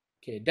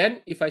 Okay.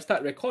 Then if I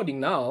start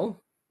recording now,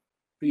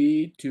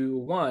 3, 2,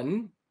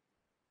 1.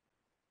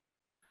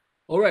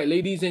 All right,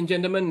 ladies and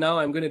gentlemen. Now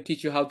I'm going to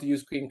teach you how to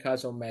use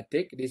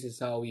Screencast-O-Matic. This is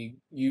how we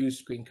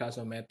use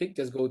Screencast-O-Matic.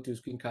 Just go to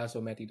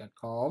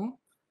screencast-o-matic.com.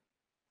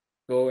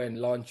 Go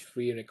and launch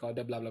free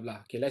recorder. Blah blah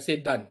blah. Okay. Let's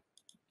say done.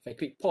 If I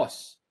click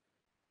pause,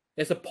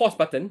 there's a pause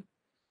button.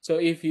 So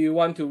if you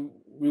want to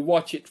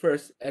rewatch it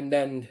first and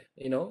then,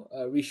 you know,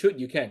 reshoot,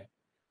 you can.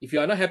 If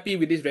you are not happy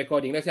with this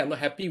recording, let's say I'm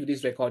not happy with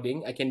this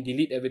recording, I can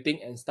delete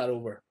everything and start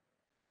over.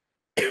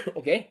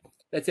 Okay,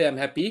 let's say I'm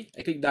happy.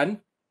 I click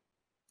done.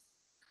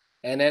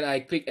 And then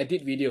I click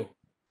edit video.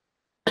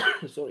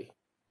 Sorry.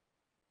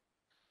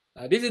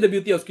 This is the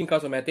beauty of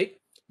Screencast-O-Matic,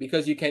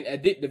 because you can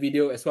edit the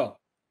video as well.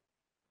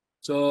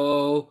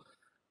 So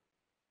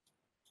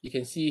you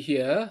can see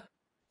here.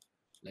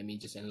 Let me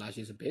just enlarge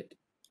this a bit.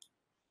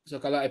 So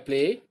kalau I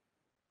play,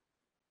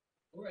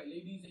 All right,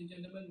 ladies and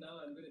gentlemen,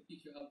 now I'm going to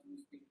teach you how to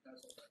use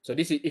screencast. So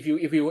this is if you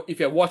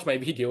watch my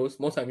videos,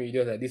 most of my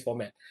videos are this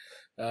format,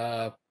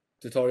 uh,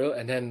 tutorial,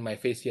 and then my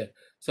face here.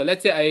 So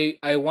let's say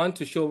I want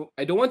to show,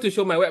 I don't want to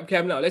show my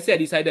webcam now. Let's say I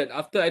decided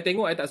after I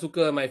tengok I tak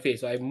suka my face,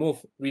 so I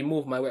remove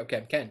my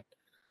webcam. Can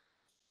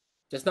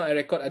just now I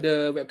record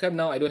other webcam,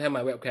 now I don't have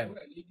my webcam.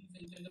 All right, ladies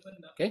and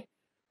gentlemen, now. Okay.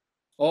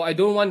 Or I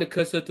don't want the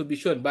cursor to be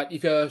shown, but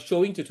if you're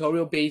showing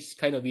tutorial based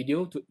kind of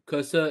video,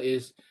 cursor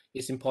is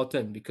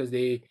important because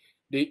it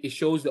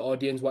shows the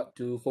audience what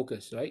to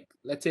focus, right?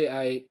 Let's say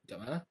I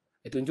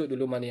tunjuk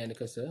dulu mana yang ada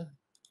cursor.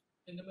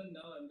 Gentlemen,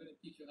 now I'm going to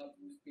teach you how to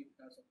use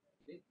screencast.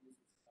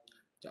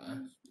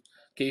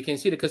 Okay, you can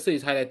see the cursor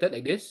is highlighted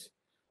like this.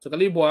 So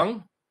kalau you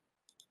buang,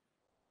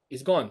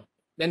 it's gone.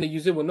 Then the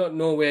user will not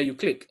know where you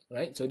click,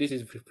 right? So this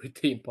is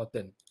pretty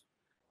important.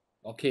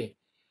 Okay.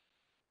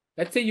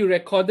 Let's say you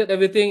recorded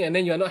everything and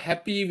then you're not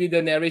happy with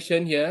the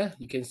narration here.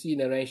 You can see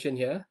narration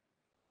here.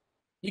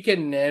 You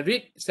can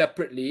narrate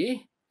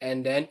separately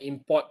and then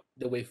import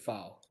the WAV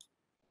file.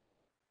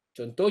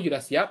 Contoh, you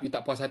dah siap, you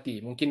tak puas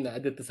hati. Mungkin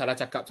ada tersalah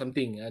cakap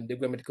something, the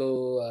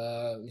grammatical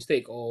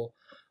mistake or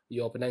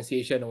your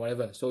pronunciation or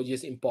whatever. So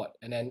just import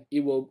and then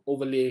it will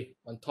overlay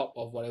on top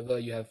of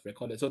whatever you have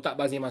recorded. So tak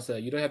bazir masa.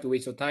 You don't have to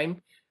waste your time,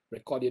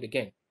 record it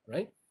again,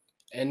 right?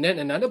 And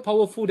then another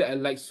powerful that I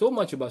like so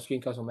much about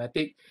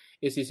Screencast-O-Matic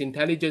is this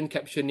intelligent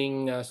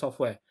captioning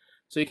software.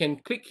 So you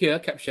can click here,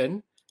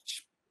 caption,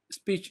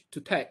 speech to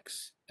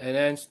text, and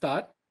then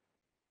start.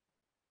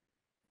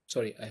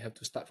 Sorry, I have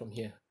to start from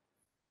here.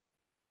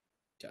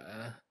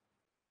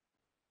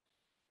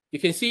 You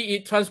can see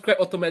it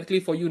transcribe automatically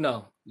for you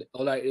now.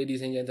 All right,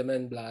 ladies and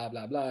gentlemen, blah,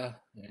 blah, blah.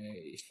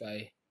 If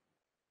I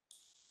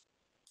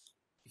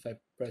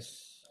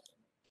press.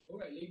 All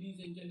right, ladies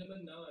and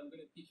gentlemen, now I'm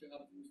going to teach you how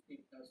to use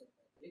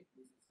Screencast-O-Matic.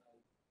 This is how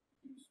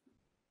you use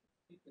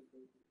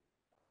Screencast-O-Matic.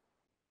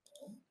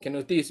 Can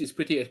notice it's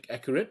pretty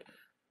accurate.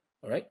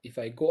 All right, if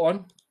I go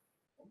on,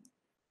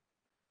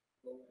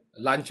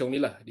 lunch only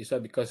lah. This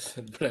one because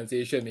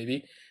pronunciation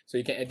maybe. So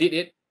you can edit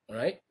it. All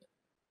right.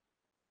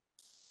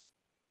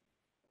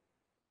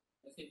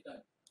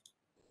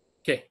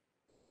 Okay.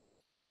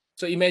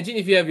 So imagine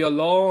if you have your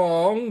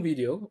long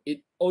video,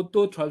 it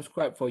auto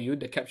transcribe for you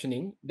the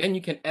captioning. Then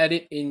you can add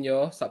it in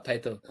your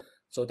subtitle.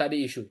 So tak ada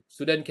issue.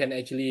 Student can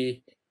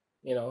actually,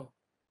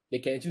 they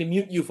can actually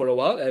mute you for a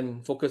while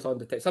and focus on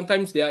the text.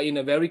 Sometimes they are in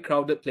a very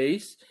crowded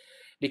place,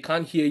 they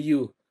can't hear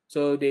you,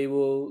 so they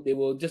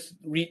will just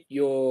read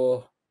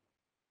your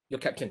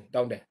caption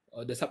down there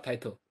or the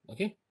subtitle.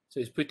 Okay, so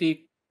it's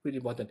pretty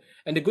important.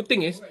 And the good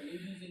thing is,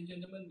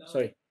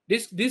 sorry,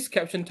 this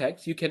caption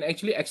text you can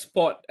actually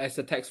export as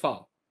a text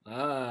file.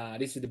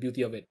 This is the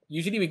beauty of it.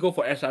 Usually we go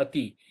for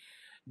SRT,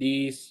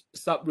 these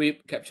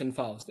subrip caption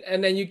files,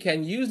 and then you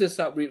can use the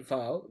subrip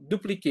file,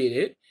 duplicate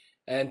it,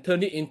 and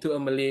turn it into a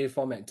Malay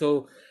format.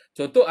 So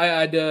contoh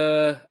I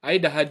dah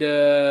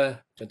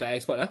ada contoh I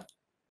export lah.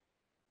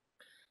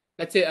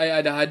 Let's say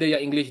I dah ada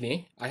yang English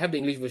ni, I have the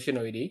English version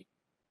already.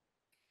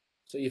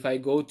 So if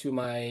I go to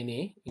my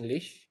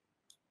English,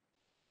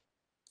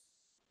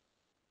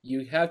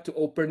 you have to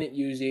open it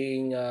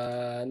using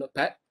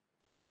Notepad.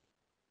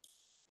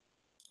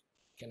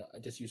 Cannot,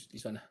 I just use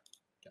this one.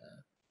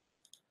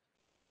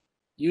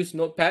 Use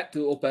Notepad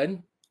to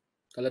open.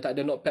 Kalau tak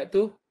ada Notepad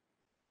tu,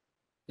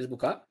 just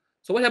buka.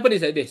 So what happens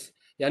is like this.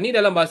 Yang ni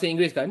dalam bahasa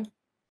Inggeris kan.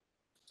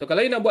 So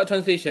kalau you nak buat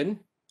translation,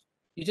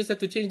 you just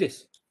have to change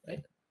this,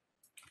 right?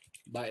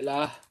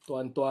 Baiklah,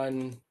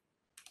 tuan-tuan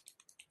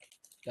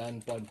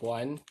dan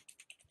puan-puan,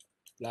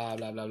 blah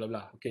blah blah blah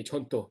blah. Okay,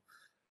 contoh.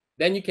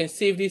 Then you can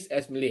save this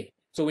as Malay.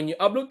 So when you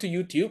upload to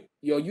YouTube,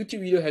 your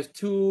YouTube video has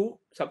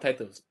two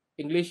subtitles,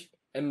 English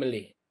and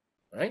Malay,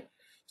 right?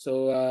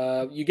 So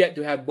you get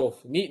to have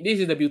both.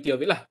 This is the beauty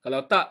of it lah.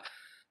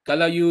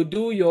 Kalau you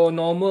do your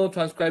normal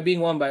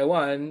transcribing one by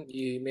one,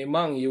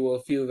 memang you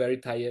will feel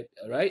very tired,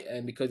 right?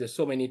 And because there's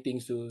so many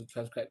things to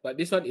transcribe. But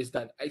this one is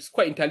done. It's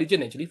quite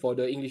intelligent actually for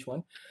the English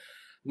one.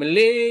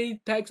 Malay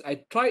text,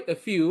 I tried a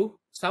few.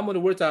 Some of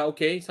the words are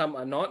okay, some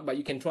are not, but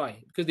you can try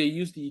because they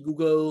use the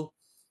Google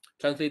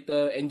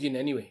translator engine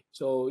anyway.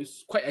 So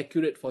it's quite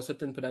accurate for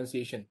certain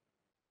pronunciation.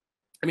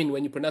 I mean,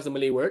 when you pronounce a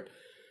Malay word,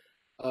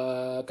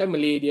 kan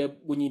Malay dia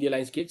bunyi dia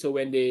lain sikit. So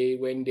when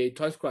they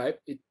transcribe,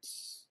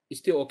 it's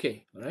still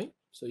okay, all right?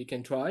 So you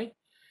can try.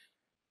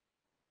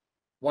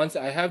 Once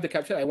I have the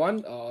caption I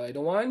want or I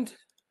don't want,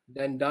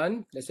 then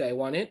done. Let's say I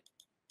want it.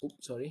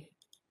 Oops, sorry.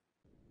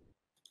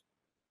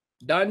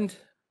 Done.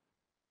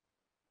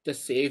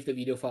 Just save the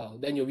video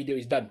file. Then your video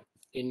is done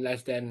in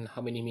less than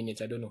how many minutes,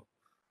 I don't know.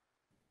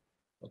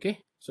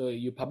 Okay, so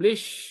you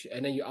publish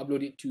and then you upload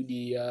it to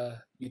the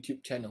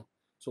YouTube channel.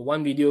 So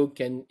one video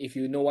can, if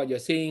you know what you're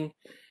saying,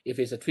 if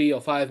it's a 3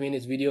 or 5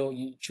 minutes video,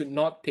 it should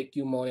not take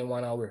you more than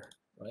 1 hour,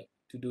 right,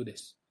 to do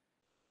this.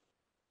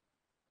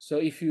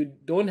 So if you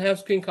don't have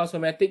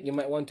Screencast-O-Matic, you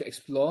might want to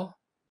explore.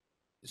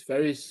 It's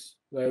very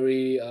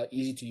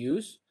easy to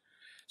use.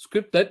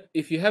 Scripted,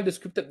 if you have the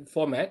scripted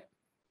format,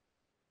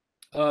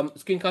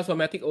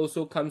 Screencast-O-Matic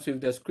also comes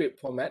with the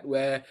script format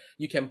where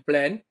you can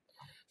plan.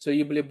 So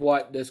you boleh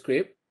buat the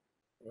script,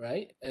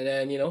 right? And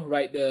then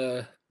write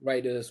the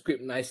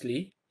script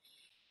nicely,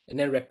 and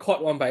then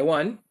record one by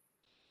one.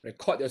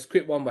 Record your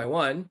script one by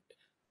one,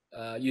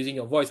 using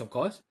your voice, of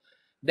course.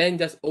 Then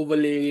just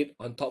overlay it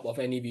on top of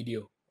any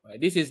video. Right?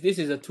 This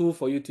is a tool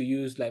for you to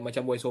use like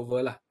macam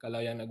voiceover lah. Kalau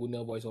yang nak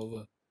guna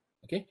voiceover,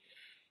 okay.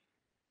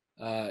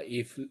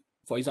 If,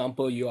 for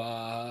example, you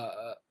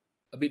are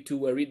a bit too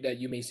worried that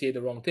you may say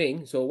the wrong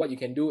thing, so what you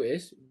can do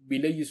is,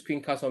 bila you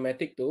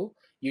screencast-o-matic tu,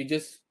 you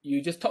just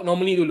talk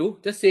normally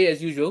dulu, just say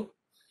as usual,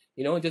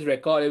 just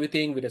record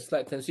everything with a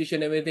slight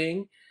transition,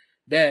 everything.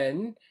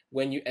 Then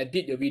when you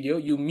edit your video,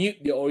 you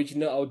mute the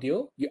original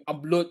audio, you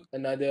upload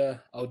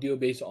another audio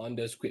based on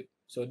the script,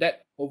 so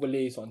that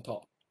overlays on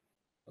top.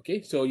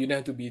 Okay, so you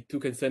don't have to be too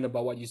concerned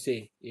about what you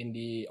say in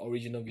the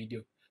original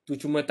video. Tu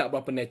cuma tak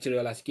berapa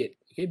natural lah sikit,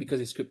 okay, because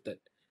it's scripted.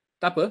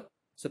 Tak apa,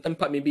 certain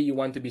part maybe you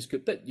want to be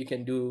scripted, you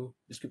can do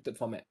the scripted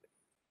format.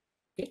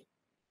 Okay,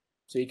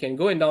 so you can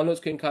go and download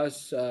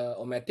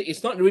Screencast-O-Matic.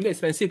 It's not really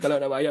expensive kalau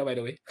nak bayar, by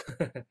the way.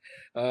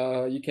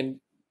 You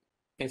can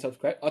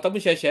subscribe ataupun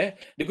share.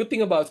 The good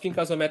thing about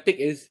Screencast-O-Matic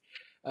is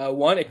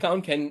one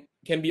account can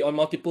be on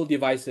multiple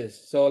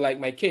devices. So like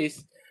my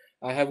case,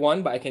 I have one,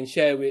 but I can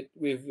share with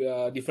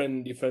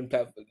different different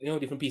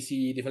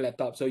PC, different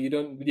laptops. So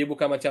dia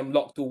bukan macam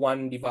locked to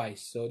one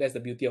device. So that's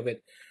the beauty of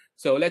it.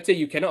 So let's say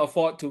you cannot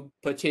afford to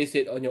purchase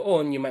it on your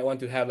own, you might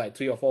want to have like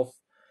three or four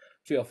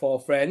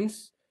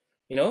friends,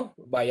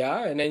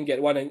 bayar, and then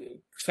get one and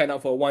sign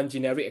up for one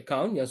generic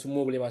account yang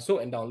semua boleh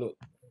masuk and download.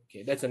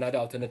 Okay, that's another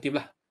alternative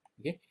lah.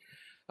 Okay.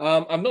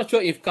 I'm not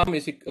sure if CAM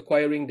is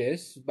acquiring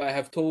this, but I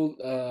have told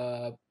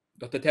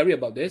Dr. Terry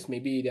about this.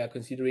 Maybe they are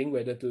considering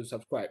whether to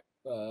subscribe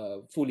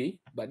fully,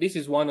 but this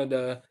is one of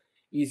the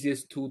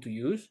easiest tool to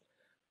use.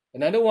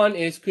 Another one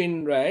is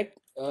Screen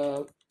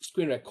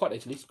Record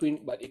actually,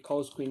 but it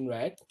calls Screen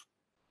Rec.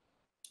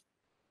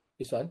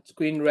 This one,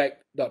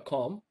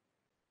 screenrec.com.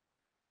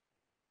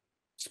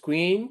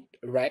 Screen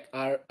Rec,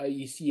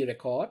 REC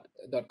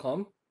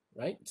record.com,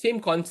 right? Same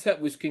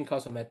concept with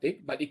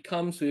Screencast-O-Matic, but it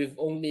comes with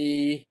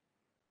only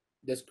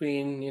the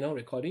screen,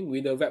 recording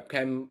with a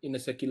webcam in a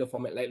circular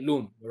format like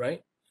Loom,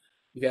 right?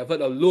 If you have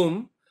heard of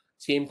Loom,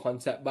 same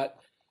concept, but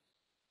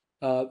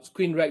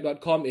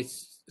screenrec.com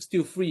is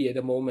still free at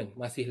the moment,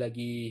 masih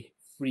lagi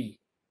free.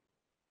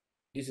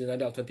 This is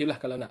another alternative lah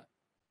kalau nak.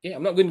 Okay,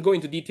 I'm not going to go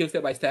into details step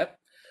by step.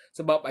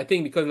 Sebab I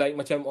think because like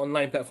macam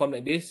online platform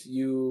like this,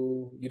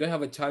 you don't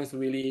have a chance to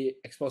really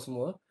explore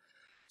semua.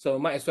 So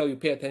might as well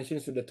you pay attention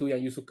to the two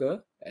yang you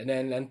suka, and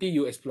then nanti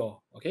you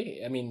explore.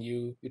 Okay, I mean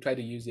you try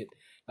to use it.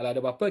 Kalau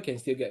ada apa-apa,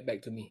 can still get back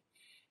to me.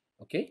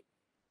 Okay.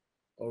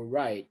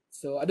 Alright.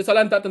 So ada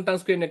soalan tak tentang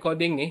screen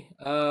recording ni?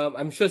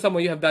 I'm sure some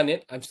of you have done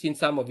it. I've seen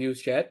some of you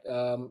shared.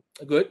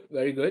 Good,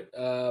 very good.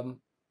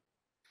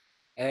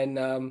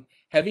 And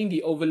having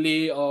the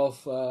overlay of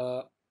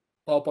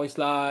PowerPoint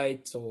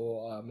slides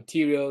or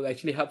material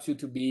actually helps you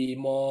to be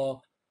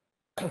more,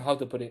 how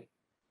to put it,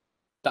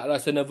 tak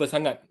rasa nervous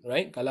sangat,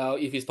 right? Kalau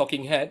if it's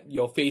talking head,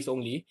 your face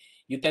only,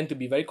 you tend to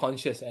be very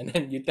conscious and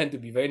then you tend to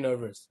be very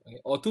nervous, okay?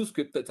 Or too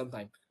scripted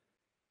sometimes.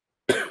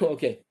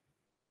 Okay.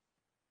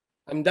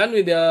 I'm done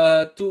with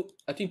the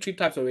three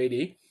types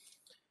already.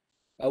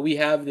 We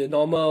have the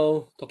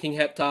normal talking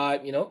head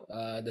type,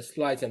 the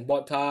slides and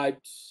board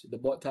types, the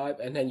board type,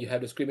 and then you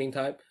have the screaming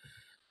type.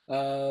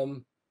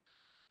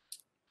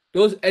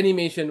 Those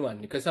animation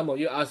one, because some of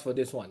you asked for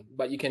this one,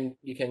 but you can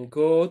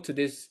go to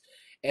this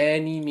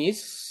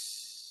UNIMAS.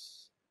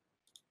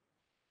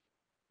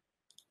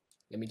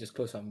 Let me just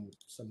close some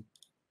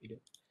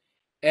video.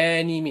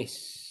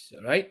 UNIMAS,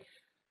 right?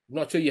 I'm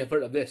not sure you have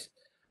heard of this.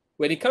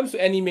 When it comes to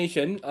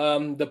animation,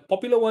 the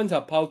popular ones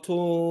are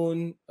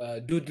Powtoon,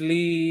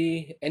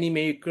 Doodly,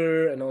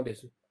 Animaker, and all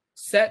this.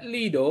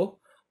 Sadly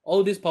though,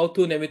 all this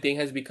Powtoon everything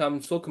has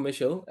become so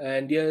commercial,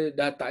 and dia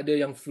dah tak ada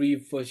yang free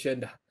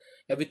version dah.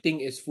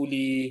 Everything is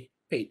fully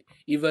paid.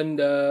 Even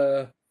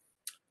the,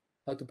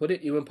 how to put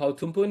it, even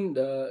Powtoon pun,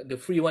 the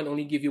free one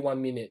only give you 1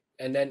 minute,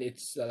 and then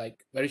it's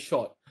like very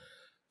short.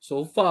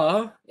 So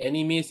far,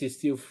 UNIMAS is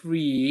still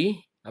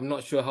free. I'm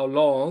not sure how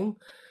long.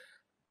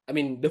 I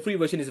mean, the free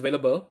version is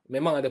available.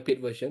 Memang ada paid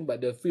version, but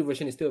the free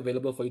version is still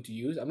available for you to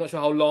use. I'm not sure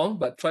how long,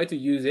 but try to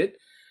use it.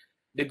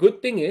 The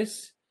good thing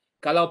is,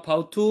 kalau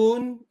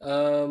Powtoon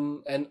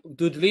and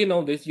Doodly and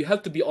all this, you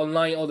have to be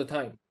online all the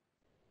time.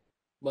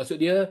 Maksud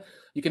dia,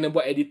 you can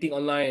buat editing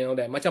online and all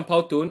that. Macam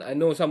Powtoon, I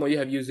know some of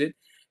you have used it.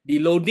 The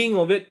loading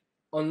of it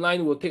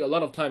online will take a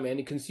lot of time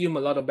and it consume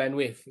a lot of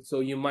bandwidth.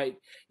 So you might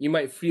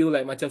feel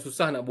like macam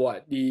susah nak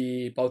buat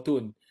di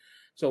Powtoon.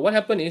 So what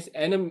happened is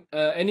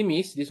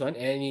UNIMAS, this one,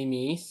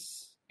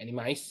 UNIMAS,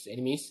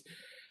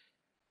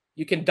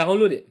 you can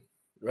download it,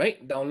 right?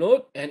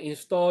 Download and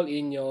install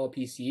in your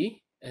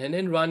PC and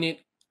then run it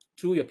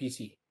through your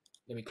PC.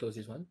 Let me close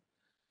this one.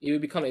 It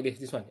will become like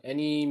this one,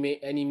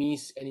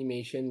 UNIMAS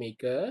Animation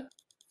Maker.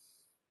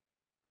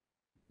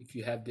 If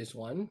you have this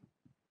one,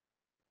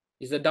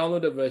 it's the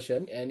downloaded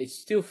version and it's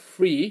still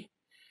free.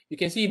 You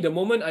can see the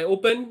moment I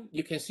open,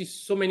 you can see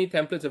so many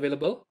templates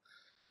available.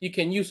 you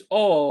can use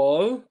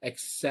all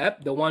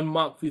except the one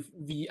marked with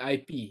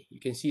VIP. You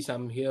can see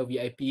some here,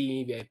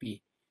 VIP,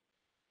 VIP,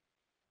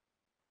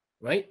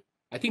 right?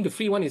 I think the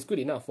free one is good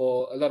enough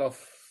for a lot of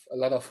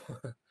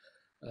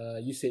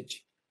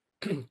usage.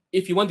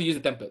 If you want to use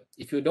a template,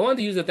 if you don't want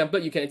to use a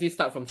template, you can actually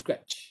start from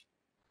scratch,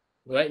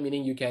 right?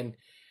 Meaning you can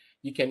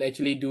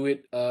actually do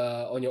it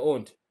on your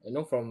own, you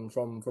know, from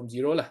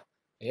zero lah.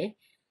 Okay.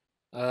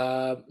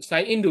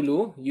 Sign in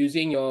dulu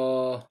using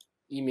your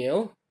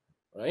email,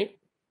 right?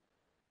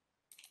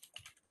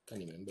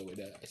 Can't remember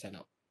whether I sign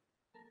up.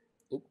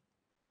 Oop.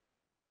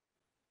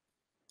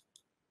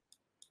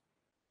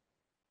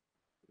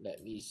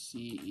 Let me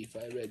see if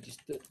I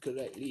registered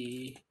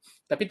correctly.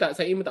 Tapi tak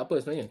sign in pun tak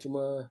apa sebenarnya.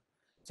 Cuma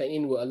sign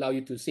in will allow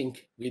you to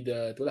sync with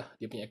the tu lah,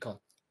 dia punya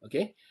account.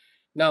 Okay.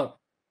 Now,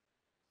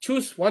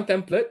 choose one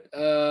template.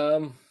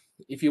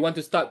 If you want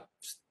to start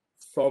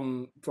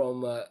from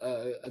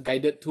a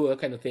guided tour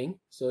kind of thing,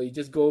 so you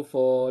just go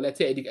for,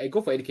 let's say I go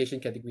for education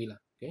category lah.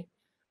 Okay,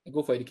 I go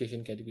for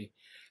education category.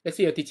 Let's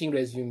say you're teaching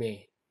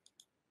resume.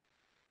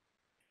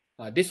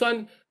 This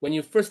one, when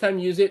you first time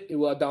use it, it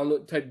will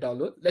try to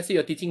download. Let's say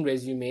you're teaching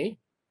resume,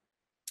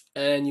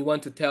 and you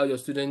want to tell your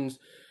students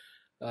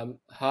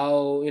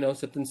how, you know,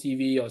 certain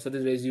CV or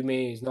certain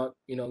resume is not,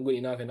 you know, good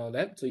enough and all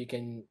that. So you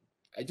can,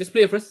 I just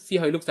play it first, see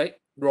how it looks like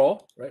raw,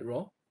 right?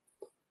 Raw.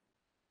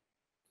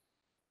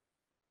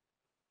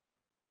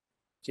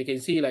 So you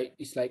can see like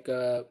it's like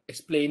a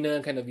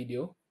explainer kind of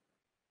video.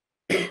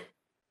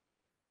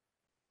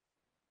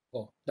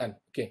 Oh, done.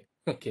 Okay.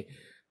 Okay.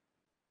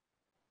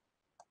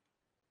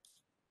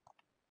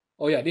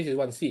 Oh yeah, this is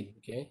one scene.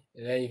 Okay.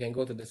 And then you can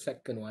go to the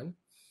second one.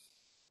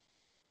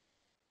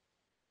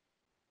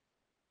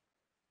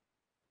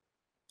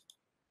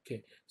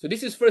 Okay. So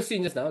this is first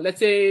scene just now. Let's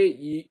say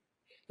you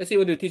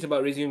want to teach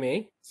about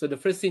resume. So the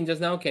first scene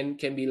just now can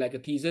be like a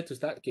teaser to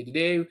start. Okay,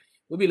 today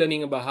we'll be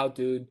learning about how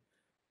to,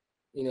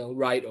 you know,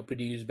 write or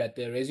produce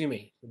better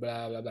resume.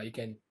 Blah blah blah. You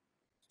can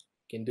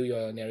do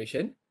your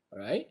narration. All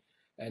right.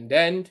 And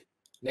then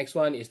next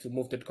one is to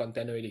move to the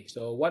content already.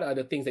 So what are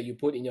the things that you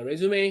put in your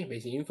resume?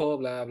 Basic info,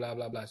 blah blah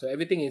blah blah. So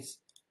everything is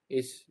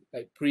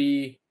like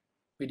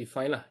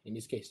predefined lah in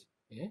this case.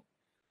 Okay.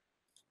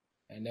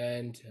 And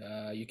then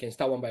you can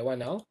start one by one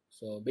now.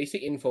 So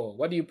basic info.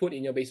 What do you put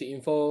in your basic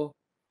info?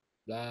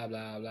 Blah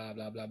blah blah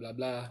blah blah blah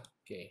blah.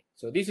 Okay.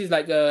 So this is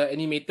like a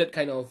animated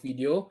kind of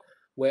video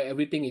where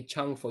everything is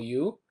chunked for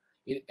you.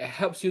 It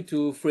helps you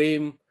to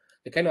frame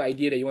the kind of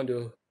idea that you want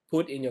to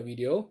put in your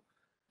video,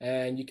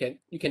 and you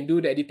can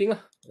do the editing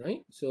lah,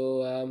 right?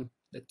 So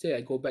let's say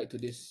I go back to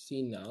this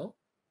scene now.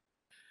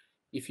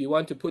 If you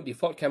want to put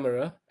default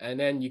camera, and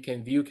then you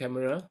can view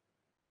camera.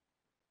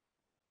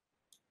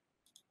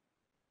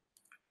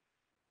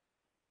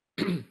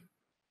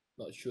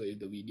 Not sure if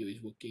the video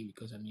is working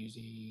because I'm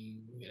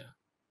using, yeah.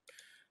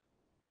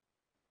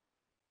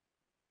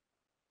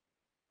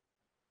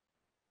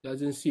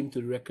 Doesn't seem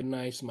to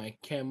recognize my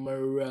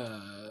camera.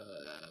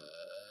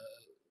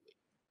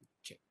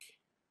 Check.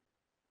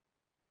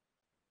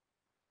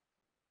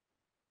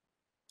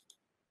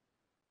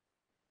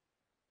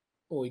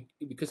 Oh,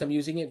 because I'm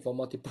using it for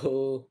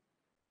multiple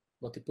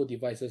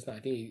devices now, I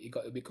think it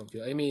got a bit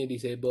confused. I may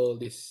disable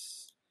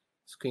this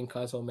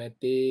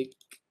screencast-o-matic.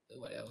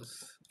 What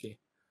else? Okay.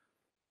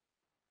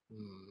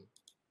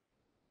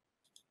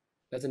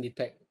 Doesn't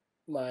detect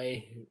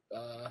my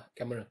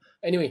camera.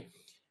 Anyway,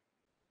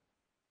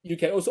 you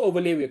can also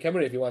overlay with your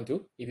camera if you want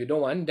to. If you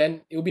don't want,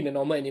 then it will be the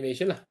normal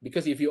animation lah.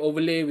 Because if you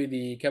overlay with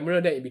the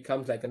camera, then it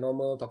becomes like a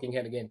normal talking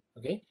head again.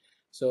 Okay.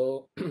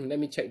 So let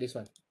me check this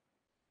one.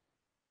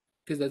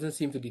 Because it doesn't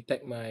seem to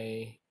detect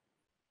my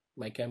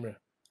camera.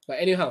 But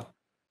anyhow,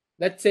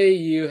 let's say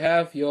you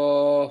have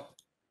your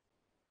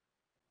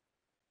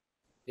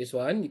this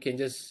one. You can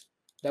just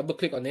double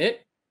click on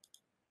it.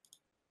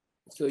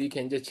 So you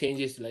can just change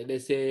this, like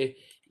let's say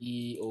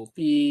EOP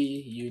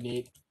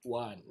Unit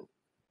 1.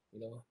 You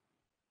know.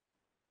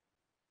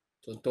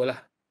 Contoh lah.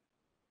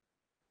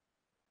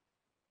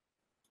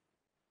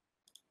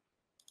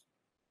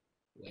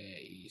 Where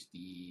is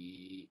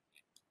the...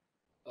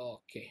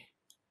 Okay.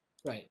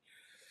 Right.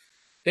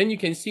 Then you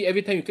can see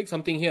every time you click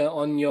something here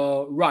on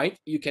your right,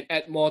 you can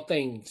add more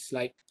things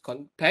like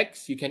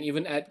context. You can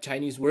even add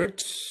Chinese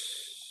words.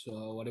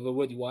 So whatever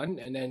word you want.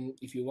 And then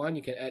if you want,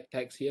 you can add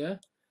text here.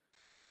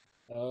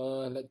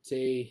 Let's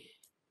say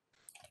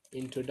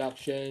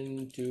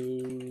introduction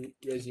to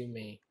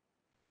resume.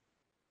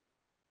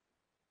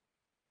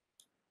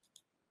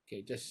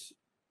 Okay, just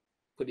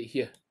put it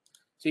here.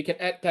 So you can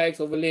add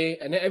text, overlay,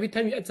 and then every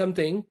time you add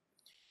something,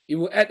 it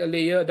will add a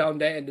layer down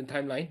there in the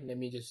timeline. Let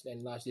me just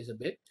enlarge this a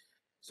bit.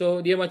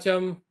 So dia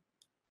macam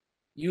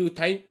you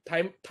time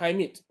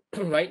it,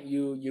 right?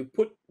 You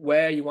put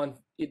where you want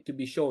it to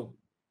be shown.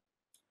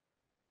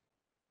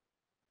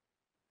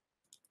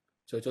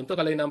 So contoh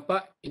kalau you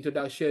nampak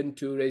introduction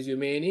to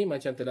resume ni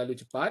macam terlalu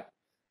cepat.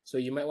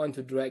 So you might want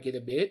to drag it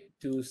a bit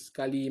to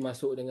sekali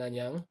masuk dengan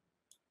yang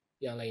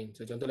lain.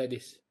 So contoh like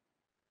this.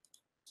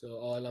 So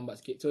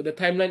lambat sikit. So the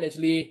timeline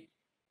actually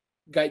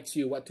guides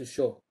you what to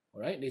show.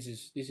 Alright, this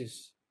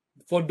is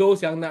for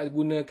those yang nak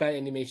gunakan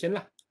animation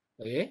lah.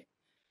 Okay.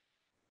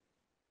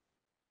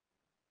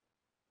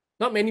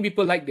 Not many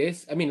people like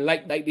this. I mean,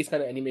 like this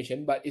kind of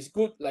animation, but it's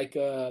good like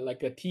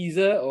a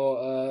teaser or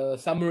a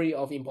summary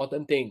of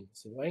important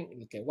things, right?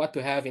 Okay, what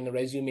to have in a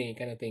resume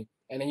kind of thing,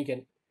 and then you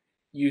can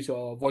use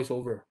your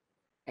voiceover,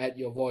 add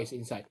your voice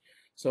inside.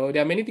 So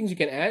there are many things you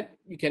can add.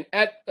 You can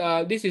add.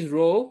 This is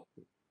role,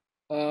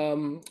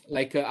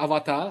 like a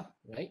avatar,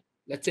 right?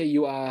 Let's say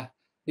you are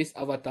this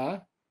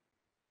avatar,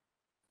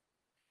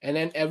 and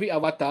then every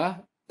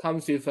avatar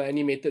comes with an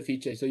animated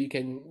feature. So you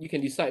can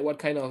decide what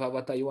kind of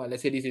avatar you want. Let's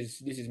say this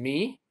is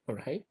me, all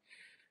right?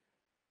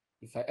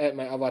 If I add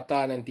my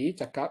avatar nanti,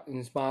 cakap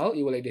and smile,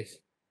 it will like this.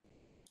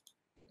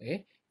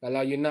 Okay.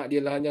 Kalau you nak dia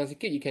panjang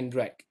sikit, you can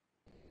drag.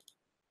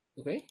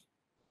 Okay.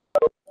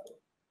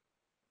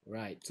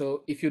 Right.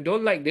 So if you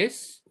don't like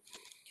this,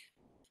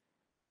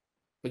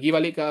 pergi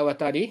balik ke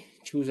avatar ni,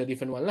 choose a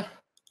different one lah.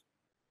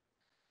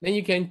 Then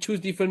you can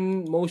choose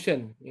different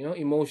motion,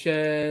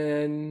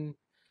 emotion.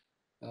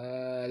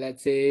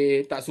 Let's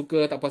say tak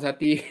suka, tak puas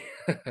hati.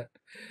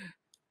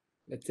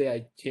 Let's say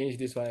I change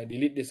this one, I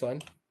delete this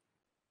one.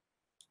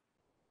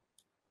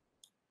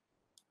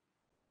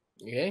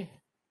 Okay.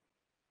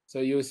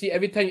 So you'll see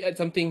every time you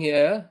add something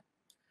here,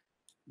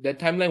 the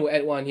timeline will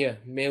add one here,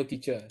 male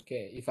teacher.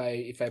 Okay. If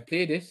I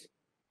play this,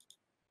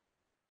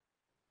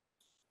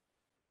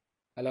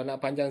 kalau nak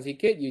panjang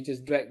sikit, you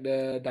just drag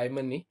the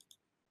diamond ni.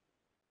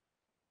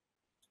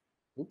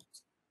 Oops.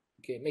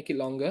 Okay, make it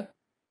longer.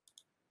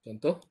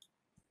 Contoh.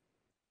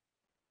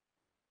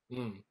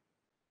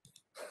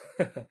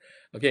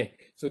 Okay,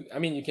 so I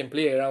mean you can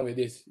play around with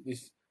this.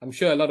 I'm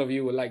sure a lot of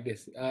you will like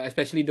this,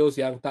 especially those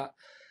yang tak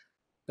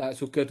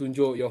suka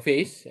tunjuk your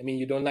face. I mean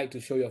you don't like to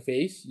show your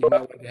face. You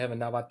might want to have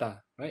an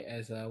avatar, right?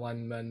 As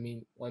one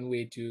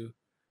way to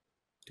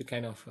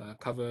kind of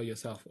cover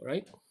yourself,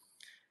 right?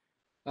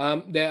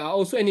 There are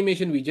also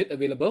animation widget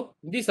available.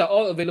 These are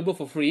all available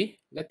for free.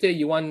 Let's say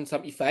you want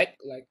some effect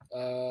like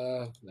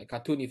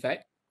cartoon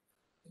effect.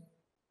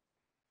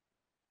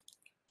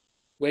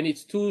 When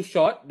it's too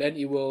short, then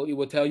it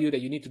will tell you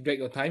that you need to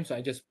drag your time. So I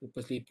just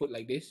purposely put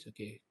like this.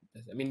 Okay,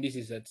 I mean this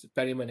is an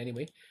experiment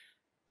anyway.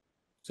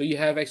 So you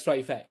have extra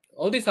effect.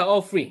 All these are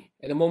all free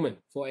at the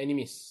moment for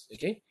enemies.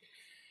 Okay,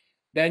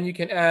 then you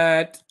can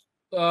add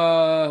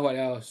what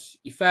else?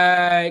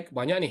 Effect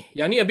banyak ni.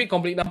 Yang ni a bit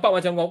complicated, nampak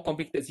macam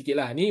complicated sikit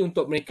lah. Ni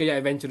untuk mereka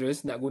yang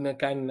adventurous nak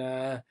gunakan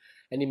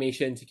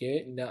animation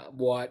sikit, nak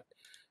buat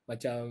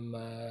macam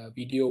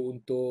video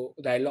untuk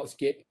dialog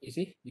sikit. You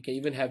see, you can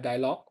even have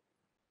dialogue.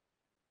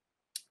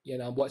 Yang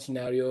nak buat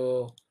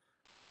scenario,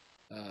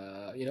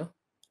 you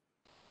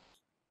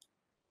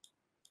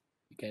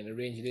can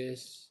arrange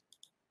this.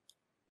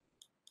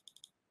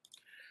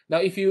 Now,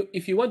 if you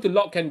want to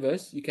lock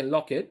canvas, you can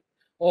lock it,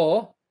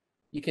 or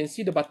you can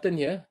see the button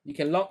here. You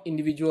can lock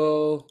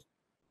individual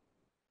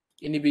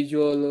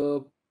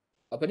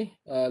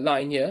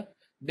line here.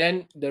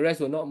 Then the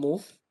rest will not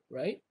move,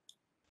 right?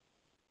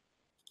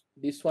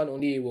 This one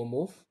only will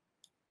move,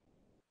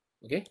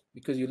 okay,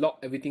 because you lock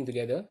everything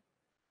together.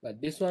 But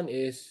this one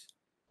is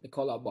the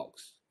call-out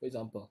box, for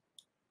example.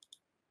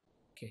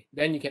 Okay,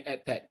 then you can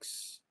add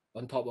text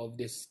on top of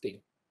this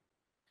thing.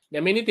 There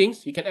are many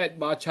things. You can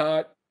add bar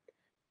chart,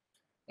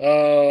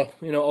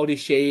 all these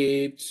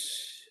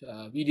shapes,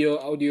 video,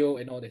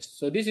 audio, and all this.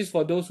 So this is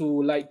for those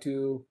who like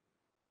to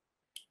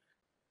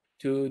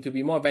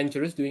be more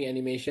adventurous doing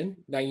animation.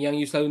 Dan yang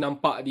you selalu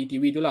nampak di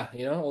TV tu lah,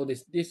 all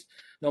this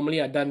normally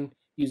are done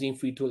using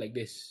free tool like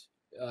this.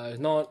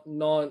 It's not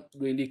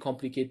really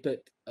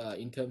complicated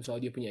in terms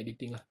of dia punya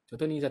editing lah.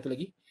 Contoh ni satu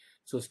lagi.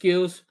 So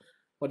skills,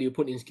 what do you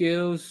put in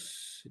skills?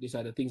 These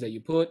are the things that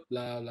you put,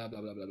 blah blah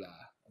blah blah blah blah.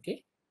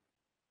 Okay.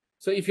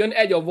 So if you want to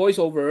add your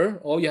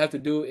voiceover, all you have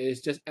to do is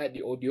just add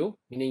the audio,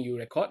 meaning you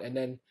record and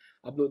then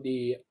upload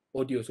the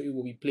audio, so it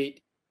will be played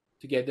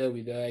together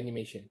with the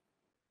animation.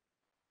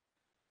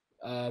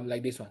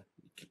 Like this one.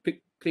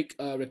 Click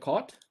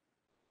record.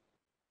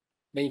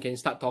 Then you can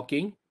start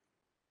talking.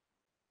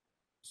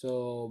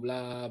 So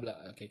blah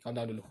blah. Okay,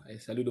 countdown dulu. I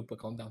selalu lupa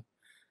countdown.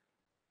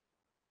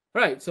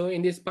 Alright, so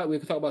in this part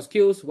we'll talk about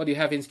skills. What do you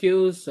have in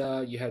skills?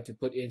 You have to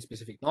put in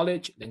specific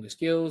knowledge, language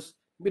skills,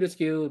 computer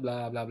skills,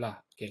 blah blah blah.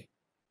 Okay.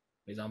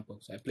 For example,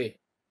 so I play.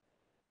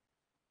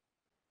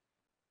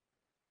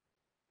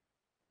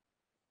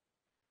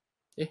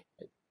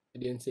 I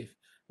didn't save.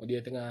 Oh, dia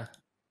tengah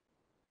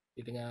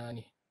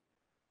ni.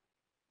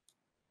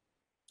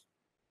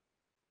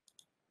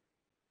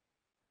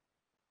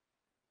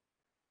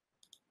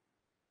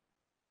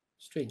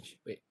 Strange.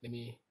 Wait, let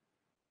me.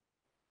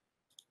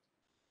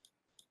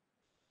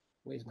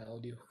 Where's my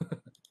audio?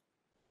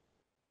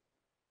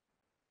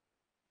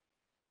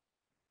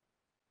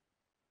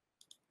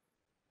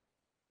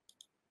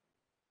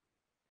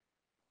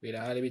 Wait,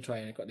 let me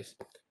try and record this.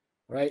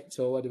 Right,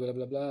 so what blah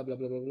blah blah blah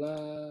blah blah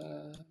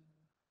blah.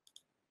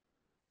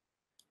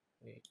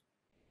 Wait.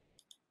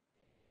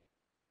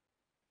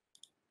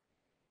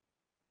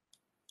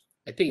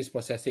 I think it's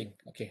processing.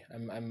 Okay,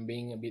 I'm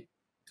being a bit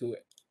too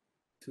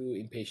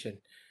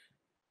impatient.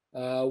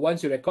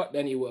 Once you record,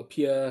 then it will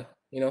appear,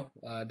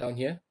 down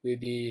here with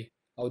the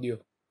audio.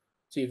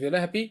 So if you're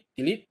not happy,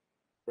 delete,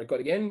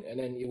 record again, and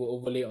then it will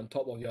overlay on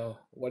top of your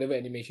whatever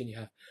animation you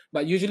have.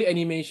 But usually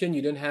animation,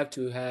 you don't need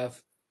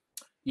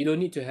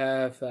to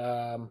have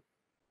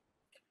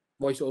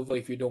voiceover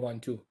if you don't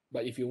want to.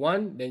 But if you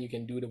want, then you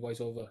can do the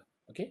voiceover.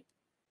 Okay.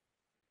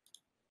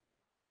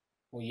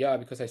 Oh yeah,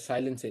 because I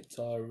silenced it.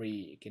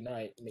 Sorry. Okay, now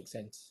it makes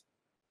sense.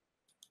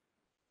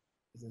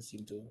 Doesn't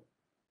seem to.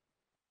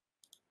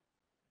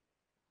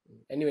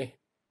 Anyway,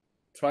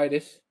 try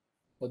this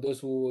for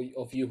those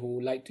of you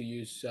who like to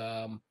use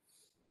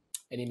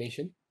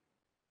animation.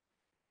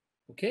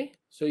 Okay,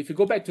 so if you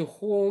go back to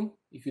home,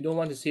 if you don't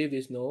want to save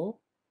this,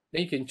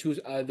 then you can choose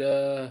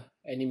other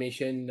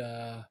animation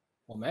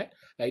format.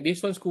 Like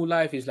this one, School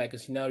Life, is like a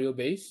scenario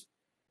based,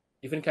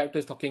 different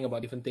characters talking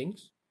about different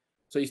things.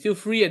 So it's still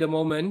free at the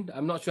moment.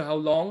 I'm not sure how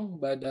long,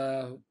 but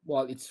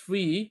while it's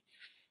free,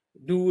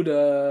 do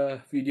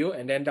the video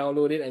and then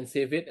download it and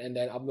save it and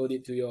then upload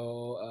it to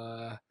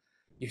your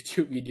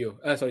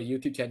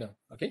YouTube channel.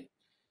 Okay.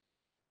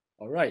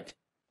 All right.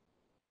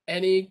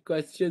 Any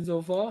questions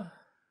so far?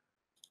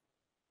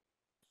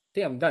 I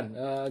think I'm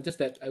done. Just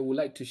that I would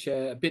like to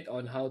share a bit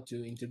on how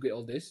to integrate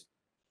all this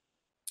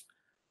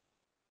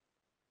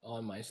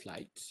on my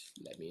slides.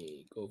 Let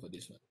me go for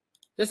this one.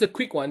 Just a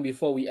quick one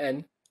before we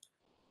end.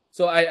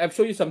 So I've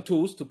shown you some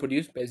tools to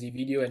produce busy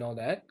video and all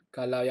that.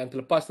 Kalau yang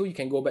terlepas tu, you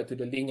can go back to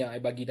the link yang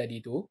I bagi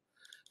tadi tu.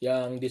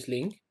 Yang this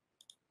link.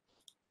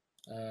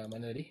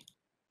 Mana tadi?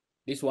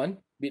 This one,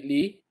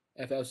 bit.ly,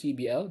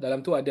 FLCBL.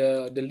 Dalam tu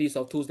ada the list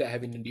of tools that I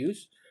have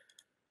introduced.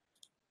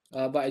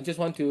 But I just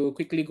want to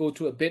quickly go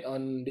through a bit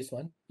on this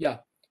one.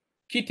 Yeah.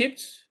 Key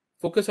tips,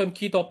 focus on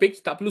key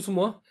topics, tak perlu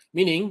semua.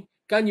 Meaning,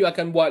 kan you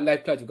akan buat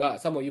live class juga.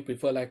 Some of you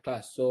prefer live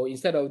class. So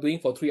instead of doing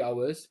for 3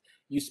 hours,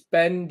 you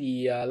spend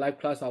the live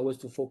class hours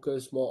to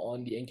focus more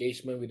on the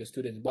engagement with the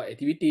students. Buat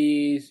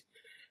activities,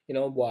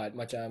 buat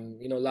macam,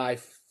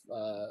 live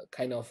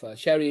kind of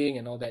sharing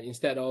and all that.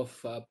 Instead of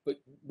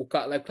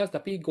buka live class,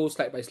 tapi go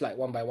slide by slide,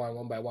 one by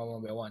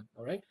one.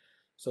 All right.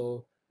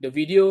 So the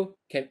video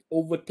can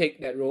overtake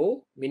that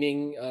role,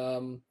 meaning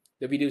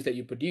the videos that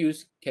you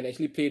produce can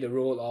actually play the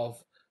role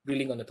of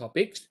drilling on the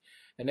topics.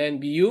 And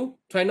then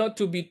try not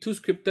to be too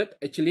scripted.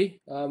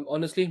 Actually,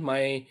 honestly,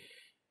 my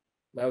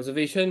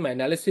observation, my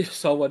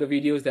analysis of all the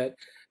videos that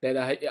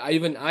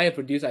I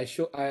produce,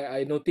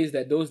 I noticed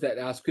that those that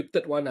are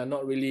scripted one are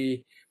not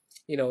really,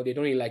 they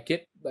don't really like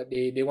it, but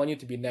they want you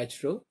to be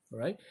natural,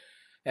 right?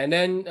 And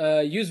then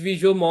use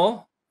visual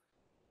more.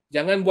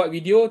 Jangan buat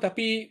video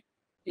tapi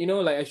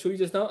like I show you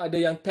just now, ada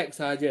yang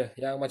text saja,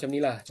 yang macam ni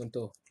lah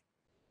contoh.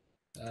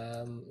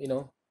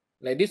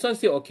 Like this one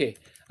still okay.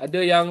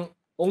 Ada yang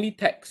only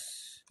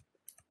text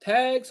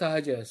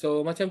sahaja.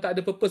 So macam tak ada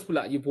purpose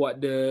pula you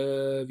buat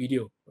the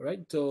video, right?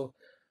 So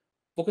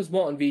focus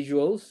more on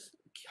visuals,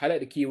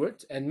 highlight the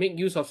keywords and make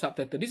use of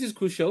subtitle. This is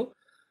crucial,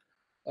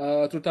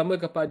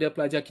 terutama kepada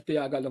pelajar kita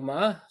yang agak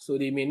lemah, so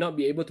they may not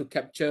be able to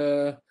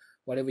capture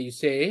whatever you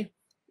say.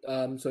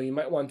 So you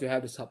might want to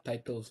have the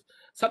subtitles.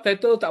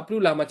 Subtitle tak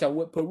perlulah macam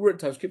word per word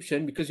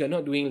transcription because you're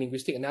not doing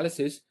linguistic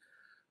analysis.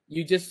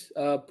 You just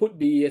put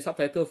the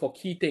subtitle for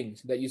key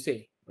things that you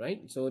say,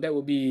 right? So that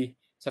will be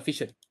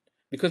sufficient.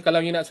 Because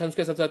kalau you nak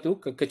transcribe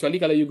satu-satu, kecuali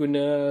kalau you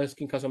guna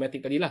skin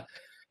cosmetic tadi lah,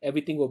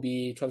 everything will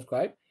be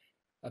transcribed.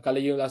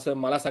 Kalau you rasa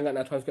malas sangat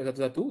nak transcribe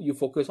satu-satu, you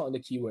focus on the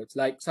keywords.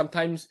 Like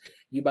sometimes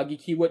you bagi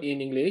keyword in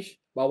English,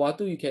 bawah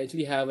tu you can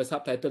actually have a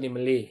subtitle in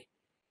Malay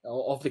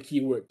of the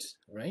keywords,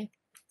 right?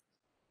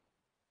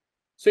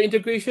 So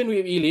integration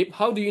with eLEAP,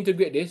 how do you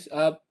integrate this?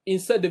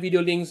 Insert the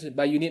video links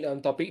by unit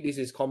on topic. This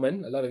is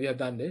common. A lot of you have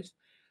done this.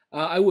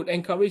 I would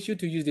encourage you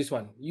to use this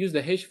one. Use the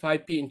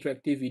H5P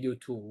interactive video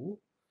tool.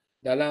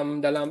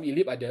 Dalam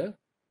eLEAP ada.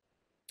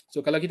 So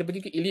kalau kita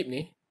pergi ke eLEAP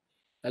ni,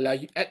 kalau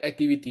you add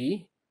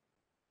activity,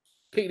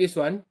 click this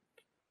one,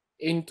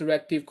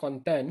 interactive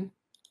content,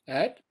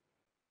 add.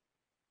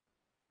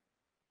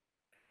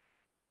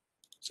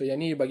 So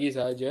yang ni bagi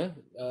saja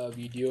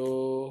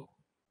video.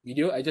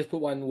 I just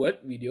put one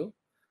word, video.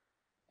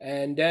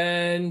 And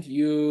then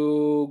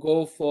you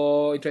go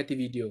for interactive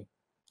video.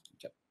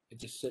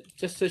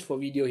 Just search for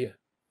video here.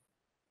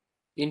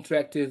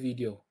 Interactive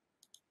video.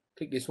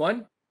 Click this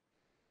one.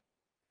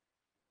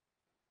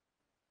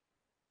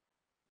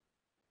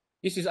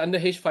 This is under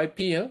H5P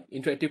here,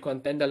 interactive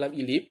content dalam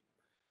eLEAP,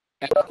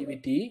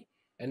 activity,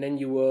 and then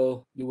you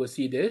will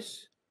see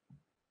this.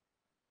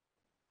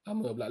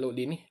 Lama pula load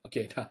ni.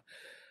 Okay, dah.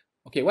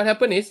 Okay, what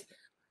happened is,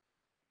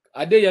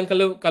 ada yang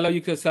kalau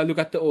you selalu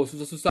kata, oh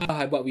susah-susah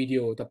I buat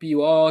video, tapi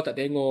you all tak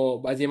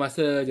tengok, bazir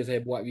masa je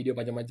saya buat video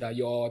panjang-panjang,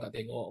 you all tak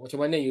tengok.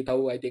 Macam mana you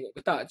tahu I tengok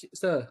ke tak,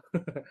 sir?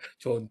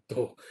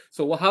 Contoh.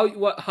 So how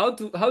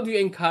do you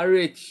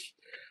encourage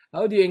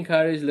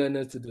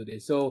learners to do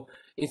this? So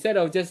instead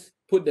of just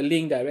put the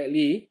link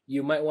directly,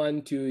 you might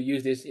want to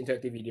use this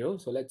interactive video.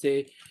 So let's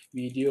say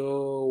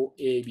video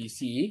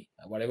ABC,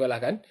 whatever lah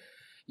kan.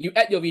 You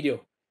add your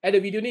video. Add the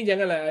video ni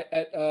janganlah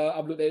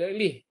upload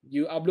directly.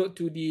 You upload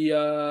to the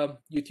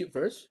YouTube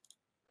first.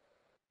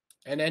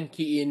 and then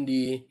key in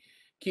the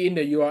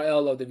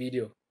URL of the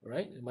video,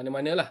 right?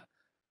 Mana-mana lah.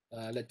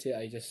 Let's say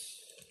I just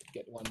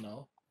get one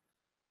now.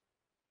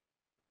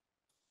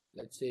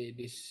 Let's say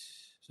this,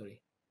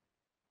 sorry.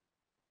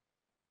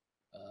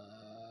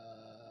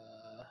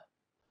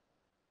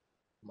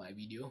 My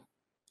video.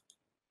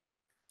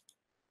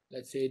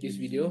 Let's say this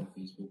video.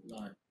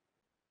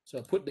 So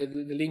I put the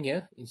link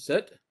here,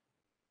 insert,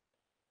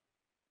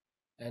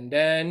 and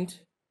then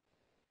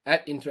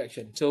add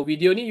interaction. So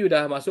video ni you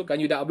dah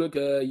masukkan, you dah upload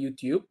ke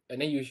YouTube,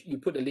 and then you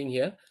put the link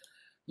here.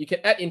 You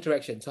can add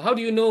interaction. So how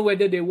do you know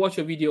whether they watch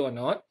your video or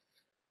not?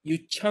 You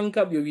chunk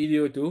up your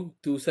video to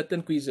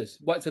certain quizzes.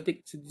 Buat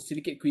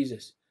sedikit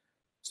quizzes.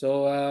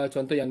 So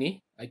contoh yang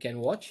ni, I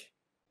can watch.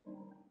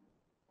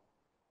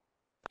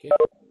 Okay.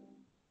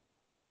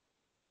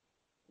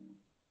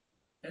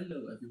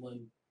 Hello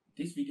everyone.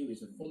 This video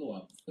is a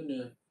follow-up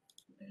and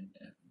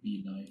FB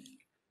Live.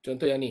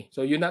 Contoh yang ni.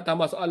 So you nak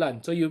tambah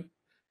soalan. So you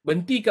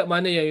berhenti kat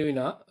mana yang you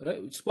nak, right?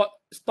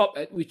 Stop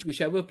at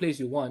whichever place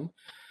you want,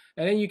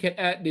 and then you can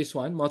add this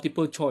one,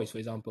 multiple choice, for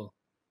example.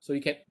 So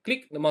you can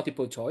click the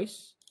multiple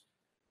choice,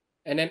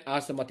 and then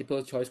ask the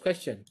multiple choice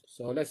question.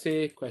 So let's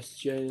say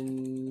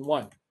question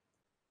 1.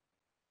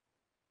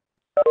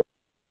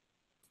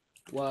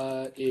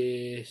 What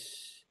is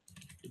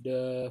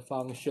the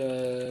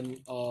function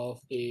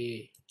of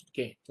A?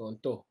 Okay,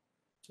 contoh.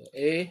 So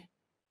A,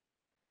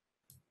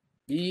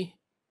 B.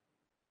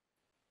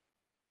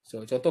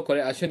 So contoh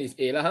correct answer is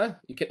A lah.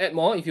 You can add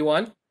more if you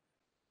want.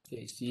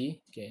 Okay, C.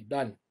 Okay,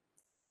 done.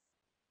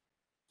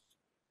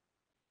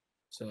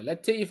 So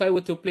let's say if I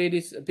were to play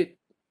this a bit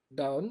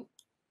down.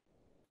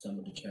 Some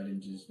of the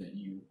challenges that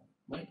you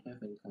might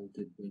have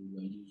encountered when you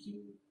are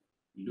using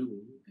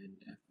Loom and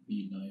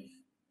FB Live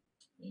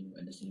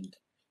at the same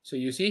time. So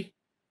you see,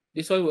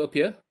 this one will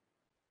appear.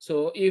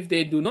 So if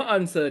they do not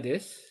answer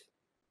this,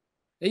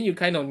 then you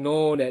kind of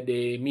know that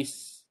they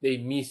miss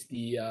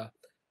the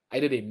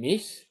either they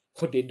miss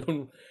or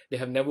they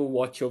have never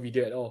watched your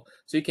video at all.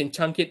 So you can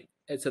chunk it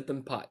at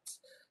certain parts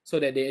so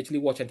that they actually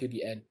watch until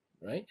the end,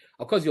 right?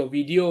 Of course, your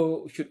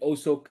video should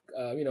also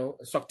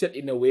structured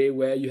in a way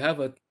where you have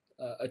a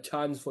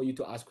chance for you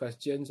to ask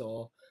questions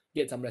or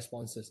get some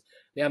responses.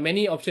 There are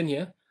many options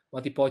here.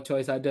 Multiple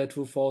choice ada,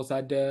 true false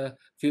ada,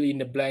 fill in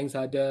the blanks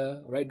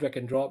ada, right? Drag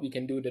and drop. You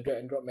can do the drag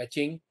and drop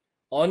matching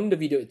on the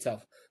video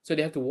itself. So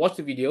they have to watch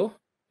the video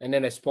and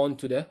then respond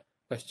to the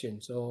question.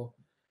 So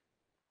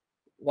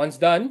once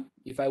done,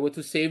 if I were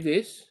to save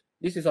this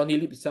is on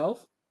eLEAP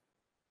itself.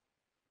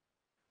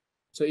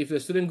 So if the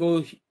student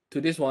go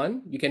to this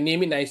one, you can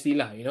name it nicely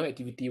lah,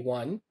 activity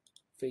 1.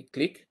 So you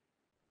click.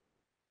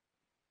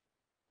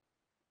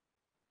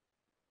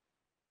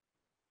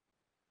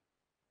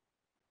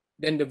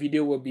 Then the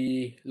video will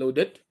be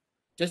loaded,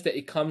 just that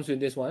it comes with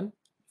this one.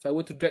 If I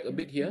were to drag a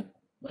bit here,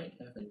 might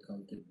have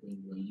encountered when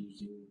you are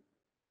using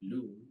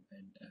Loom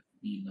and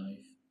FB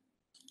Live.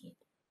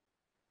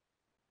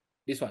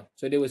 This one,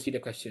 so they will see the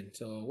question.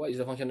 So what is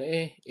the function of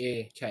A?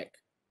 A, check,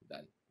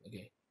 done.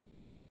 Okay.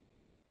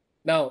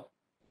 Now,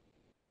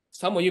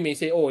 some of you may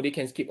say, oh, they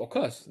can skip. Of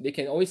course, they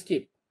can always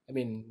skip. I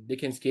mean, they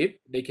can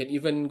skip. They can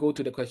even go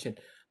to the question.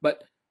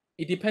 But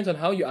it depends on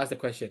how you ask the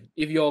question.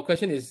 If your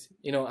question is,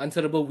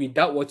 answerable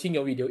without watching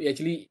your video, it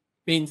actually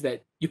means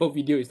that your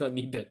video is not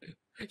needed.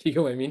 You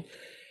know what I mean?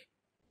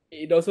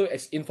 It also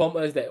informs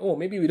us that, oh,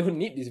 maybe we don't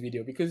need this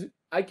video because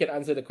I can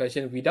answer the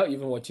question without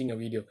even watching your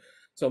video.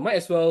 So might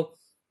as well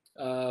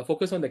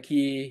focus on the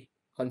key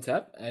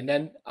concept and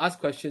then ask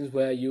questions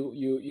where you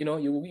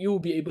will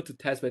be able to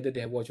test whether they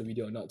have watched your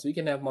video or not. So you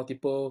can have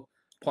multiple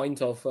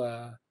points of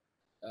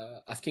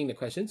asking the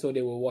question, so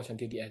they will watch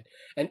until the end.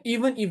 And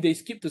even if they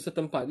skip to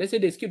certain part, let's say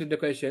they skip to the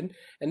question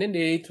and then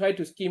they try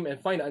to skim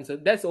and find the answer,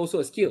 that's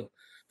also a skill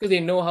because they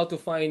know how to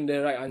find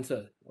the right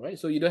answer, right?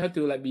 So you don't have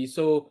to like be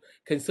so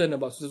concerned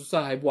about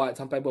susah I buat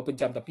sampai berapa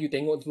jam tapi you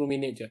tengok 10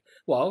 minit je.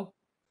 Well,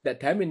 that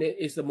 10 minute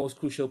is the most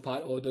crucial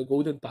part or the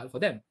golden part for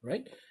them,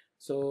 right?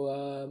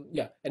 So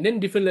yeah, and then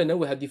different learner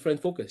will have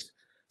different focus.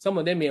 Some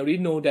of them may already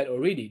know that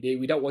already. They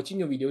without watching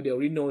your video, they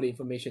already know the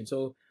information.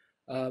 So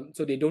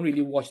so they don't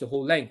really watch the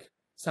whole length.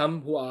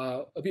 Some who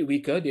are a bit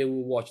weaker, they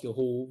will watch the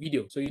whole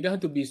video. So you don't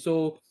have to be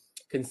so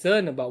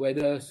concerned about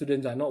whether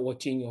students are not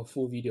watching your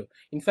full video.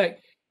 In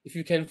fact, if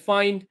you can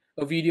find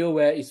a video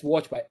where it's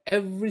watched by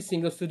every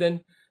single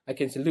student, I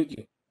can salute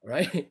you,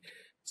 right?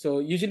 So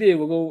usually they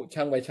will go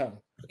chunk by chunk,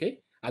 okay?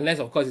 Unless,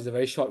 of course, it's a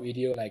very short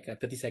video, like a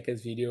 30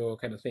 seconds video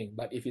kind of thing.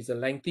 But if it's a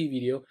lengthy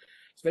video,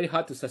 it's very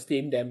hard to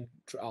sustain them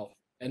throughout.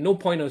 And no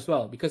point as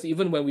well, because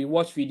even when we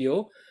watch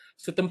video,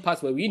 certain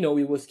parts where we know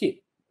we will skip.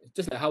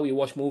 Just like how we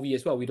watch movie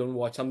as well.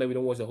 Sometimes we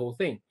don't watch the whole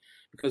thing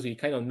because we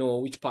kind of know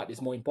which part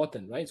is more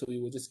important, right? So we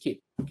will just skip,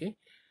 okay?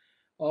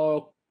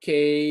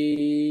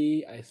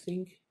 Okay, I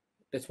think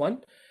that's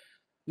one.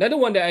 Another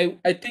one that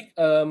I think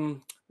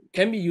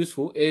can be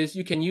useful is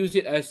you can use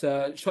it as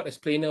a short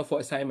explainer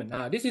for assignment.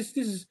 This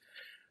is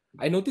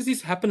I notice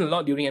this happen a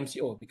lot during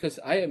MCO because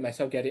I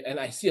myself get it, and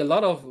I see a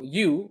lot of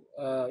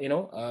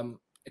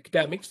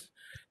academics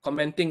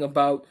commenting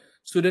about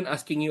student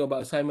asking you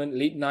about assignment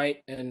late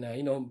night and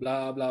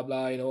blah blah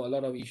blah, a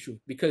lot of issue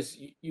because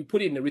you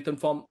put it in the written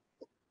form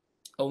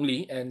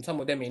only, and some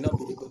of them may not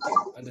be able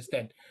to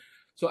understand.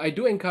 So I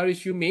do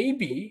encourage you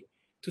maybe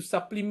to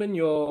supplement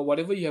your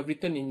whatever you have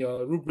written in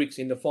your rubrics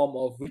in the form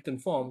of written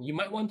form. You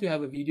might want to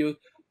have a video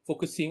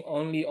focusing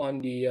only on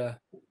the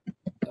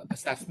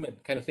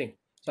assessment kind of thing.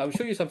 So I'll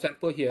show you some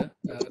sample here,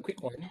 a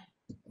quick one.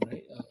 All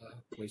right,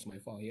 where's my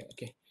file here?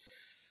 Okay.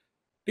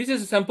 This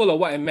is a sample of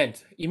what I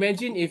meant.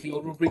 Imagine if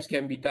your rubrics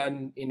can be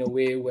done in a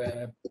way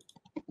where,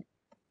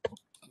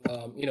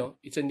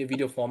 it's in the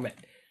video format.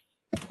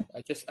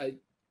 This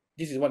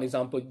is one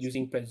example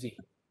using Prezi.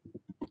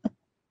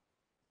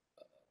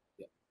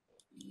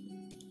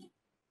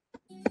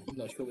 I'm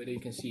not sure whether you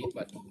can see it,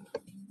 but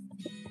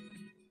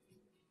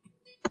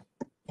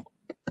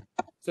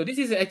so this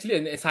is actually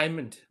an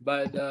assignment,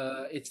 but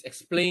it's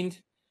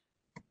explained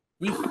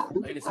with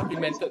and it's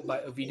supplemented by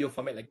a video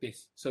format like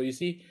this. So you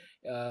see,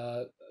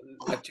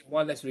 lecture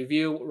 1, let's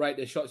review, write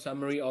a short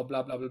summary of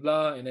blah blah blah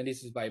blah, and then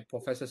this is by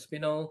Professor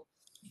Spinell.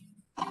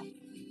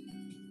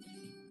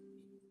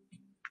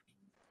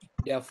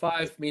 There are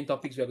 5 main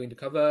topics we are going to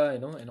cover,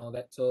 and all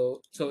that. So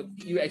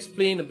you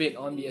explain a bit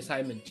on the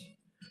assignment.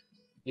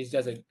 It's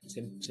just a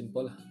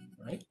simple,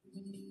 right?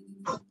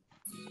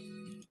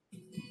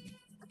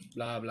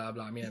 Blah blah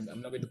blah. I mean,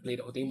 I'm not going to play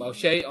the whole thing, but I'll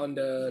share it on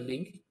the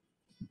link,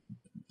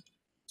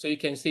 so you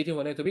can stay tuned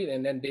for a little bit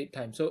and then date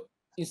time. So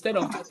instead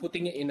of just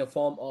putting it in a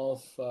form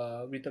of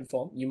written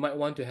form, you might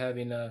want to have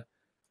in a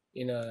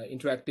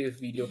interactive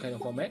video kind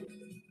of format.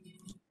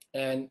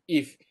 And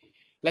if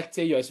let's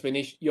say your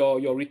explanation,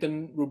 your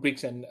written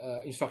rubrics and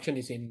instruction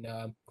is in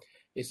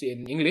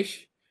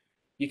English,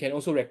 you can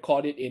also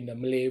record it in the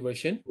Malay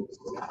version,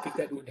 because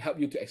that would help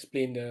you to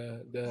explain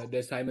the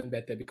assignment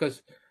better.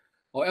 Because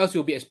or else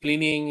you'll be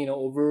explaining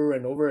over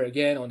and over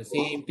again on the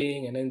same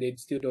thing, and then they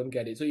still don't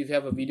get it. So if you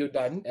have a video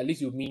done, at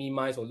least you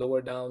minimize or lower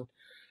down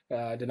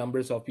the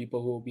numbers of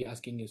people who will be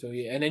asking you. So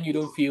and then you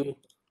don't feel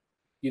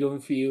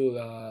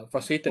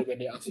frustrated when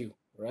they ask you,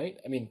 right?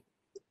 I mean,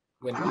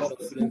 when a lot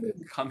of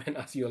students come and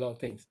ask you a lot of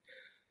things.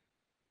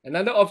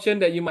 Another option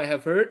that you might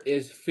have heard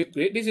is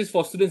Flipgrid. This is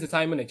for students'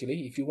 assignment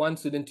actually. If you want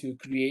students to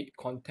create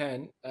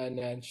content and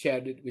then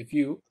share it with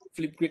you,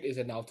 Flipgrid is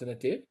an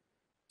alternative.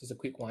 Just a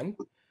quick one.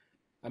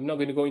 I'm not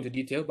going to go into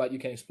detail, but you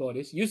can explore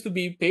this. Used to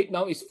be paid,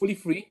 now it's fully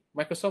free.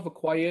 Microsoft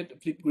acquired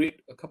Flipgrid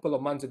a couple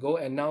of months ago,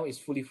 and now it's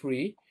fully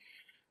free.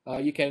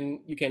 You can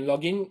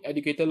log in,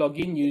 educator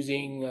login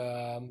using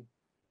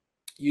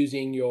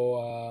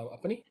your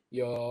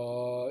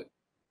your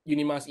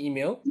UNIMAS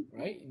email,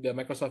 right? The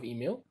Microsoft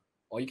email,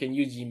 or you can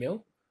use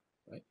Gmail,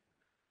 right?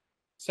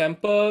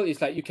 Sample is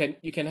like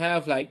you can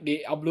have like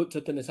they upload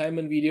certain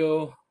assignment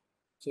video,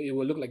 so it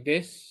will look like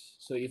this.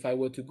 So if I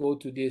were to go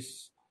to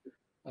this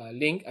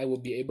link, I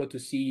will be able to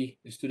see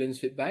the students'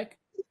 feedback.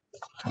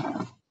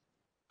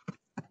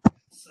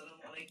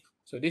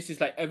 So this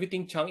is like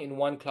everything chunked in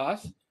one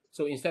class.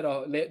 So instead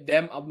of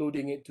them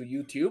uploading it to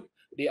YouTube,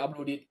 they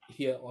upload it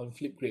here on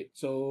Flipgrid.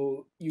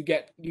 So you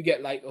get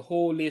like a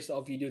whole list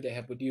of videos they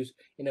have produced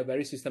in a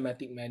very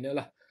systematic manner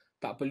lah.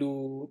 Tak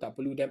perlu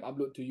them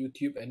upload to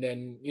YouTube and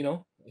then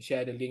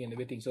share the link and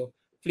everything. So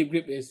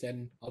Flipgrid is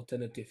an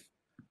alternative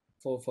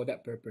for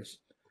that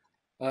purpose.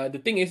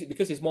 The thing is,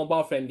 because it's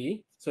mobile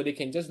friendly, so they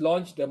can just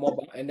launch the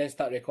mobile and then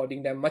start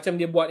recording them. Macam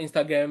dia buat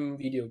Instagram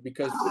video,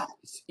 because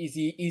it's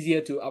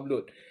easier to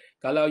upload.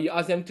 Kalau you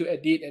ask them to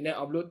edit and then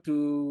upload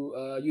to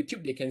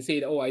YouTube, they can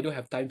say that, oh, I don't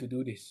have time to do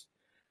this.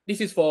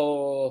 This is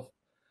for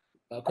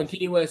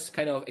continuous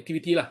kind of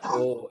activity lah,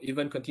 or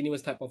even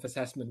continuous type of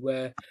assessment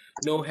where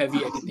no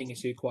heavy editing is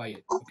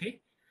required.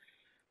 Okay.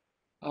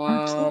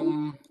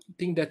 I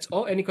think that's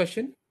all. Any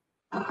question?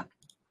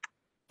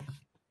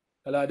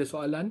 Kalau ada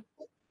soalan,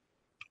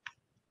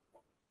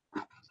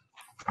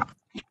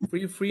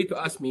 feel free to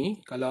ask me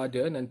kalau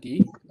ada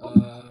nanti.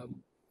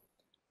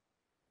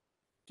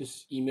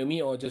 Just email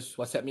me or just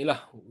WhatsApp me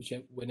lah,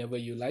 whenever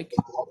you like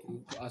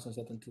to ask on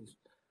certain tools.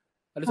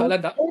 Ada soalan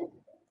tak?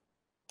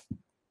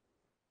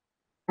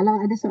 Kalau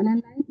ada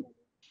soalan lain,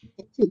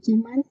 Cik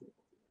Ciman,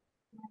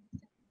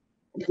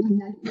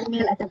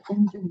 email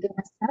ataupun juga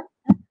WhatsApp.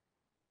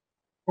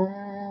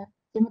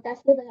 Terima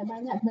kasih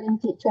banyak-banyak kepada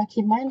Encik Chuah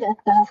Ciman di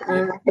atas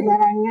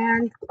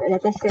penerangan, di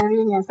atas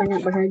sharing yang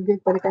sangat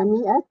berharga kepada kami.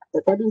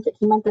 Tadi Encik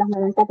Ciman telah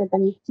menerangkan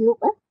tentang YouTube,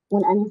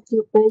 penggunaan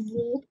YouTube,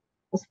 Prezi,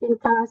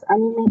 Screencast,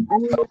 Animate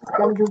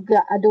dan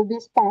juga Adobe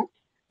Spark.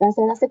 Dan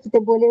saya rasa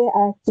kita boleh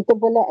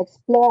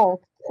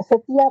explore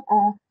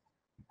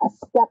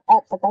setiap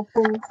apps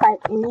ataupun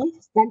site ini,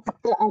 dan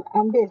kita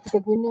kita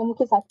guna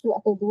mungkin satu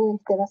atau dua yang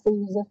kita rasa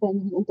user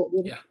friendly untuk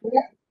diri.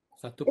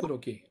 Satu pun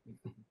okey.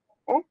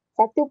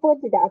 Satu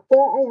pun tidak apa,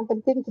 yang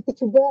penting kita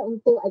cuba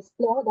untuk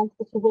explore dan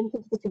kita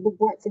cuba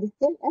buat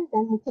sedikit,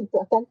 dan mungkin itu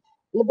akan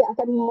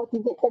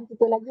memotivate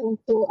kita lagi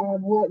untuk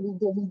buat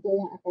video-video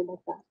yang akan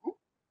datang.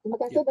 Terima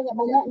kasih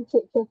banyak-banyak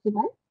Encik Chuah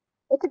Ciman.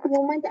 Okey,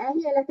 pengumuman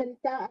terakhir adalah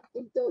tentang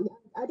untuk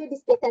yang ada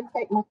disediakan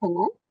pack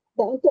makanan,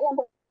 dan untuk yang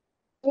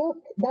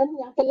dan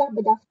yang telah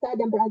berdaftar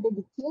dan berada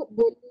di queue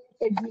boleh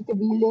pergi ke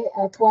bilik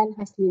Puan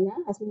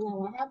Haslina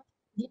Wahab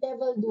di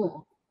level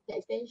 2. The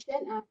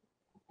extension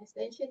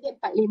dia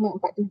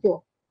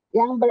 4547.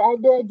 Yang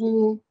berada di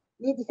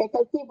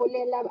fakulti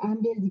bolehlah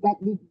ambil di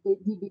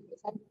bilik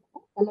saya.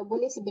 Kalau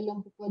boleh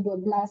sebelum pukul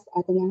 12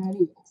 tengah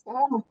hari.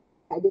 Sekarang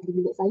tak ada di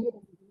bilik saya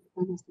dan di bilik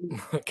Puan Haslina.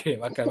 Okey,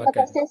 Terima makan.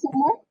 kasih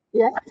semua.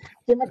 Ya.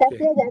 Terima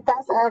kasih di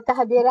atas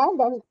kehadiran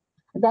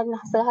dan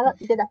saya harap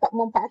kita dapat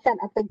memanfaatkan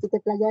apa yang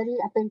kita pelajari,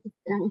 apa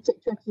yang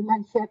Encik Chuah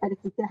Kiman share pada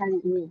kita hari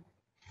ini.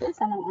 Okay,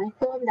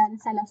 Assalamualaikum dan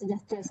salam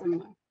sejahtera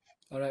semua.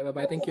 Alright,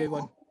 bye-bye. Thank you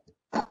everyone.